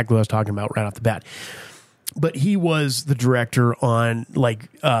know exactly what I was talking about right off the bat. But he was the director on like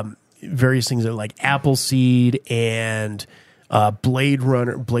various things like Appleseed and Blade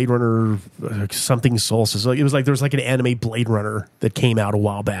Runner something Solstice. It was like there was like an anime Blade Runner that came out a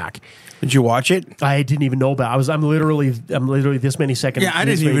while back. Did you watch it? I didn't even know about it. I'm literally this many seconds. Yeah, I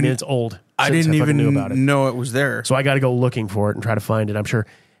didn't even. Minutes old. I didn't even knew about it. know it was there. So I got to go looking for it and try to find it. I'm sure.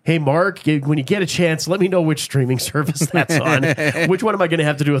 Hey, Mark, when you get a chance, let me know which streaming service that's on. Which one am I going to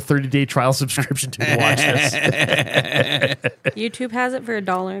have to do a 30-day trial subscription to watch this? YouTube has it for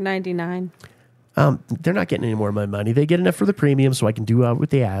 $1.99. They're not getting any more of my money. They get enough for the premium, so I can do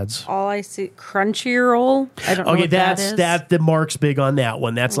with the ads. All I see, Crunchyroll. I don't know what that is. The Mark's big on that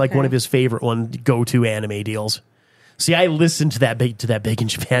one. That's like one of his favorite go-to anime deals. See, I listened to that Big in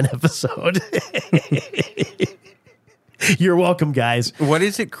Japan episode. You're welcome, guys. What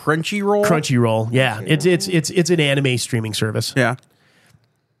is it? Crunchyroll? Crunchyroll. Yeah. It's an anime streaming service. Yeah.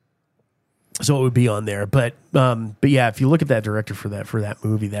 So it would be on there. But yeah, if you look at that director for that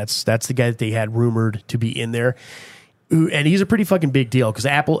movie, that's the guy that they had rumored to be in there. And he's a pretty fucking big deal because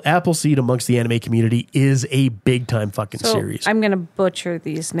Appleseed amongst the anime community is a big time fucking series. I'm going to butcher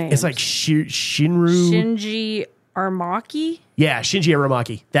these names. It's like Shinji Aramaki? Yeah, Shinji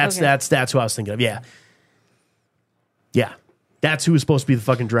Aramaki. That's who I was thinking of. Yeah. Yeah. That's who was supposed to be the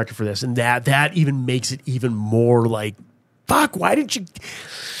fucking director for this. And that even makes it even more like, fuck, why didn't you...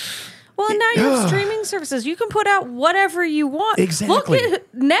 Well, now you have streaming services. You can put out whatever you want. Exactly. Look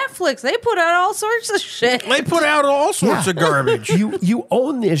at Netflix. They put out all sorts of shit. They put out all sorts of garbage. You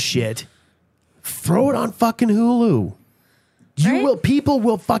own this shit. Throw it on fucking Hulu. People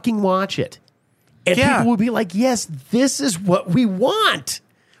will fucking watch it. And people will be like, yes, this is what we want.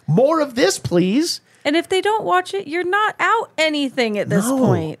 More of this, please. And if they don't watch it, you're not out anything at this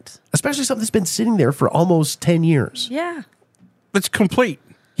point. Especially something that's been sitting there for almost 10 years. Yeah. It's complete.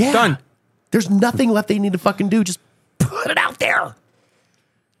 Yeah. Done. There's nothing left they need to fucking do. Just put it out there.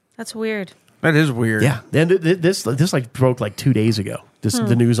 That's weird. That is weird. Yeah. And this like broke like 2 days ago.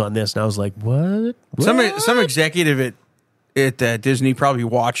 The news on this. And I was like, what? Some executive at Disney probably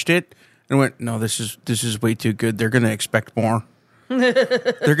watched it and went, no, this is way too good. They're going to expect more.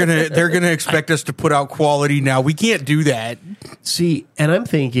 They're gonna expect us to put out quality now. We can't do that. See, and I'm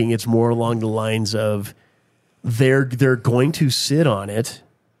thinking it's more along the lines of they're going to sit on it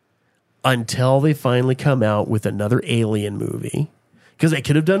until they finally come out with another Alien movie. Because they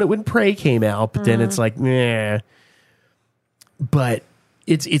could have done it when Prey came out, but then it's like, meh. But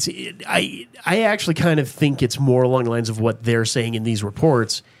I actually kind of think it's more along the lines of what they're saying in these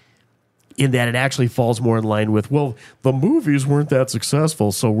reports, in that it actually falls more in line with, well, the movies weren't that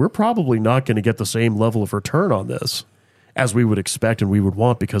successful, so we're probably not going to get the same level of return on this as we would expect and we would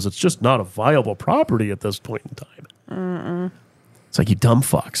want because it's just not a viable property at this point in time. It's like, you dumb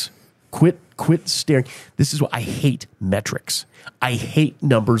fucks. Quit staring. This is what I hate metrics. I hate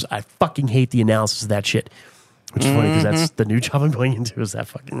numbers. I fucking hate the analysis of that shit. Which is funny because that's the new job I'm going into, is that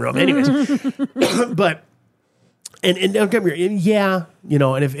fucking realm. Anyways. But and don't get me wrong, yeah,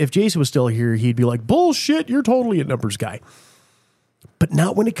 and if Jason was still here, he'd be like, bullshit, you're totally a numbers guy. But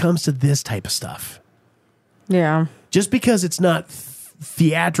not when it comes to this type of stuff. Yeah. Just because it's not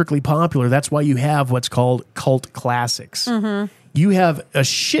theatrically popular, that's why you have what's called cult classics. You have a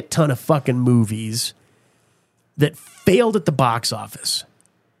shit ton of fucking movies that failed at the box office.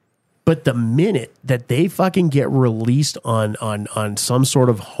 But the minute that they fucking get released on some sort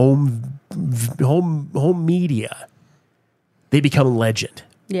of home media, they become a legend.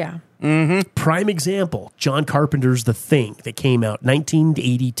 Yeah. Prime example, John Carpenter's The Thing that came out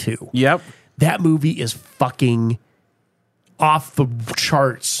 1982. Yep. That movie is fucking off the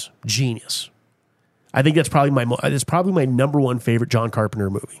charts genius. I think that's probably my number one favorite John Carpenter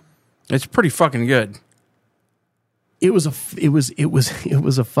movie. It's pretty fucking good. It was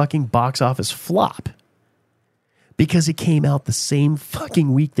a fucking box office flop because it came out the same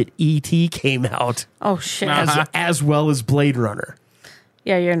fucking week that E.T. came out. Oh shit. As well as Blade Runner.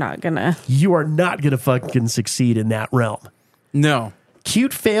 Yeah, you are not gonna fucking succeed in that realm. No.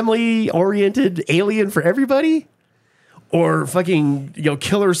 Cute family oriented Alien for everybody? Or fucking,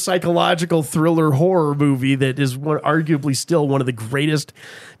 killer psychological thriller horror movie that is arguably still one of the greatest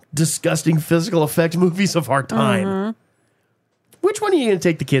disgusting physical effect movies of our time. Which one are you going to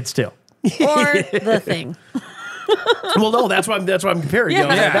take the kids to? Or The Thing. Well, no, that's what I'm comparing.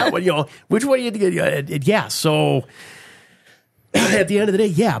 That one, which one are you going to get? Yeah, so at the end of the day,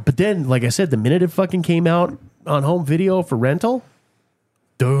 yeah. But then, like I said, the minute it fucking came out on home video for rental,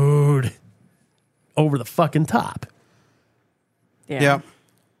 dude, over the fucking top. Yeah.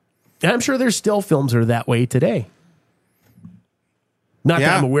 And I'm sure there's still films that are that way today. Not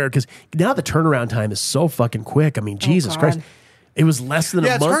that I'm aware, because now the turnaround time is so fucking quick. I mean, Jesus Christ. It was less than a month.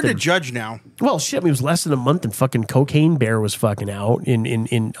 Yeah, it's hard to judge now. Well, shit, I mean, it was less than a month and fucking Cocaine Bear was fucking out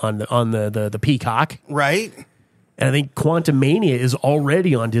on the Peacock. Right. And I think Quantumania is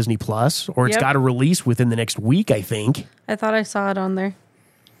already on Disney Plus, or it's got a release within the next week, I think. I thought I saw it on there.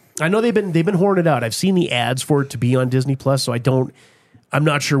 I know they've been horning it out. I've seen the ads for it to be on Disney Plus, so I'm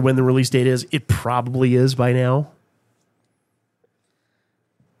not sure when the release date is. It probably is by now.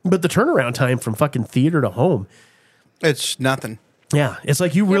 But the turnaround time from fucking theater to home, it's nothing. Yeah, it's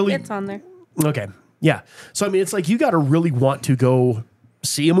like you really... It's on there. Okay, yeah. So, I mean, it's like you got to really want to go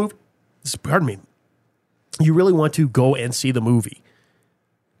see a movie. Pardon me. You really want to go and see the movie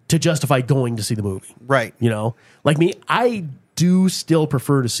to justify going to see the movie. Right. You know? Like me, I do still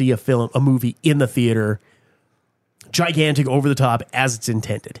prefer to see a movie in the theater, gigantic, over the top, as it's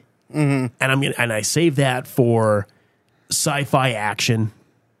intended. Mm-hmm. And I save that for sci-fi action,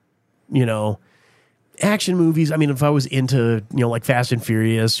 you know, action movies. I mean, if I was into, you know, like Fast and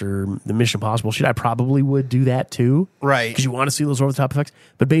Furious or the Mission Impossible shit, I probably would do that too. Right. Because you want to see those over the top effects.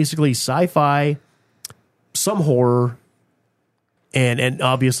 But basically sci-fi, some horror, and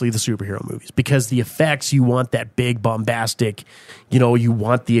obviously the superhero movies, because the effects, you want that big bombastic, you know, you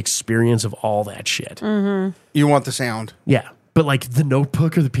want the experience of all that shit. Mm-hmm. You want the sound. Yeah. But like the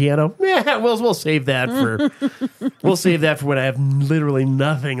Notebook or the piano, we'll save that for when I have literally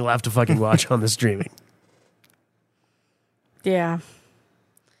nothing left to fucking watch on the streaming. Yeah.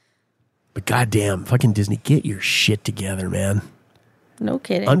 But goddamn, fucking Disney, get your shit together, man. No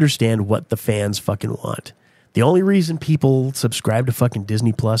kidding. Understand what the fans fucking want. The only reason people subscribe to fucking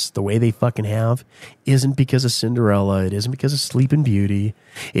Disney Plus the way they fucking have isn't because of Cinderella. It isn't because of Sleeping Beauty.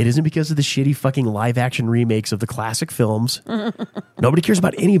 It isn't because of the shitty fucking live action remakes of the classic films. Nobody cares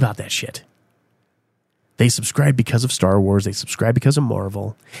about any about that shit. They subscribe because of Star Wars. They subscribe because of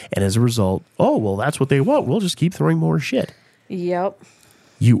Marvel. And as a result, oh, well, that's what they want. We'll just keep throwing more shit. Yep.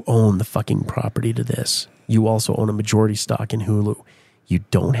 You own the fucking property to this. You also own a majority stock in Hulu. You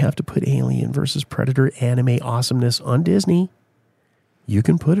don't have to put Alien versus Predator anime awesomeness on Disney. You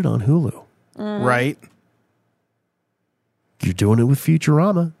can put it on Hulu. Right. You're doing it with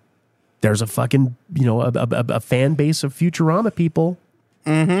Futurama. There's a fucking, you know, a fan base of Futurama people.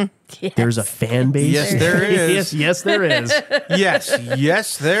 Mm-hmm. Yes. There's a fan base. Yes, there is. yes, there is.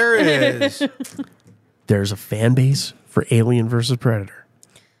 yes, there is. There's a fan base for Alien versus Predator.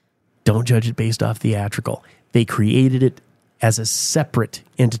 Don't judge it based off theatrical. They created it as a separate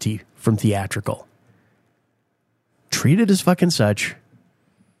entity from theatrical. Treat it as fucking such.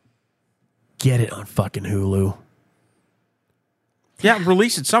 Get it on fucking Hulu. Yeah,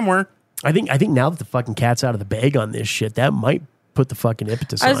 release it somewhere. I think now that the fucking cat's out of the bag on this shit, that might put the fucking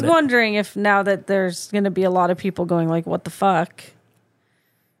impetus on it. I was wondering if now that there's going to be a lot of people going like, what the fuck?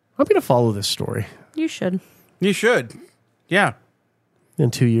 I'm going to follow this story. You should. You should. Yeah. In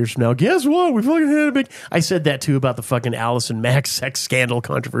 2 years from now, guess what? We fucking had a big... I said that too about the fucking Allison Mack sex scandal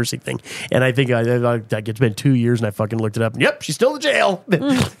controversy thing. And I think like it's been 2 years and I fucking looked it up. And yep, she's still in jail.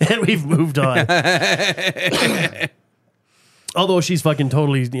 And we've moved on. Although she's fucking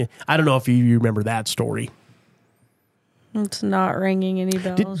totally... I don't know if you remember that story. It's not ringing any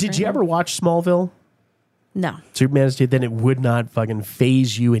bells. Did you ever watch Smallville? No. Superman, then it would not fucking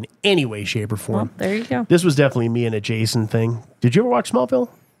phase you in any way, shape, or form. Well, there you go. This was definitely me and a Jason thing. Did you ever watch Smallville?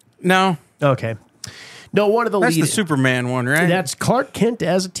 No. Okay. No, one of the That's lead... the Superman one, right? That's Clark Kent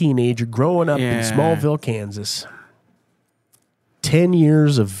as a teenager growing up in Smallville, Kansas. 10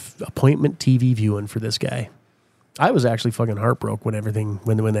 years of appointment TV viewing for this guy. I was actually fucking heartbroken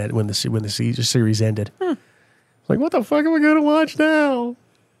when the series ended. Like, what the fuck am I going to watch now?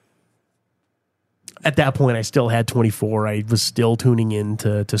 At that point, I still had 24. I was still tuning in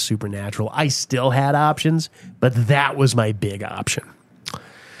to Supernatural. I still had options, but that was my big option.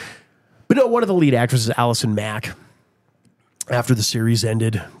 But no, one of the lead actresses, Allison Mack, after the series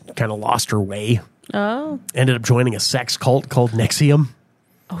ended, kind of lost her way. Oh. Ended up joining a sex cult called NXIVM.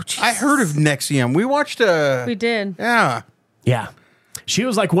 Oh, geez. I heard of NXIVM. We watched We did. Yeah. Yeah. She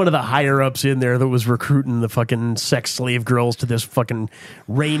was like one of the higher ups in there that was recruiting the fucking sex slave girls to this fucking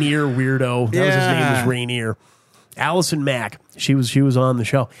Rainier weirdo. That was his name, was Rainier. Allison Mack. She was on the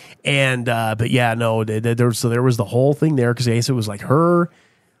show. And but yeah, no, there was the whole thing there because it was like her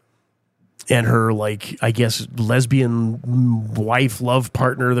and her, like, I guess, lesbian wife love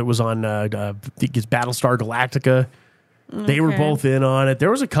partner that was on Battlestar Galactica. They were both in on it.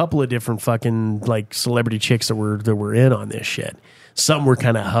 There was a couple of different fucking like celebrity chicks that were in on this shit. Some were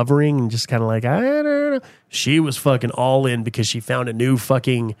kind of hovering and just kind of like, I don't know. She was fucking all in because she found a new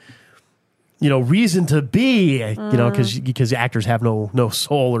fucking reason to be, because actors have no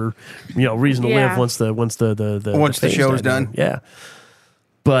soul or reason to live once the show's done. Yeah.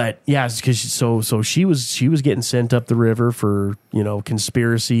 But yeah, because so she was getting sent up the river for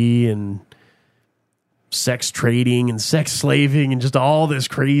conspiracy and sex trading and sex slaving and just all this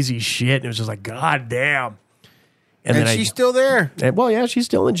crazy shit. And it was just like, God damn. And she's still there. She's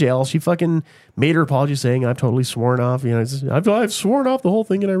still in jail. She fucking made her apology saying, I've totally sworn off. I've sworn off the whole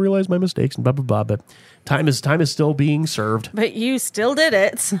thing and I realized my mistakes and blah, blah, blah. But time is still being served. But you still did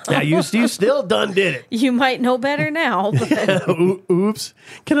it. So. Yeah, you still done did it. You might know better now. But. Oops.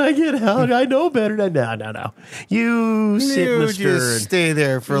 Can I get out? I know better now. No. You sit in the stern. Just stay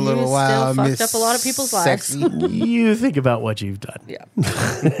there for a little while. Still fucked up a lot of people's lives. You think about what you've done. Yeah.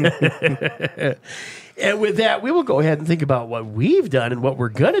 And with that, we will go ahead and think about what we've done and what we're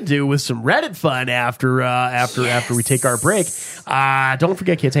going to do with some Reddit fun after we take our break. Don't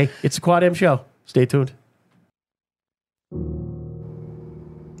forget, kids, hey, it's the Quad M Show. Stay tuned.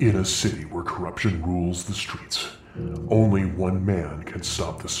 In a city where corruption rules the streets, only one man can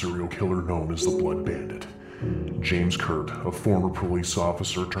stop the serial killer known as the Blood Bandit. James Kurt, a former police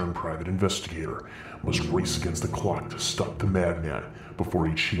officer turned private investigator, must race against the clock to stop the madman before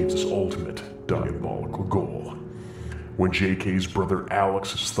he achieves his ultimate diabolical goal. When JK's brother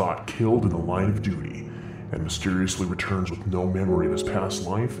Alex is thought killed in the line of duty and mysteriously returns with no memory of his past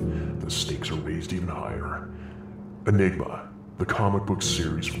life, the stakes are raised even higher. Enigma, the comic book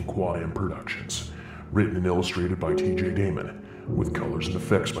series from Quad M Productions, written and illustrated by TJ Damon, with colors and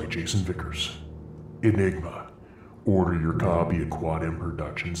effects by Jason Vickers. Enigma. Order your copy at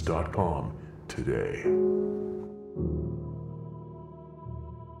quadmproductions.com today.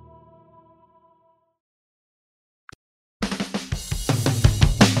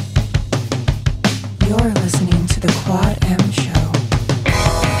 You're listening to the Quad M Show.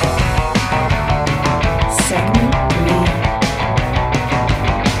 Segment 3.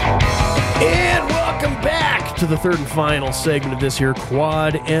 And welcome back to the third and final segment of this here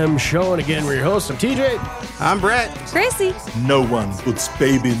Quad M Show. And again, we're your hosts. I'm TJ. I'm Brett. Krissy. No one puts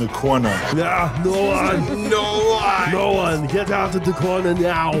baby in the corner. Yeah, no one. Get out of the corner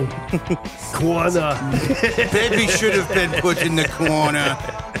now. Corner. Baby should have been put in the corner.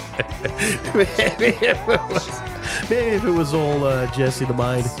 Maybe if it was old Jesse the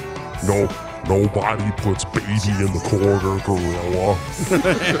Mind. No, nobody puts baby in the corner, gorilla.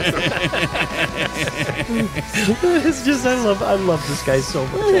 It's just I love this guy so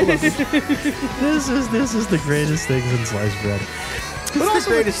much. I love him. This is the greatest thing since sliced bread. But also the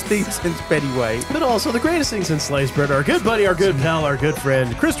greatest thing since Betty White. But also the greatest thing since sliced bread, our good buddy, our good pal, our good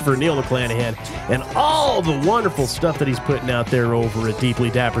friend, Christopher Neil McClanahan, and all the wonderful stuff that he's putting out there over at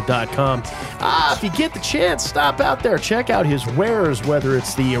deeplydapper.com. If you get the chance, stop out there. Check out his wares, whether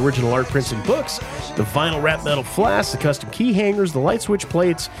it's the original art prints and books, the vinyl wrap metal flasks, the custom key hangers, the light switch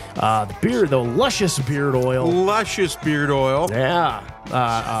plates, the luscious beard oil. Luscious beard oil. Yeah.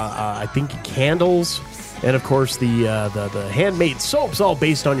 I think candles. And, of course, the handmade soaps, all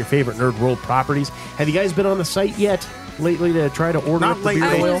based on your favorite Nerd World properties. Have you guys been on the site yet lately to try to order up the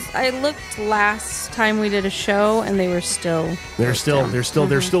beard oil? I looked last time we did a show, and they were still... They're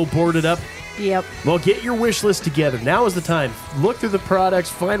still boarded up? Yep. Well, get your wish list together. Now is the time. Look through the products,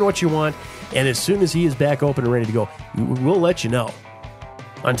 find what you want, and as soon as he is back open and ready to go, we'll let you know.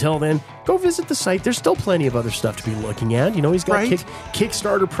 Until then, go visit the site. There's still plenty of other stuff to be looking at. He's got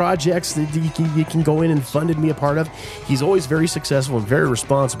Kickstarter projects that you can go in and fund and be a part of. He's always very successful and very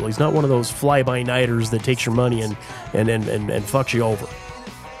responsible. He's not one of those fly-by-nighters that takes your money and fucks you over.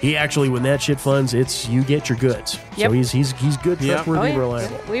 He actually, when that shit funds, it's you get your goods. Yep. So he's good, trustworthy, and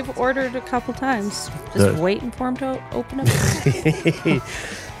reliable. We've ordered a couple times. Just waiting for him to open up.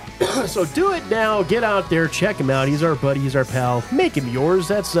 So do it now. Get out there. Check him out. He's our buddy. He's our pal. Make him yours.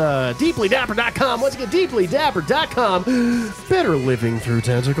 That's deeplydapper.com. Once again, deeplydapper.com. Better living through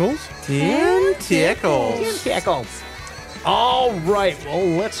tentacles. Tentacles. All right. Well,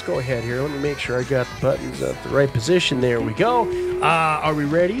 let's go ahead here. Let me make sure I got the buttons at the right position. There we go. Are we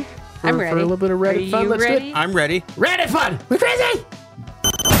ready? I'm ready. For a little bit of Reddit fun? Let's ready? Do it. I'm ready. Reddit fun with Krissy.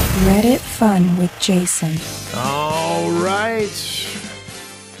 Reddit fun with Jason. All right.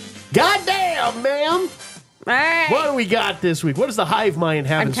 Goddamn, ma'am. All right. What do we got this week? What does the hive mind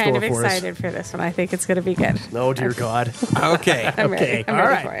have in store for us? I'm kind of excited for this one. I think it's going to be good. Oh, dear God. Okay. I'm ready. I'm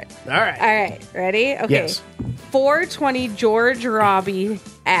ready for it. All right. All right. Ready? Okay. Yes. 420 George Robbie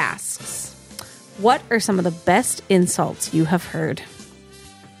asks, what are some of the best insults you have heard?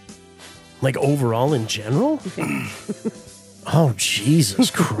 Like overall in general? Oh,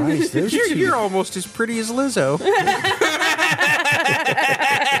 Jesus Christ. You're almost as pretty as Lizzo.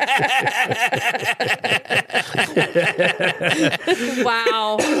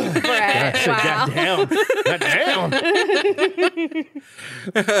 Wow, Brett. Wow. Goddamn.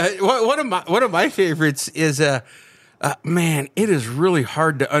 One of my favorites is man, it is really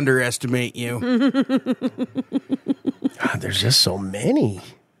hard to underestimate you. God, there's just so many.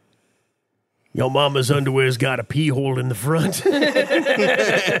 Your mama's underwear's got a pee hole in the front.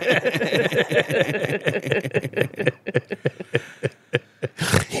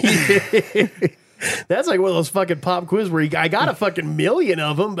 That's like one of those fucking pop quiz where I got a fucking million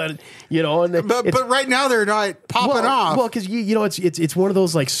of them, but you know, and But right now they're not popping off. Well, because you know it's one of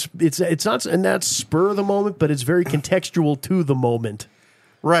those like it's not and that's spur of the moment, but it's very contextual to the moment.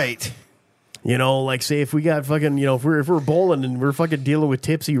 Right. You know, like say if we got fucking if we're bowling and we're fucking dealing with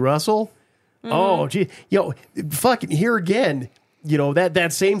Tipsy Russell. Oh, gee, fucking here again. You know,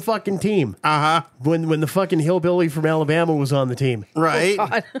 that same fucking team. When the fucking hillbilly from Alabama was on the team. Right.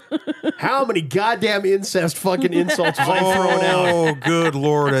 God. How many goddamn incest fucking insults was I throwing out? Oh, good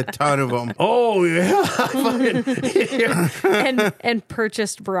Lord, a ton of them. Oh, yeah. Fucking, and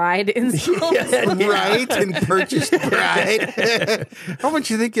purchased bride insults. Right, and purchased bride. How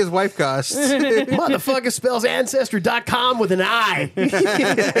much you think his wife costs? Motherfucker spells ancestry.com with an I.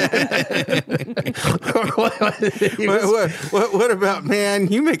 What about, man,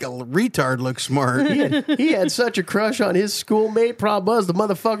 you make a retard look smart. He had such a crush on his schoolmate. Problem was the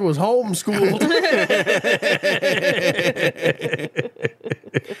motherfucker was homeschooled.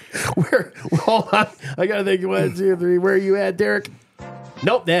 Hold on. I gotta think 1, 2, 3. Where are you at, Derek?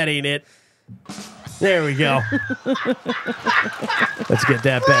 Nope, that ain't it. There we go. Let's get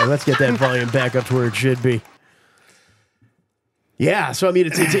that back. Let's get that volume back up to where it should be. Yeah, so I mean,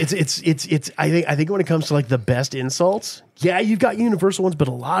 it's. I think when it comes to like the best insults, yeah, you've got universal ones, but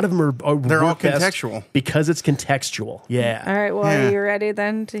a lot of them are they're all contextual because it's contextual. Yeah. All right. Well, are you ready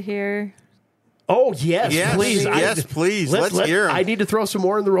then to hear? Oh yes, please. Yes, please. Let's hear them. I need to throw some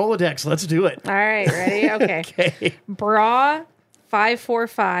more in the Rolodex. Let's do it. All right. Ready? Okay. Okay. Bra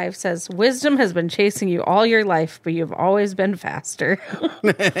 545 says, wisdom has been chasing you all your life, but you've always been faster.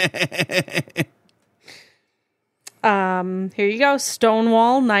 Here you go.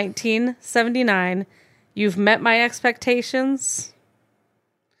 Stonewall 1979. You've met my expectations,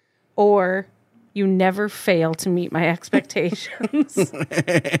 or you never fail to meet my expectations.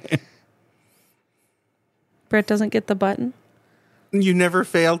 Brett doesn't get the button. You never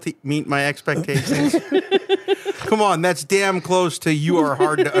fail to meet my expectations. Come on, that's damn close to you are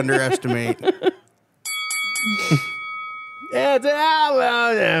hard to underestimate. It's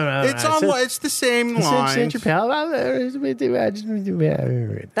the same line.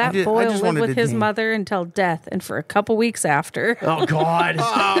 That boy will live with his mother until death and for a couple weeks after. Oh, God.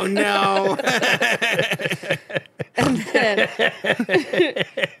 Oh, no. And then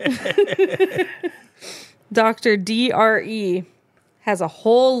Dr. DRE has a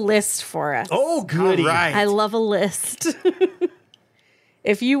whole list for us. Oh, goody. Right. I love a list.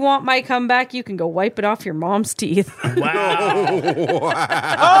 If you want my comeback, you can go wipe it off your mom's teeth. Wow.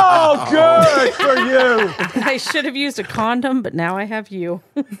 Oh, good for you. I should have used a condom, but now I have you.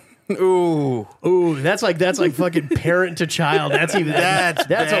 Ooh. That's like fucking parent to child. That's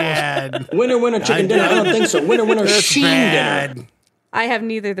bad. Almost Winner, chicken dinner. I don't think so. Winner, sheen dinner. I have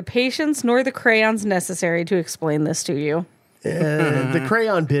neither the patience nor the crayons necessary to explain this to you. the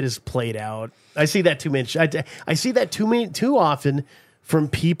crayon bit is played out. I see that too much. I see that too often from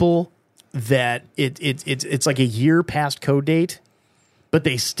people that it's like a year past code date, but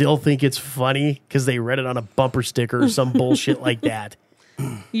they still think it's funny because they read it on a bumper sticker or some bullshit like that.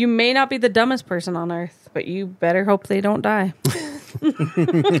 You may not be the dumbest person on earth, but you better hope they don't die.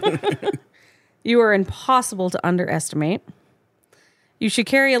 You are impossible to underestimate. You should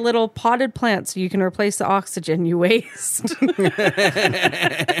carry a little potted plant so you can replace the oxygen you waste.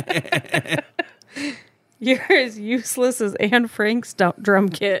 You're as useless as Anne Frank's drum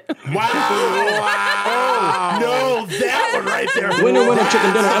kit. Wow. Oh, no, that one right there. Winner,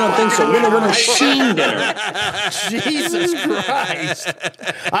 chicken dinner. I don't think so. Winner, sheen dinner. Jesus Christ.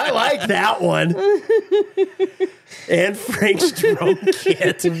 I like that one. Anne Frank's drum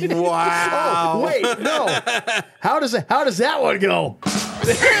kit. Wow. Oh, wait, no. How does that one go?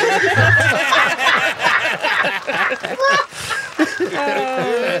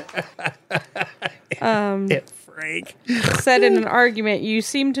 Frank said in an argument, you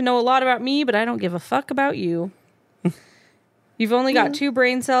seem to know a lot about me, but I don't give a fuck about you. You've only got 2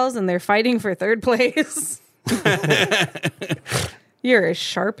 brain cells and they're fighting for 3rd place. You're as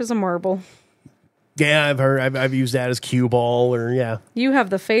sharp as a marble. Yeah, I've used that as cue ball or yeah. You have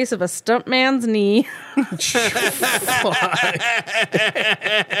the face of a stuntman's knee.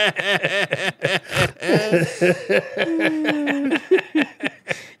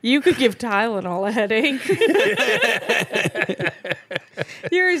 You could give Tylenol a headache.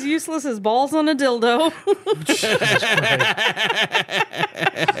 You're as useless as balls on a dildo.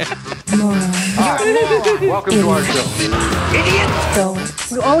 Welcome to our show.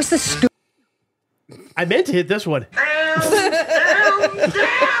 You're always the stupid. I meant to hit this one.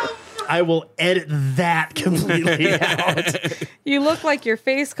 I will edit that completely out. You look like your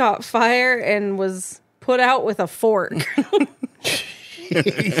face caught fire and was put out with a fork.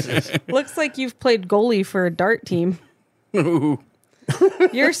 Jesus. Looks like you've played goalie for a dart team.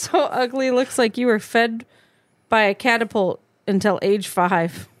 You're so ugly. Looks like you were fed by a catapult until age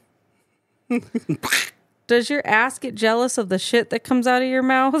 5. Does your ass get jealous of the shit that comes out of your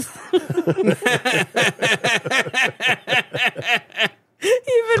mouth?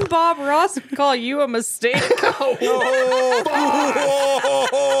 Even Bob Ross would call you a mistake.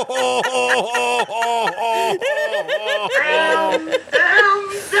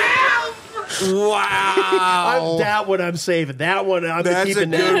 Wow. That one I'm saving. That one I'm That's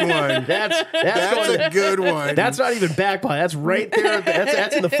keeping. a good one. That's a good one. That's not even backpile. That's right there.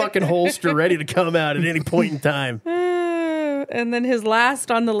 That's in the fucking holster, ready to come out at any point in time. And then his last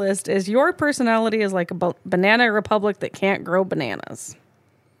on the list is your personality is like a banana republic that can't grow bananas.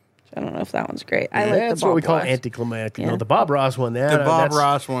 I don't know if that one's great. I like That's the Bob what we call Ross. anticlimactic. Yeah. No, the Bob Ross one. The Bob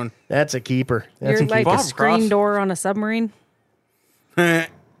Ross one. That's a keeper. That's You're a like keeper. a screen door on a submarine.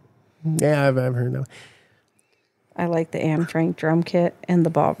 Yeah, I've heard that. I like the Anne Frank drum kit and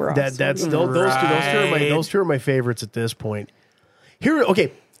the Bob Ross. Those two are my favorites at this point. Here,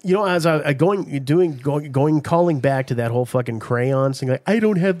 okay. You know, as I calling back to that whole fucking crayons thing, like I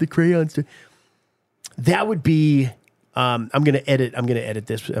don't have the crayons. That would be. I'm gonna edit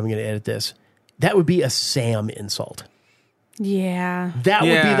this. That would be a Sam insult. Yeah. That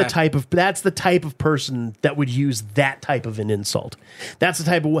would be that's the type of person that would use that type of an insult. That's the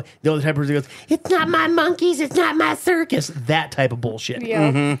type of the type of person who goes, it's not my monkeys, it's not my circus. That type of bullshit.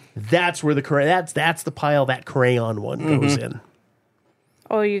 Yeah. Mm-hmm. That's where that's the pile that crayon one goes in.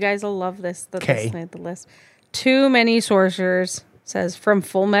 Oh, you guys will love this. Okay. This made the list. Too many sorcerers says from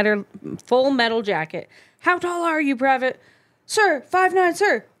Full Metal Jacket. How tall are you, Private? Sir, 5'9",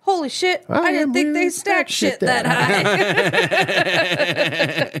 sir. Holy shit. I didn't think they stacked shit that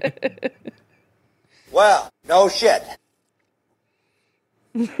high. Well, no shit.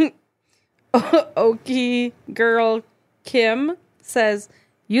 Okie girl Kim says,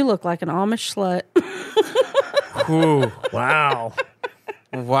 you look like an Amish slut. Ooh, Wow.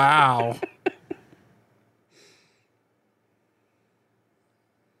 wow.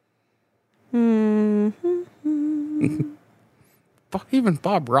 Even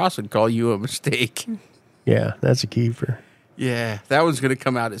Bob Ross would call you a mistake. Yeah, that's a keeper. Yeah, that one's going to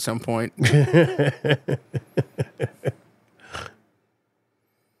come out at some point.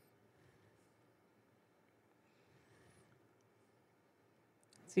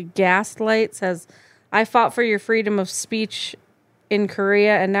 See, Gaslight says, I fought for your freedom of speech in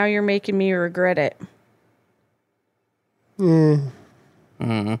Korea, and now you're making me regret it.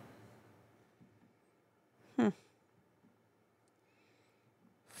 Mm-hmm.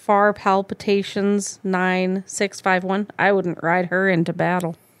 Far Palpitations 9651. I wouldn't ride her into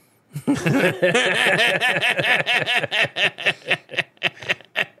battle.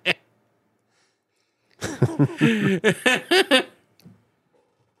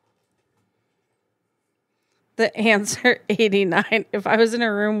 The answer 89. If I was in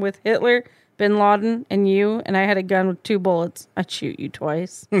a room with Hitler, Bin Laden, and you, and I had a gun with 2 bullets, I'd shoot you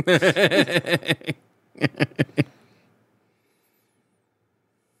twice.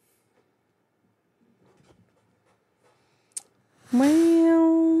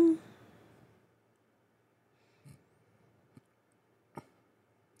 Well,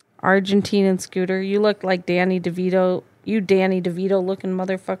 Argentinian Scooter, you look like Danny DeVito. You Danny DeVito looking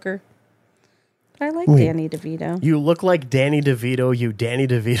motherfucker. But I like Danny DeVito. You look like Danny DeVito, you Danny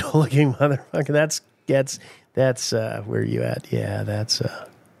DeVito looking motherfucker. That's where you at? Yeah, that's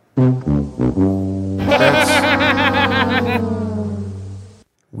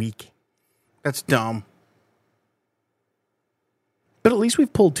weak. That's dumb. But at least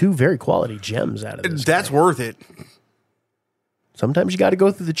we've pulled 2 very quality gems out of this. That's guy. worth it. Sometimes you got to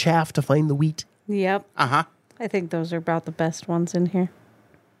go through the chaff to find the wheat. Yep. Uh-huh. I think those are about the best ones in here.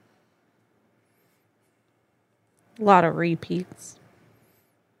 A lot of repeats.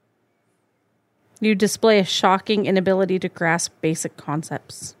 You display a shocking inability to grasp basic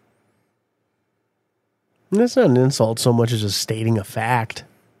concepts. That's not an insult so much as just stating a fact.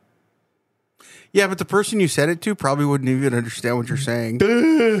 Yeah, but the person you said it to probably wouldn't even understand what you're saying.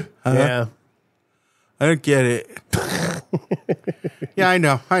 Yeah. I don't get it. Yeah, I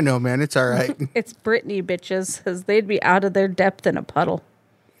know, man. It's all right. It's Britney, bitches, because they'd be out of their depth in a puddle.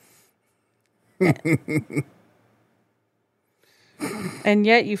 And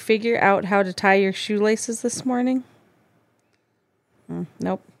yet you figure out how to tie your shoelaces this morning?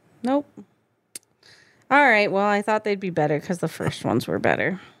 Nope. All right, well, I thought they'd be better because the first ones were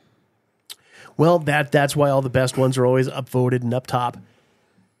better. Well, that's why all the best ones are always upvoted and up top.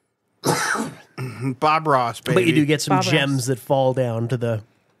 Bob Ross, baby. But you do get some Bob gems Ross. that fall down to the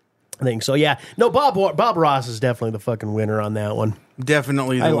thing. So, yeah. No, Bob Ross is definitely the fucking winner on that one.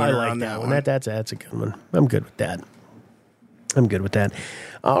 Definitely the I winner like on that one. one. That's a good one. I'm good with that.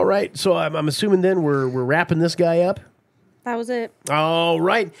 All right. So I'm assuming then we're wrapping this guy up. That was it. All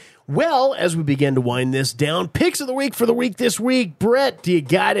right. Well, as we begin to wind this down, picks of the week for the week this week. Brett, do you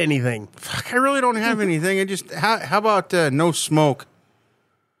got anything? Fuck, I really don't have anything. I just how about no smoke?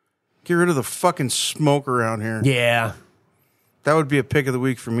 Get rid of the fucking smoke around here. Yeah. That would be a pick of the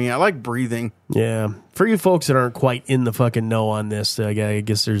week for me. I like breathing. Yeah. For you folks that aren't quite in the fucking know on this, I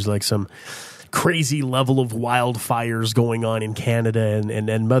guess there's like some crazy level of wildfires going on in Canada,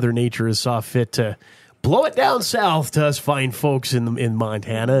 and Mother Nature has saw fit to blow it down south to us fine folks in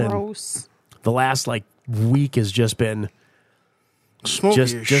Montana. Gross. And the last like week has just been Smoky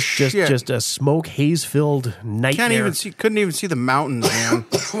as shit. just a smoke haze filled nightmare. Couldn't even see the mountains, man.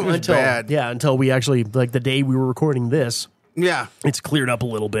 It was bad. Yeah, until we actually, like the day we were recording this, Yeah. it's cleared up a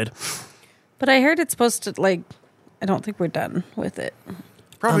little bit. But I heard it's supposed to, like, I don't think we're done with it.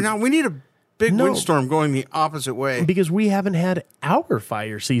 Probably not. We need a big no. windstorm going the opposite way. Because we haven't had our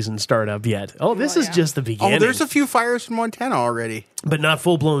fire season start up yet. Oh, this is just the beginning. Oh, there's a few fires in Montana already. But not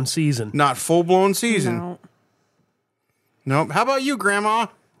full-blown season. Not full-blown season. No. Nope. How about you, Grandma?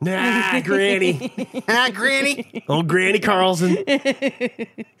 Nah, Granny. Granny? Old Granny Carlson.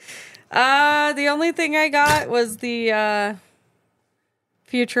 The only thing I got was the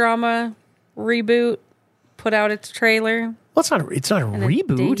Futurama reboot put out its trailer. Well, it's not a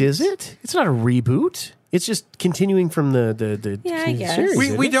reboot, date. is it? It's not a reboot. It's just continuing from the Yeah, I guess. series. We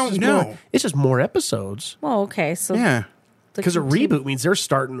isn't it? don't It's just know. it's just more episodes. Well, okay, so Yeah. Because a reboot means they're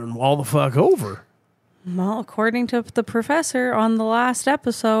starting all the fuck over. Well, according to the professor on the last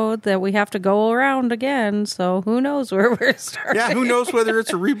episode, that we have to go around again. So who knows where we're starting? Yeah, who knows whether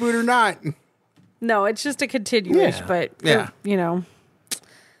it's a reboot or not? No, it's just a continuation. Yeah. But Yeah. you know,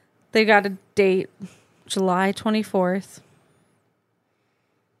 they got a date, July 24th.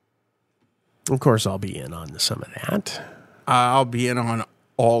 Of course, I'll be in on some of that. I'll be in on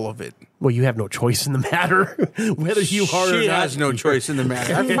all of it. Well, you have no choice in the matter, whether you are or She not. has no choice in the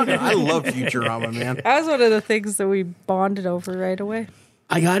matter. I love Futurama, man. That was one of the things that we bonded over right away.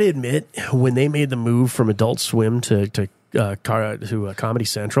 I got to admit, when they made the move from Adult Swim to Comedy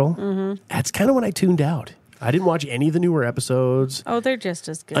Central, that's kind of when I tuned out. I didn't watch any of the newer episodes. Oh, they're just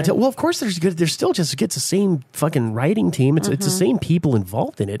as good. Well, of course, they're good. They're still just it's the same fucking writing team. It's the same people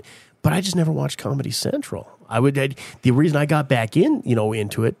involved in it. But I just never watched Comedy Central. The reason I got back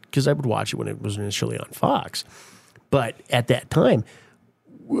into it, because I would watch it when it was initially on Fox. But at that time,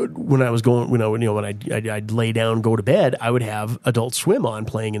 when I was going, when I'd lay down, go to bed, I would have Adult Swim on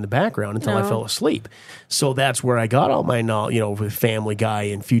playing in the background until I fell asleep. So that's where I got all my knowledge, with Family Guy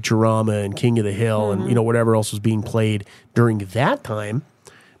and Futurama and King of the Hill and whatever else was being played during that time.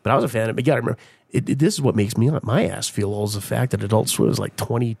 But I was a fan of it. But you got to remember, this is what makes my ass feel old, is the fact that Adult Swim is like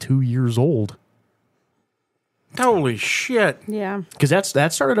 22 years old. Holy shit. Yeah. Because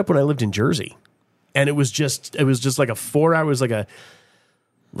that started up when I lived in Jersey. And it was just like a 4 hours, like a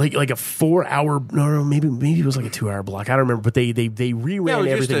 4 hour, no, maybe it was like a 2 hour block. I don't remember, but they reran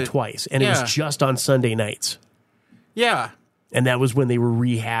everything twice. And it was just on Sunday nights. Yeah. And that was when they were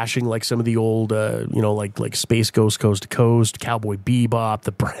rehashing like some of the old, like Space Ghost Coast to Coast, Cowboy Bebop,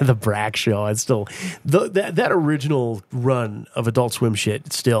 the Brack Show. It's still that original run of Adult Swim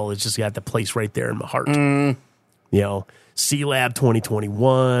shit. Still, it's just got the place right there in my heart. C Lab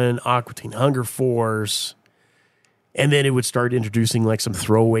 2021, Aqua Teen Hunger Force, and then it would start introducing like some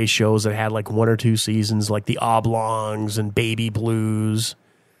throwaway shows that had like 1 or 2 seasons, like the Oblongs and Baby Blues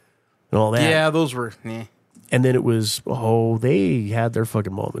and all that. Yeah, those were. And then it was, they had their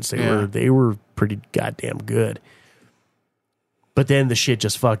fucking moments. They were pretty goddamn good. But then the shit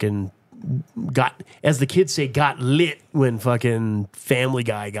just fucking got, as the kids say, got lit when fucking Family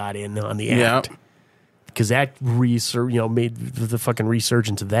Guy got in on the act. Because that made the fucking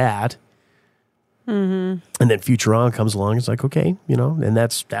resurgence of that. And then Futurama comes along. It's like, okay, and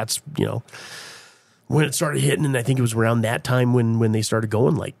that's when it started hitting, and I think it was around that time when they started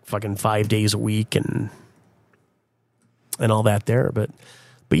going like fucking 5 days a week and all that there. But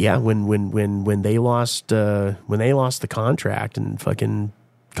yeah, when they lost the contract and fucking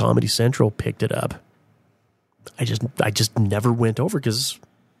Comedy Central picked it up, I just never went over, because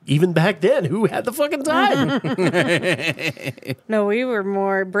even back then, who had the fucking time? No, we were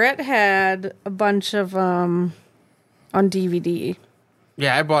more. Brett had a bunch of on DVD.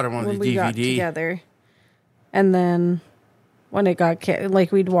 Yeah, I bought them on when the we DVD. got together, and then when it got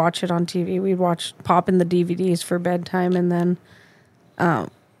like we'd watch it on TV, we'd pop in the DVDs for bedtime, and then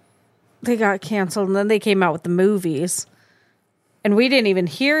they got canceled, and then they came out with the movies. And we didn't even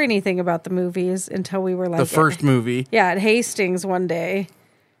hear anything about the movies until we were like... The first movie. Yeah, at Hastings one day.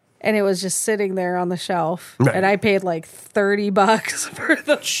 And it was just sitting there on the shelf. Right. And I paid like $30 for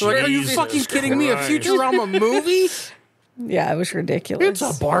the Like, are you fucking kidding me? A Futurama movie? Yeah, it was ridiculous. It's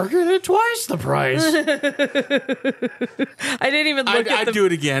a bargain at twice the price. I didn't even look at I'd do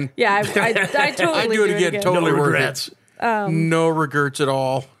it again. Yeah, I totally I'd do it again. Totally No worth regrets. it. No regrets at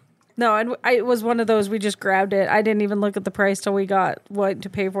all. No, and it was one of those, we just grabbed it. I didn't even look at the price till we got what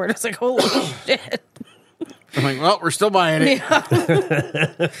to pay for it. I was like, holy shit. I'm like, well, we're still buying it. Yeah.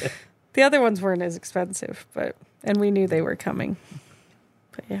 The other ones weren't as expensive, and we knew they were coming.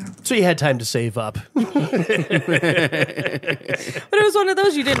 But yeah. So you had time to save up. But it was one of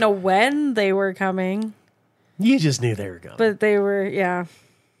those, you didn't know when they were coming. You just knew they were coming. But they were, yeah.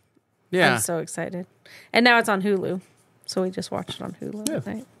 Yeah. I'm so excited. And now it's on Hulu. So we just watched it on Hulu at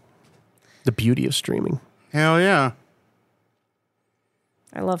night. The beauty of streaming. Hell yeah.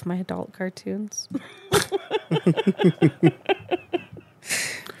 I love my adult cartoons.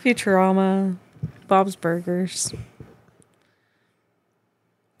 Futurama, Bob's Burgers,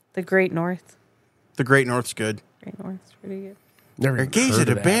 The Great North. The Great North's good. Great North's pretty good. Never even Gaze heard at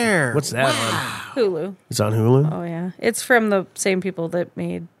of a that. bear. What's that Hulu. It's on Hulu? Oh, yeah. It's from the same people that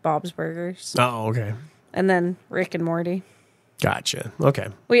made Bob's Burgers. Oh, okay. And then Rick and Morty. Gotcha. Okay.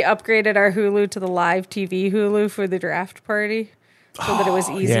 We upgraded our Hulu to the live TV Hulu for the draft party so that it was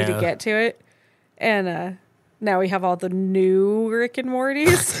easy to get to it. And now we have all the new Rick and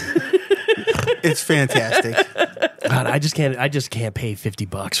Mortys. It's fantastic. God, I just can't pay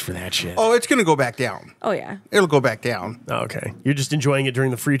 $50 for that shit. Oh, it's going to go back down. Oh, yeah. It'll go back down. Okay. You're just enjoying it during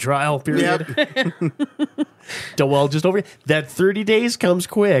the free trial period? Yep. Well, just over that 30 days comes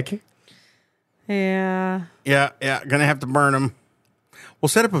quick. Yeah. Yeah. Gonna have to burn them. We'll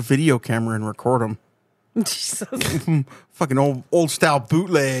set up a video camera and record them. Jesus. Fucking old style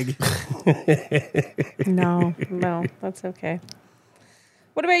bootleg. No, that's okay.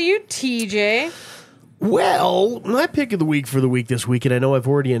 What about you, TJ? Well, my pick of the week for the week this week, and I know I've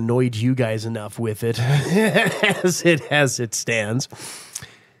already annoyed you guys enough with it as it stands.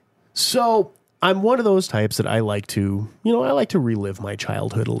 So I'm one of those types that I like to relive my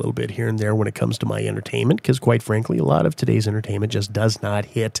childhood a little bit here and there when it comes to my entertainment, because quite frankly, a lot of today's entertainment just does not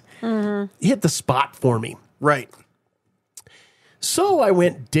hit the spot for me. Right. So I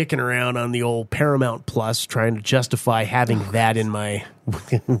went dicking around on the old Paramount Plus, trying to justify having that in my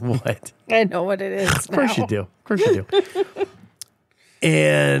what? I know what it is. Of course you do.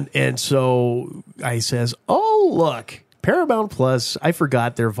 And so I says, "Oh, look, Paramount Plus, I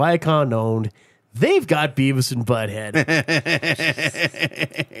forgot they're Viacom owned. They've got Beavis and Butthead."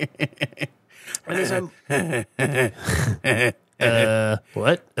 And as I'm,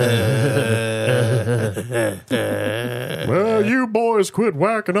 what? Well, you boys quit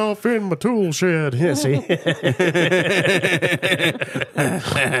whacking off in my tool shed. Yeah, see?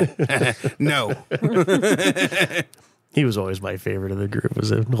 No. He was always my favorite of the group,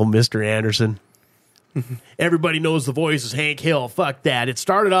 was old Mr. Anderson. Everybody knows the voice is Hank Hill. Fuck that. It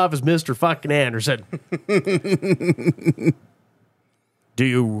started off as Mr. fucking Anderson. Do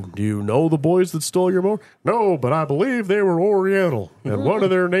you know the boys that stole your mower? No, but I believe they were Oriental, and one of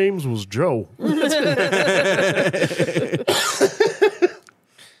their names was Joe.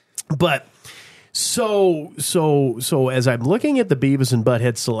 But so as I'm looking at the Beavis and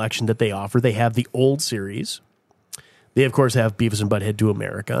Butthead selection that they offer, they have the old series. They of course have Beavis and Butthead Do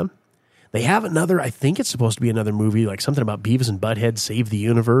America. They have another, I think it's supposed to be another movie, like something about Beavis and Butthead Save the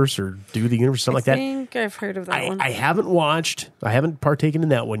Universe or Do the Universe, something like that. I think I've heard of that one. I haven't partaken in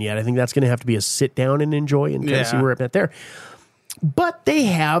that one yet. I think that's going to have to be a sit down and enjoy and kind of see where I'm at there. But they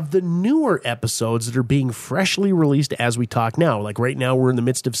have the newer episodes that are being freshly released as we talk now. Like right now, we're in the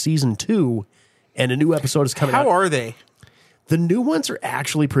midst of season 2, and a new episode is coming out. How are they? The new ones are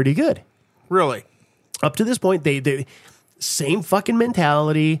actually pretty good. Really? Up to this point, they same fucking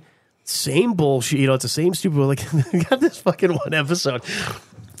mentality. Same bullshit, it's the same stupid. Like, we got this fucking one episode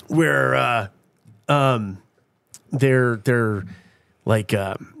where they're like,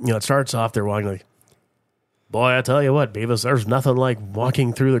 it starts off, they're walking like, boy, I tell you what, Beavis, there's nothing like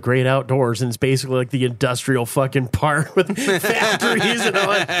walking through the great outdoors. And it's basically like the industrial fucking park with factories and all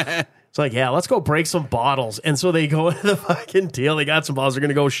that. It's like, yeah, let's go break some bottles. And so they go into the fucking deal. They got some bottles. They're going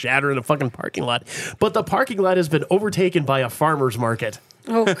to go shatter in the fucking parking lot. But the parking lot has been overtaken by a farmer's market.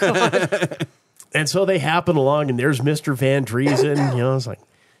 Oh, God. And so they happen along, and there's Mr. Van Driesen. It's like,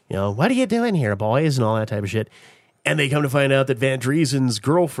 what are you doing here, boys? And all that type of shit. And they come to find out that Van Driesen's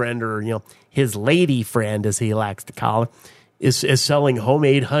girlfriend, or, his lady friend, as he likes to call her, is selling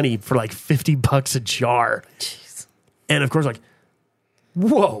homemade honey for like $50 a jar. Jeez. And of course, like,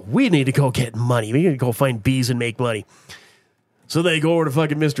 whoa, we need to go get money. We need to go find bees and make money. So they go over to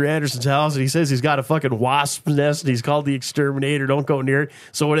fucking Mr. Anderson's house, and he says he's got a fucking wasp nest, and he's called the exterminator. Don't go near it.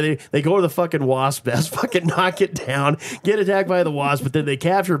 So what do they go to the fucking wasp nest, fucking knock it down, get attacked by the wasp, but then they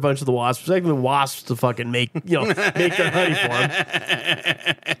capture a bunch of the wasps, expecting the wasps to fucking make their honey for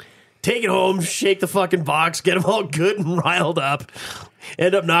them. Take it home, shake the fucking box, get them all good and riled up,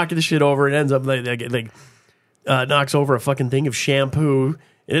 end up knocking the shit over, and ends up knocks over a fucking thing of shampoo.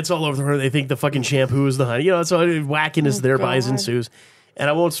 And it's all over the room. They think the fucking shampoo is the honey. So wackiness thereby ensues. And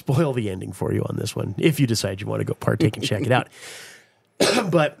I won't spoil the ending for you on this one if you decide you want to go partake and check it out.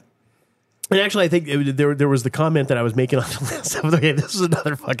 But, and actually, I think there was the comment that I was making on the last episode. Okay, this is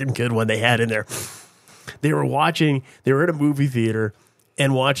another fucking good one they had in there. They were at a movie theater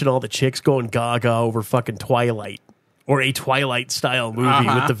and watching all the chicks going gaga over fucking Twilight, or a Twilight-style movie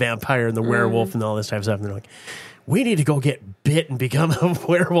with the vampire and the werewolf and all this type of stuff. And they're like, we need to go get bit and become a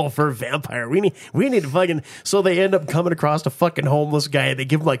werewolf or a vampire. We need to fucking... So they end up coming across a fucking homeless guy, and they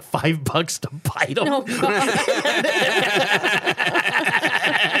give him like $5 to bite him. Oh, God.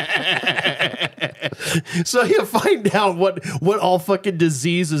 So you find out what all fucking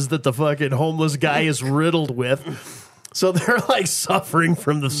diseases that the fucking homeless guy is riddled with. So they're like suffering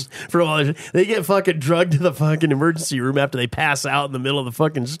from all this. They get fucking drugged to the fucking emergency room after they pass out in the middle of the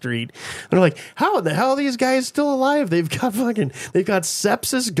fucking street. They're like, how in the hell are these guys still alive? They've got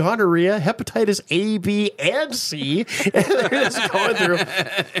sepsis, gonorrhea, hepatitis A, B, and C. And they're just going through.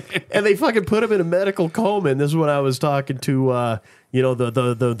 And they fucking put them in a medical coma. And this is when I was talking to,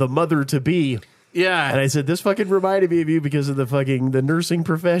 the mother to be. Yeah. And I said, this fucking reminded me of you because of the nursing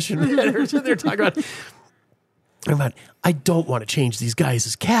profession. They're talking about. I don't want to change these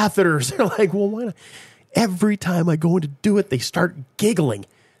guys' catheters. They're like, well, why not? Every time I go in to do it, they start giggling.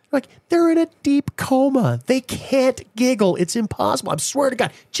 Like, they're in a deep coma. They can't giggle. It's impossible. I swear to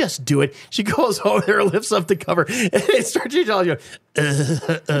God, just do it. She goes over there, lifts up the cover, and they start changing all.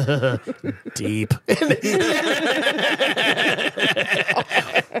 Deep.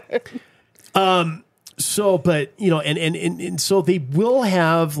 So, but, and so they will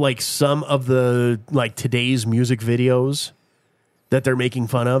have like some of the like today's music videos that they're making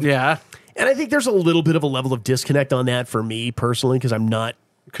fun of. Yeah. And I think there's a little bit of a level of disconnect on that for me personally, because I'm not.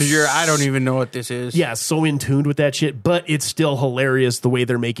 Because I don't even know what this is. Yeah, so in tune with that shit, but it's still hilarious the way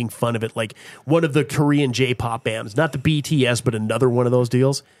they're making fun of it. Like one of the Korean J-pop bands, not the BTS, but another one of those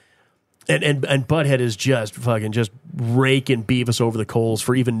deals. And Butthead is just raking Beavis over the coals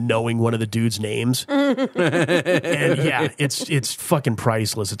for even knowing one of the dude's names. And yeah, it's fucking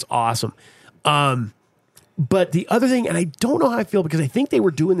priceless. It's awesome. But the other thing, and I don't know how I feel, because I think they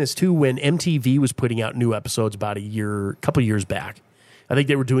were doing this too when MTV was putting out new episodes about a couple years back. I think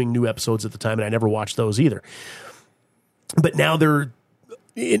they were doing new episodes at the time, and I never watched those either. But now they're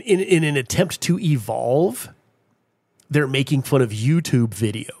in an attempt to evolve, they're making fun of YouTube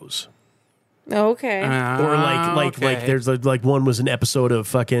videos. Okay. Or like there's like one was an episode of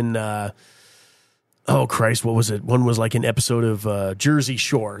fucking oh Christ, what was it? One was like an episode of Jersey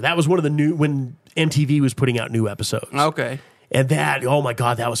Shore. That was one of the new when MTV was putting out new episodes. Okay. And that, oh my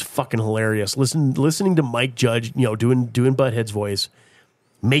God, that was fucking hilarious. Listening to Mike Judge, doing Butthead's voice,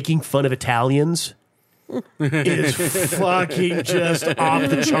 making fun of Italians is fucking just off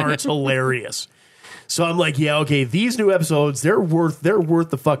the charts hilarious. So I'm like, yeah, okay, these new episodes, they're worth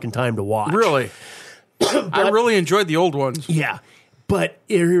the fucking time to watch. Really? I really enjoyed the old ones. Yeah. But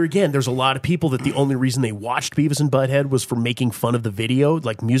here again, there's a lot of people that the only reason they watched Beavis and Butthead was for making fun of the video,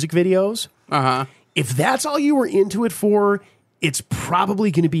 like music videos. Uh-huh. If that's all you were into it for, it's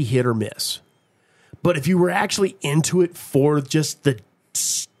probably going to be hit or miss. But if you were actually into it for just the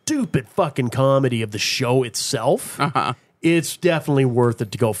stupid fucking comedy of the show itself, it's definitely worth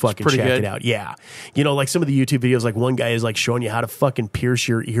it to go fucking check it out. Yeah. Like some of the YouTube videos, like one guy is like showing you how to fucking pierce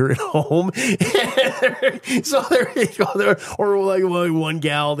your ear at home. So there you go. There, or like one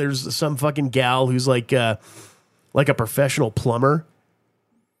gal, there's some fucking gal who's like a professional plumber.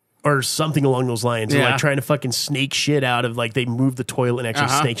 or something along those lines. And like trying to fucking snake shit out of, like, they moved the toilet and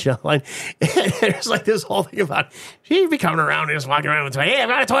actually snake shit out of the line. And there's like this whole thing about she'd be coming around and just walking around and saying, hey, I've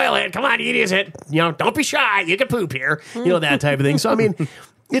got a toilet. Come on, you can use it. You know, don't be shy. You can poop here. You know, that type of thing. So, I mean,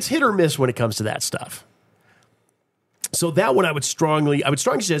 it's hit or miss when it comes to that stuff. So that one I would strongly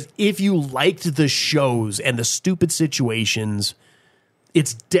suggest, if you liked the shows and the stupid situations,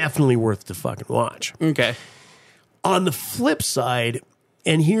 it's definitely worth to fucking watch. Okay. On the flip side,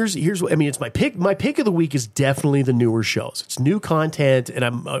 and here's what I mean, it's my pick. My pick of the week is definitely the newer shows. It's new content, and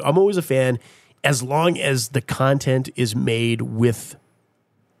I'm always a fan as long as the content is made with,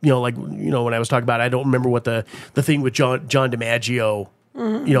 you know, like, you know, when I was talking about, I don't remember what the thing with John DiMaggio,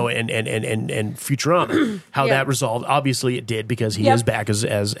 you know, and Futurama, how that resolved. Obviously, it did, because he is back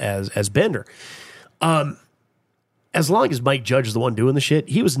as Bender. As long as Mike Judge is the one doing the shit,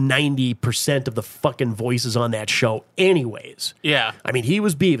 he was 90% of the fucking voices on that show anyways. Yeah. I mean, he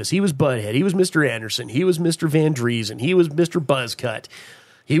was Beavis, he was Butthead, he was Mr. Anderson, he was Mr. Van Driesen, he was Mr. Buzzcut,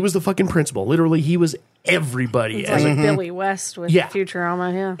 he was the fucking principal. Literally, he was everybody. It's like Billy West with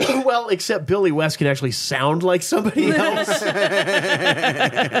Futurama, Well, except Billy West can actually sound like somebody else.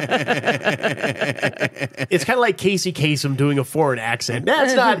 It's kind of like Casey Kasem doing a foreign accent.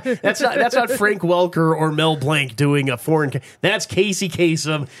 That's not Frank Welker or Mel Blanc doing a foreign. That's Casey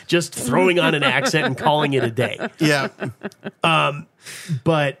Kasem just throwing on an accent and calling it a day. Yeah.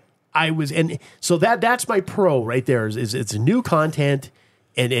 But I was, and so that's my pro right there. Is it's new content.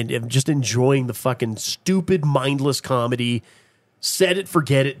 And just enjoying the fucking stupid, mindless comedy. Set it,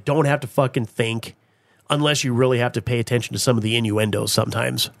 forget it. Don't have to fucking think, unless you really have to pay attention to some of the innuendos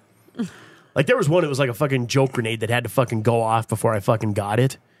sometimes. Like, there was one, it was like a fucking joke grenade that had to fucking go off before I fucking got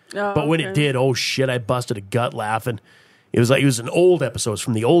it. But when it did, oh shit, I busted a gut laughing. It was an old episode. It's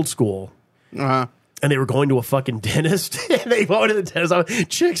from the old school. And they were going to a fucking dentist. And they go to the dentist.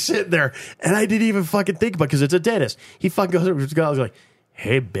 Chick sitting there. And I didn't even fucking think about it, because it's a dentist. He fucking goes over to the guy. I was like,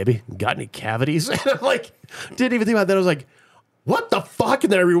 hey, baby, got any cavities? And I'm like, didn't even think about that. I was like, what the fuck?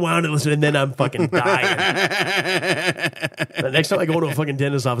 And then I rewound and listened, and then I'm fucking dying. The next time I go to a fucking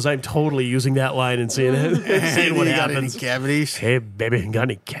dentist's office, I'm totally using that line and seeing what happens. Got any cavities? Hey, baby, got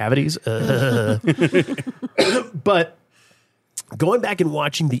any cavities? But going back and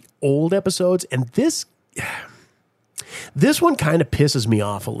watching the old episodes, and this one kind of pisses me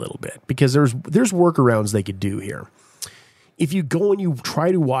off a little bit, because there's workarounds they could do here. If you go and you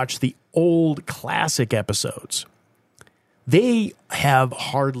try to watch the old classic episodes, they have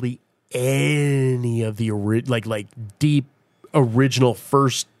hardly any of the like deep original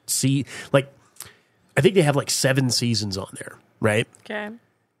first like, I think they have like 7 seasons on there, right? Okay.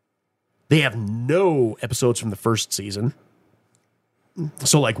 They have no episodes from the first season.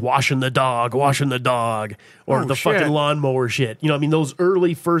 So like washing the dog, or the fucking lawnmower shit. You know, I mean, those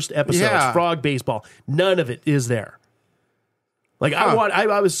early first episodes, frog baseball, none of it is there. Like,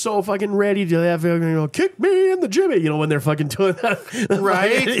 I was so fucking ready to have, you know, kick me in the Jimmy, you know, when they're fucking doing that.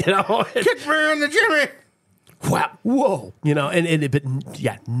 Right. You know, kick me in the Jimmy. Whap, whoa. You know, but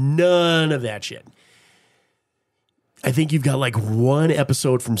yeah, none of that shit. I think you've got like 1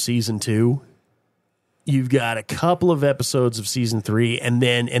 episode from season 2. You've got a couple of episodes of season 3, and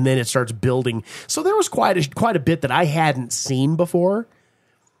then it starts building. So there was quite a bit that I hadn't seen before,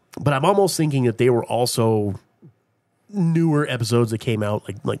 but I'm almost thinking that they were also newer episodes that came out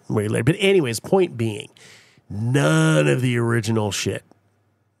like way later. But anyways, point being, none of the original shit.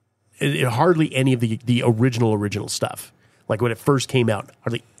 Hardly any of the original stuff. Like when it first came out,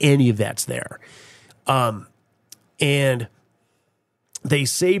 hardly any of that's there. And they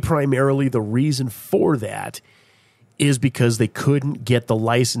say primarily the reason for that is because they couldn't get the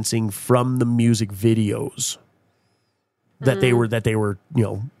licensing from the music videos that they were, you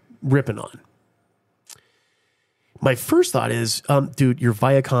know, ripping on. My first thought is, dude, you're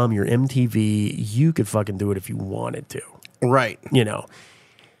Viacom, you're MTV, you could fucking do it if you wanted to. Right. You know,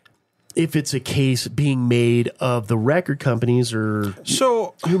 if it's a case being made of the record companies or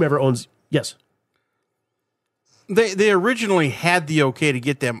whomever owns, yes. They originally had the okay to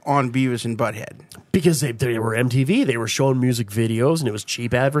get them on Beavis and Butthead. Because they were MTV, they were showing music videos, and it was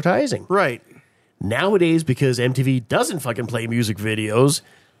cheap advertising. Right. Nowadays, because MTV doesn't fucking play music videos,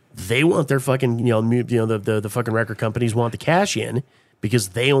 they want their fucking, the fucking record companies want the cash in because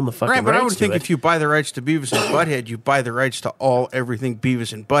they own the fucking rights to it. Right, but I would think if you buy the rights to Beavis and Butthead, you buy the rights to everything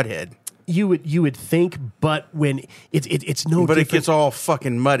Beavis and Butthead. You would think, but when it's no, but different. It gets all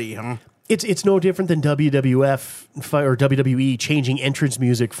fucking muddy, huh? It's no different than WWF or WWE changing entrance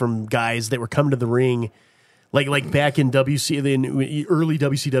music from guys that were coming to the ring, like back in early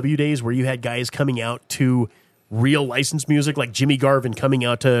WCW days, where you had guys coming out to real licensed music, like Jimmy Garvin coming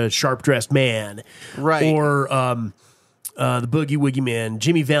out to Sharp Dressed Man. Right. Or the Boogie Woogie Man,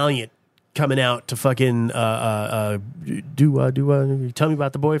 Jimmy Valiant coming out to fucking tell me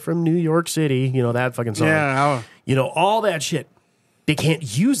about the boy from New York City, that fucking song. Yeah. All that shit. They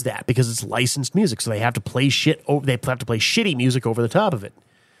can't use that because it's licensed music, so they have to play shit over. They have to play shitty music over the top of it.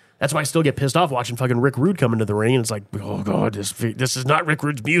 That's why I still get pissed off watching fucking Rick Rude come into the ring, and it's like, oh god, this is not Rick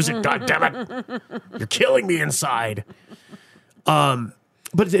Rude's music. God damn it, you're killing me inside. But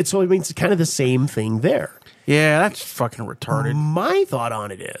it's kind of the same thing there. Yeah, that's fucking retarded. My thought on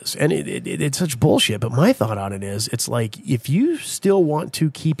it is, and it's such bullshit, but my thought on it is, it's like, if you still want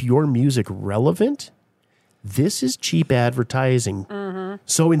to keep your music relevant, this is cheap advertising. Mm-hmm.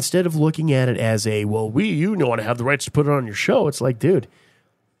 So instead of looking at it as you want to have the rights to put it on your show, it's like, dude,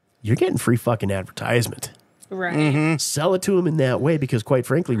 you're getting free fucking advertisement. Right. Mm-hmm. Sell it to them in that way, because quite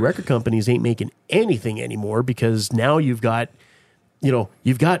frankly, record companies ain't making anything anymore, because now you've got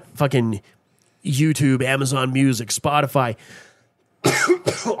fucking YouTube, Amazon Music, Spotify.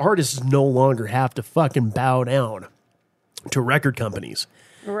 Artists no longer have to fucking bow down to record companies.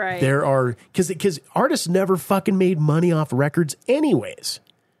 Right. There are, because artists never fucking made money off records anyways.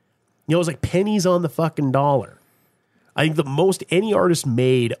 It was like pennies on the fucking dollar. I think the most any artist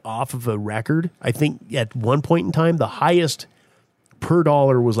made off of a record, I think at one point in time, the highest per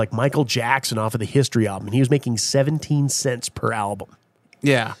dollar was like Michael Jackson off of the History album, and he was making 17 cents per album.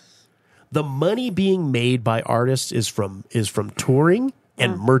 Yeah. The money being made by artists is from touring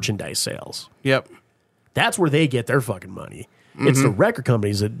and merchandise sales. Yep. That's where they get their fucking money. Mm-hmm. It's the record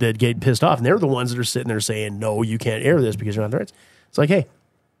companies that get pissed off, and they're the ones that are sitting there saying, no, you can't air this because you're not the rights. It's like, hey,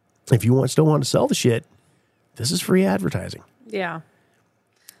 if you still want to sell the shit, this is free advertising. Yeah.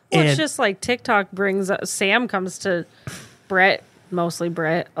 Well, it's just like TikTok brings Sam comes to Brett, mostly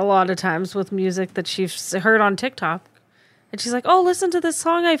Brett, a lot of times with music that she's heard on TikTok. And she's like, oh, listen to this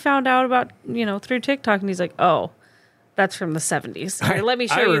song I found out about, through TikTok. And he's like, oh, that's from the 70s. Here, let me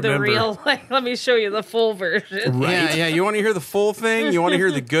show you the real, let me show you the full version. Right. Yeah. You want to hear the full thing? You want to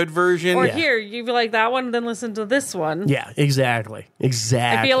hear the good version? Or here, you like that one, then listen to this one. Yeah, exactly.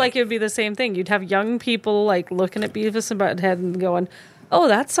 I feel like it would be the same thing. You'd have young people like looking at Beavis and Butthead and going, oh,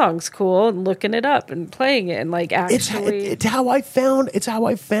 that song's cool, and looking it up and playing it and like actually. It's how I found.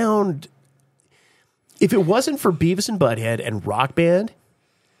 If it wasn't for Beavis and Butthead and Rock Band,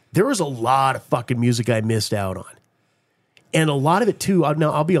 there was a lot of fucking music I missed out on. And a lot of it too.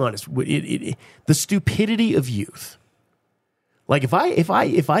 Now I'll be honest. The stupidity of youth. Like if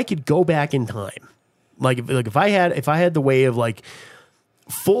I could go back in time, if I had the way of like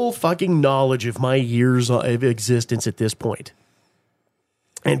full fucking knowledge of my years of existence at this point,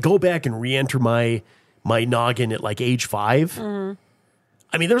 and go back and re-enter my noggin at like age 5. Mm-hmm.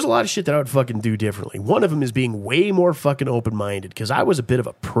 I mean, there's a lot of shit that I would fucking do differently. One of them is being way more fucking open-minded, because I was a bit of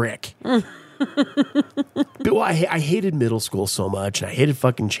a prick. But I hated middle school so much, and I hated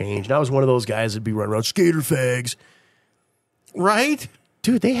fucking change. And I was one of those guys that'd be running around skater fags. Right?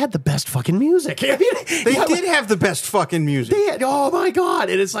 Dude, they had the best fucking music. I mean, they did have the best fucking music. They had, oh my God.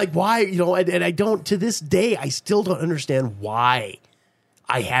 And it's like, why, and I don't, to this day, I still don't understand why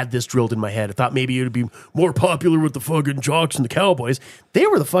I had this drilled in my head. I thought maybe it would be more popular with the fucking jocks and the cowboys. They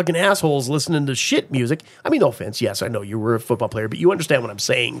were the fucking assholes listening to shit music. I mean, no offense. Yes, I know you were a football player, but you understand what I'm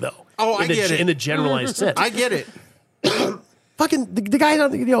saying, though. Oh, I get it. In the generalized sense. I get it. Fucking the guys,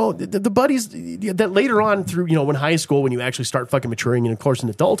 the buddies that later on through, when high school, when you actually start fucking maturing and of course in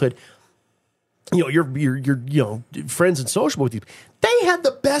adulthood, your friends and sociable with you, they had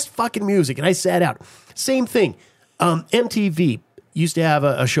the best fucking music. And I sat out. Same thing. MTV used to have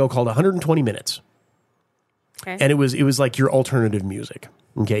a show called 120 Minutes. Okay. And it was like your alternative music.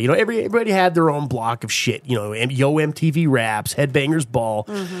 Okay. Everybody had their own block of shit, Yo MTV Raps, Headbangers Ball.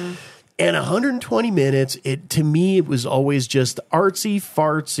 Mm-hmm. And 120 Minutes, to me, it was always just artsy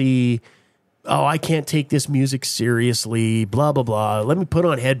fartsy. Oh, I can't take this music seriously, blah, blah, blah. Let me put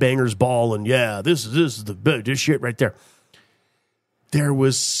on Headbangers Ball, and yeah, this is this shit right there. There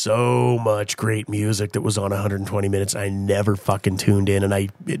was so much great music that was on 120 Minutes. I never fucking tuned in, and I,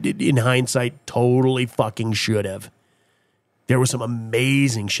 in hindsight, totally fucking should have. There was some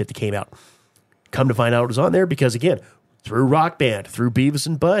amazing shit that came out. Come to find out it was on there because, again, through Rock Band, through Beavis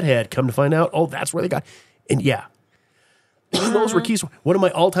and Butthead, come to find out, oh, that's where they got. And yeah, those were keys. One of my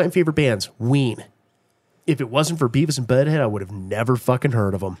all-time favorite bands, Ween. If it wasn't for Beavis and Butthead, I would have never fucking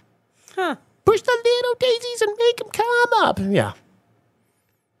heard of them. Huh. Push the little daisies and make them come up. Yeah.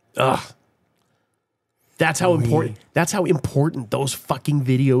 Ugh. That's how important. That's how important those fucking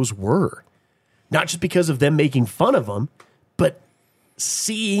videos were. Not just because of them making fun of them, but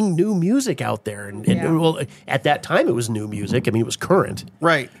seeing new music out there. And well, at that time, it was new music. I mean, it was current.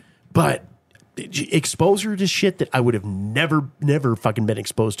 Right. But exposure to shit that I would have never fucking been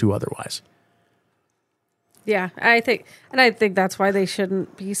exposed to otherwise. Yeah, I think that's why they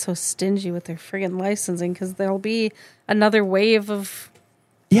shouldn't be so stingy with their friggin' licensing, because there'll be another wave of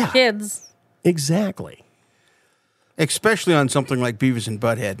kids. Exactly. Especially on something like Beavis and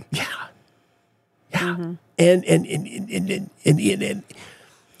Butthead. Yeah. And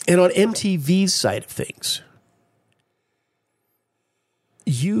on MTV's side of things,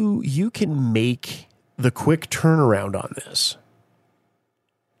 you can make the quick turnaround on this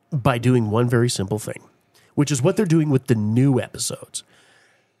by doing one very simple thing, which is what they're doing with the new episodes.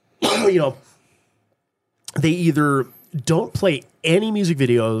 You know, they either don't play any music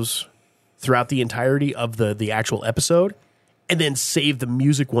videos throughout the entirety of the actual episode, and then save the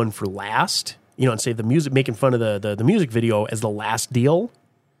music one for last, you know, and save the music, making fun of the music video as the last deal,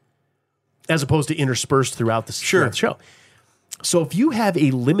 as opposed to interspersed throughout the show. So if you have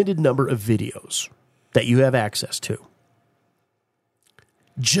a limited number of videos that you have access to,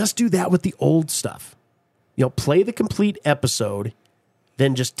 just do that with the old stuff. You know, play the complete episode,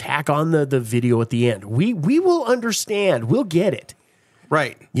 then just tack on the video at the end. We will understand. We'll get it.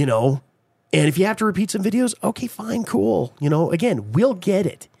 Right. You know, and if you have to repeat some videos, okay, fine, cool. You know, again, we'll get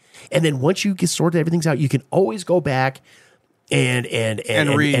it. And then once you get sorted everything's out, you can always go back and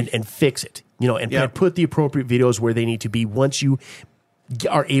fix it. You know, and put the appropriate videos where they need to be once you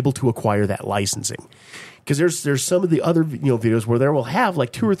are able to acquire that licensing. Because there's some of the other videos where there will have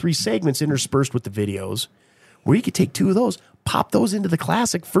like 2 or 3 segments interspersed with the videos, where you could take 2 of those, pop those into the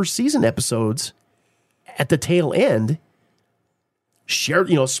classic first season episodes at the tail end, share,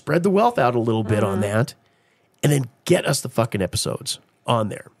 spread the wealth out a little bit on that, and then get us the fucking episodes on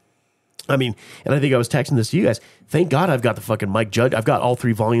there. I mean, and I think I was texting this to you guys. Thank God I've got the fucking Mike Judge. I've got all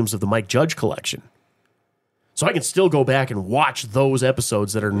 3 volumes of the Mike Judge collection. So I can still go back and watch those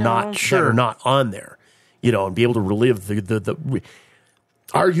episodes that are not on there, and be able to relive the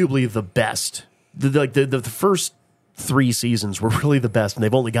arguably the best. The first 3 seasons were really the best, and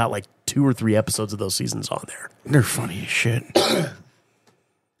they've only got like 2 or 3 episodes of those seasons on there. They're funny as shit.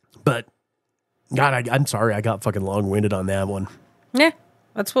 But God, I'm sorry, I got fucking long-winded on that one. Yeah,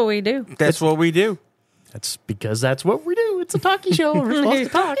 that's what we do. That's what we do. That's because that's what we do. It's a talkie show. We're supposed to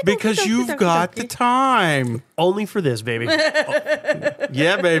talk. Because you've got the time. Only for this, baby.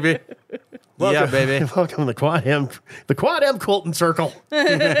 Yeah, baby. Welcome, yeah, baby. Welcome to the Quad M Colton Circle.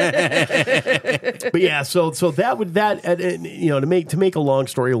 But yeah, so to make a long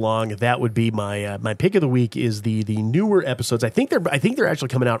story long, that would be my pick of the week is the newer episodes. I think they're actually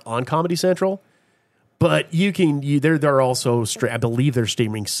coming out on Comedy Central, but they're also I believe they're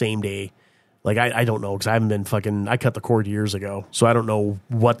streaming same day. Like I don't know, because I haven't been I cut the cord years ago, so I don't know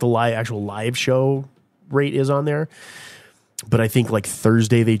what the actual live show rate is on there. But I think like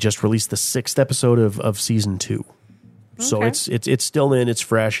Thursday they just released the 6th episode of season 2. Okay. So it's still in, it's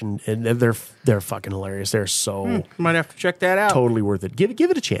fresh, and they're fucking hilarious. They're so might have to check that out. Totally worth it. Give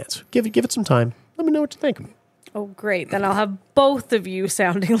it a chance. Give it some time. Let me know what you think. Oh, great. Then I'll have both of you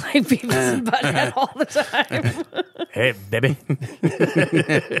sounding like Beavis and Butthead all the time. Hey, baby.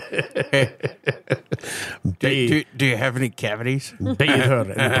 Do you have any cavities? Bathe her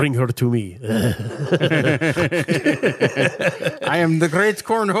and bring her to me. I am the great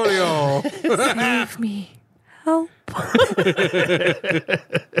Cornholio. Save me. Help.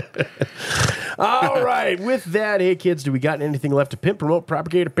 All right. With that, hey, kids, do we got anything left to pimp, promote,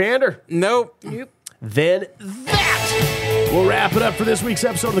 propagate, or pander? Nope. Yep. Then that will wrap it up for this week's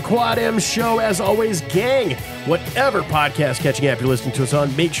episode of the Quad M Show. As always, gang, whatever podcast catching app you're listening to us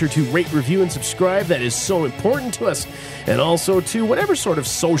on, make sure to rate, review, and subscribe. That is so important to us. And also to whatever sort of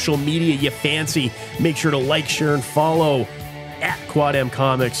social media you fancy, make sure to like, share, and follow at Quad M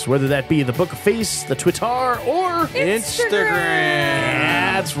Comics, whether that be the Book of Face, the Twitter, or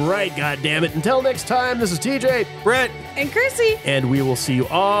Instagram. That's right, goddammit. Until next time, this is TJ, Brett, and Krissy. And we will see you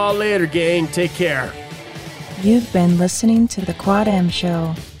all later, gang. Take care. You've been listening to The Quad M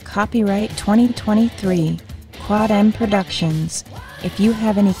Show. Copyright 2023. Quad M Productions. If you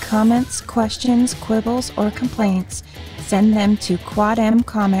have any comments, questions, quibbles, or complaints, send them to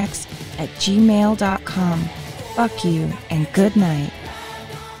quadmcomics@gmail.com. Fuck you, and good night.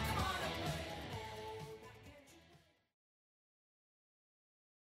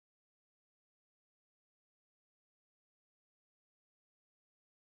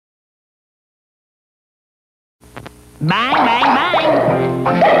 Bang, bang,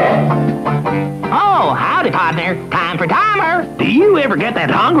 bang. Oh, howdy. Howdy, partner. Time for timer. Do you ever get that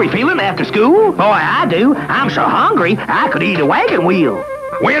hungry feeling after school? Boy, I do. I'm so hungry, I could eat a wagon wheel.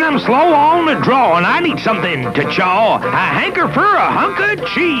 When I'm slow on the draw and I need something to chaw, I hanker for a hunk of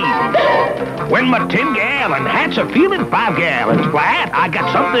cheese. When my 10-gallon hat's a feeling 5 gallons flat, I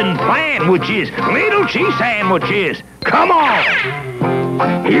got something planned, which is little cheese sandwiches. Come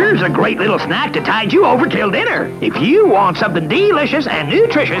on! Here's a great little snack to tide you over till dinner. If you want something delicious and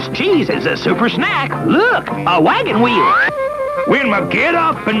nutritious, cheese is a super snack. Look, a wagon wheel. When my get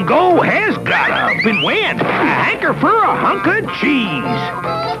up and go has got up and went, I hanker for a hunk of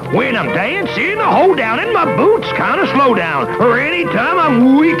cheese. When I'm dancing a hold down and my boots kind of slow down, or anytime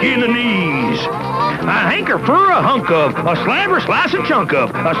I'm weak in the knees, I hanker for a hunk of, a slab or slice a chunk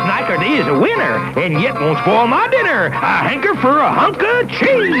of, a snack that is a winner, and yet won't spoil my dinner. I hanker for a hunk of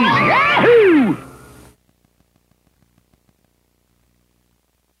cheese. Yahoo!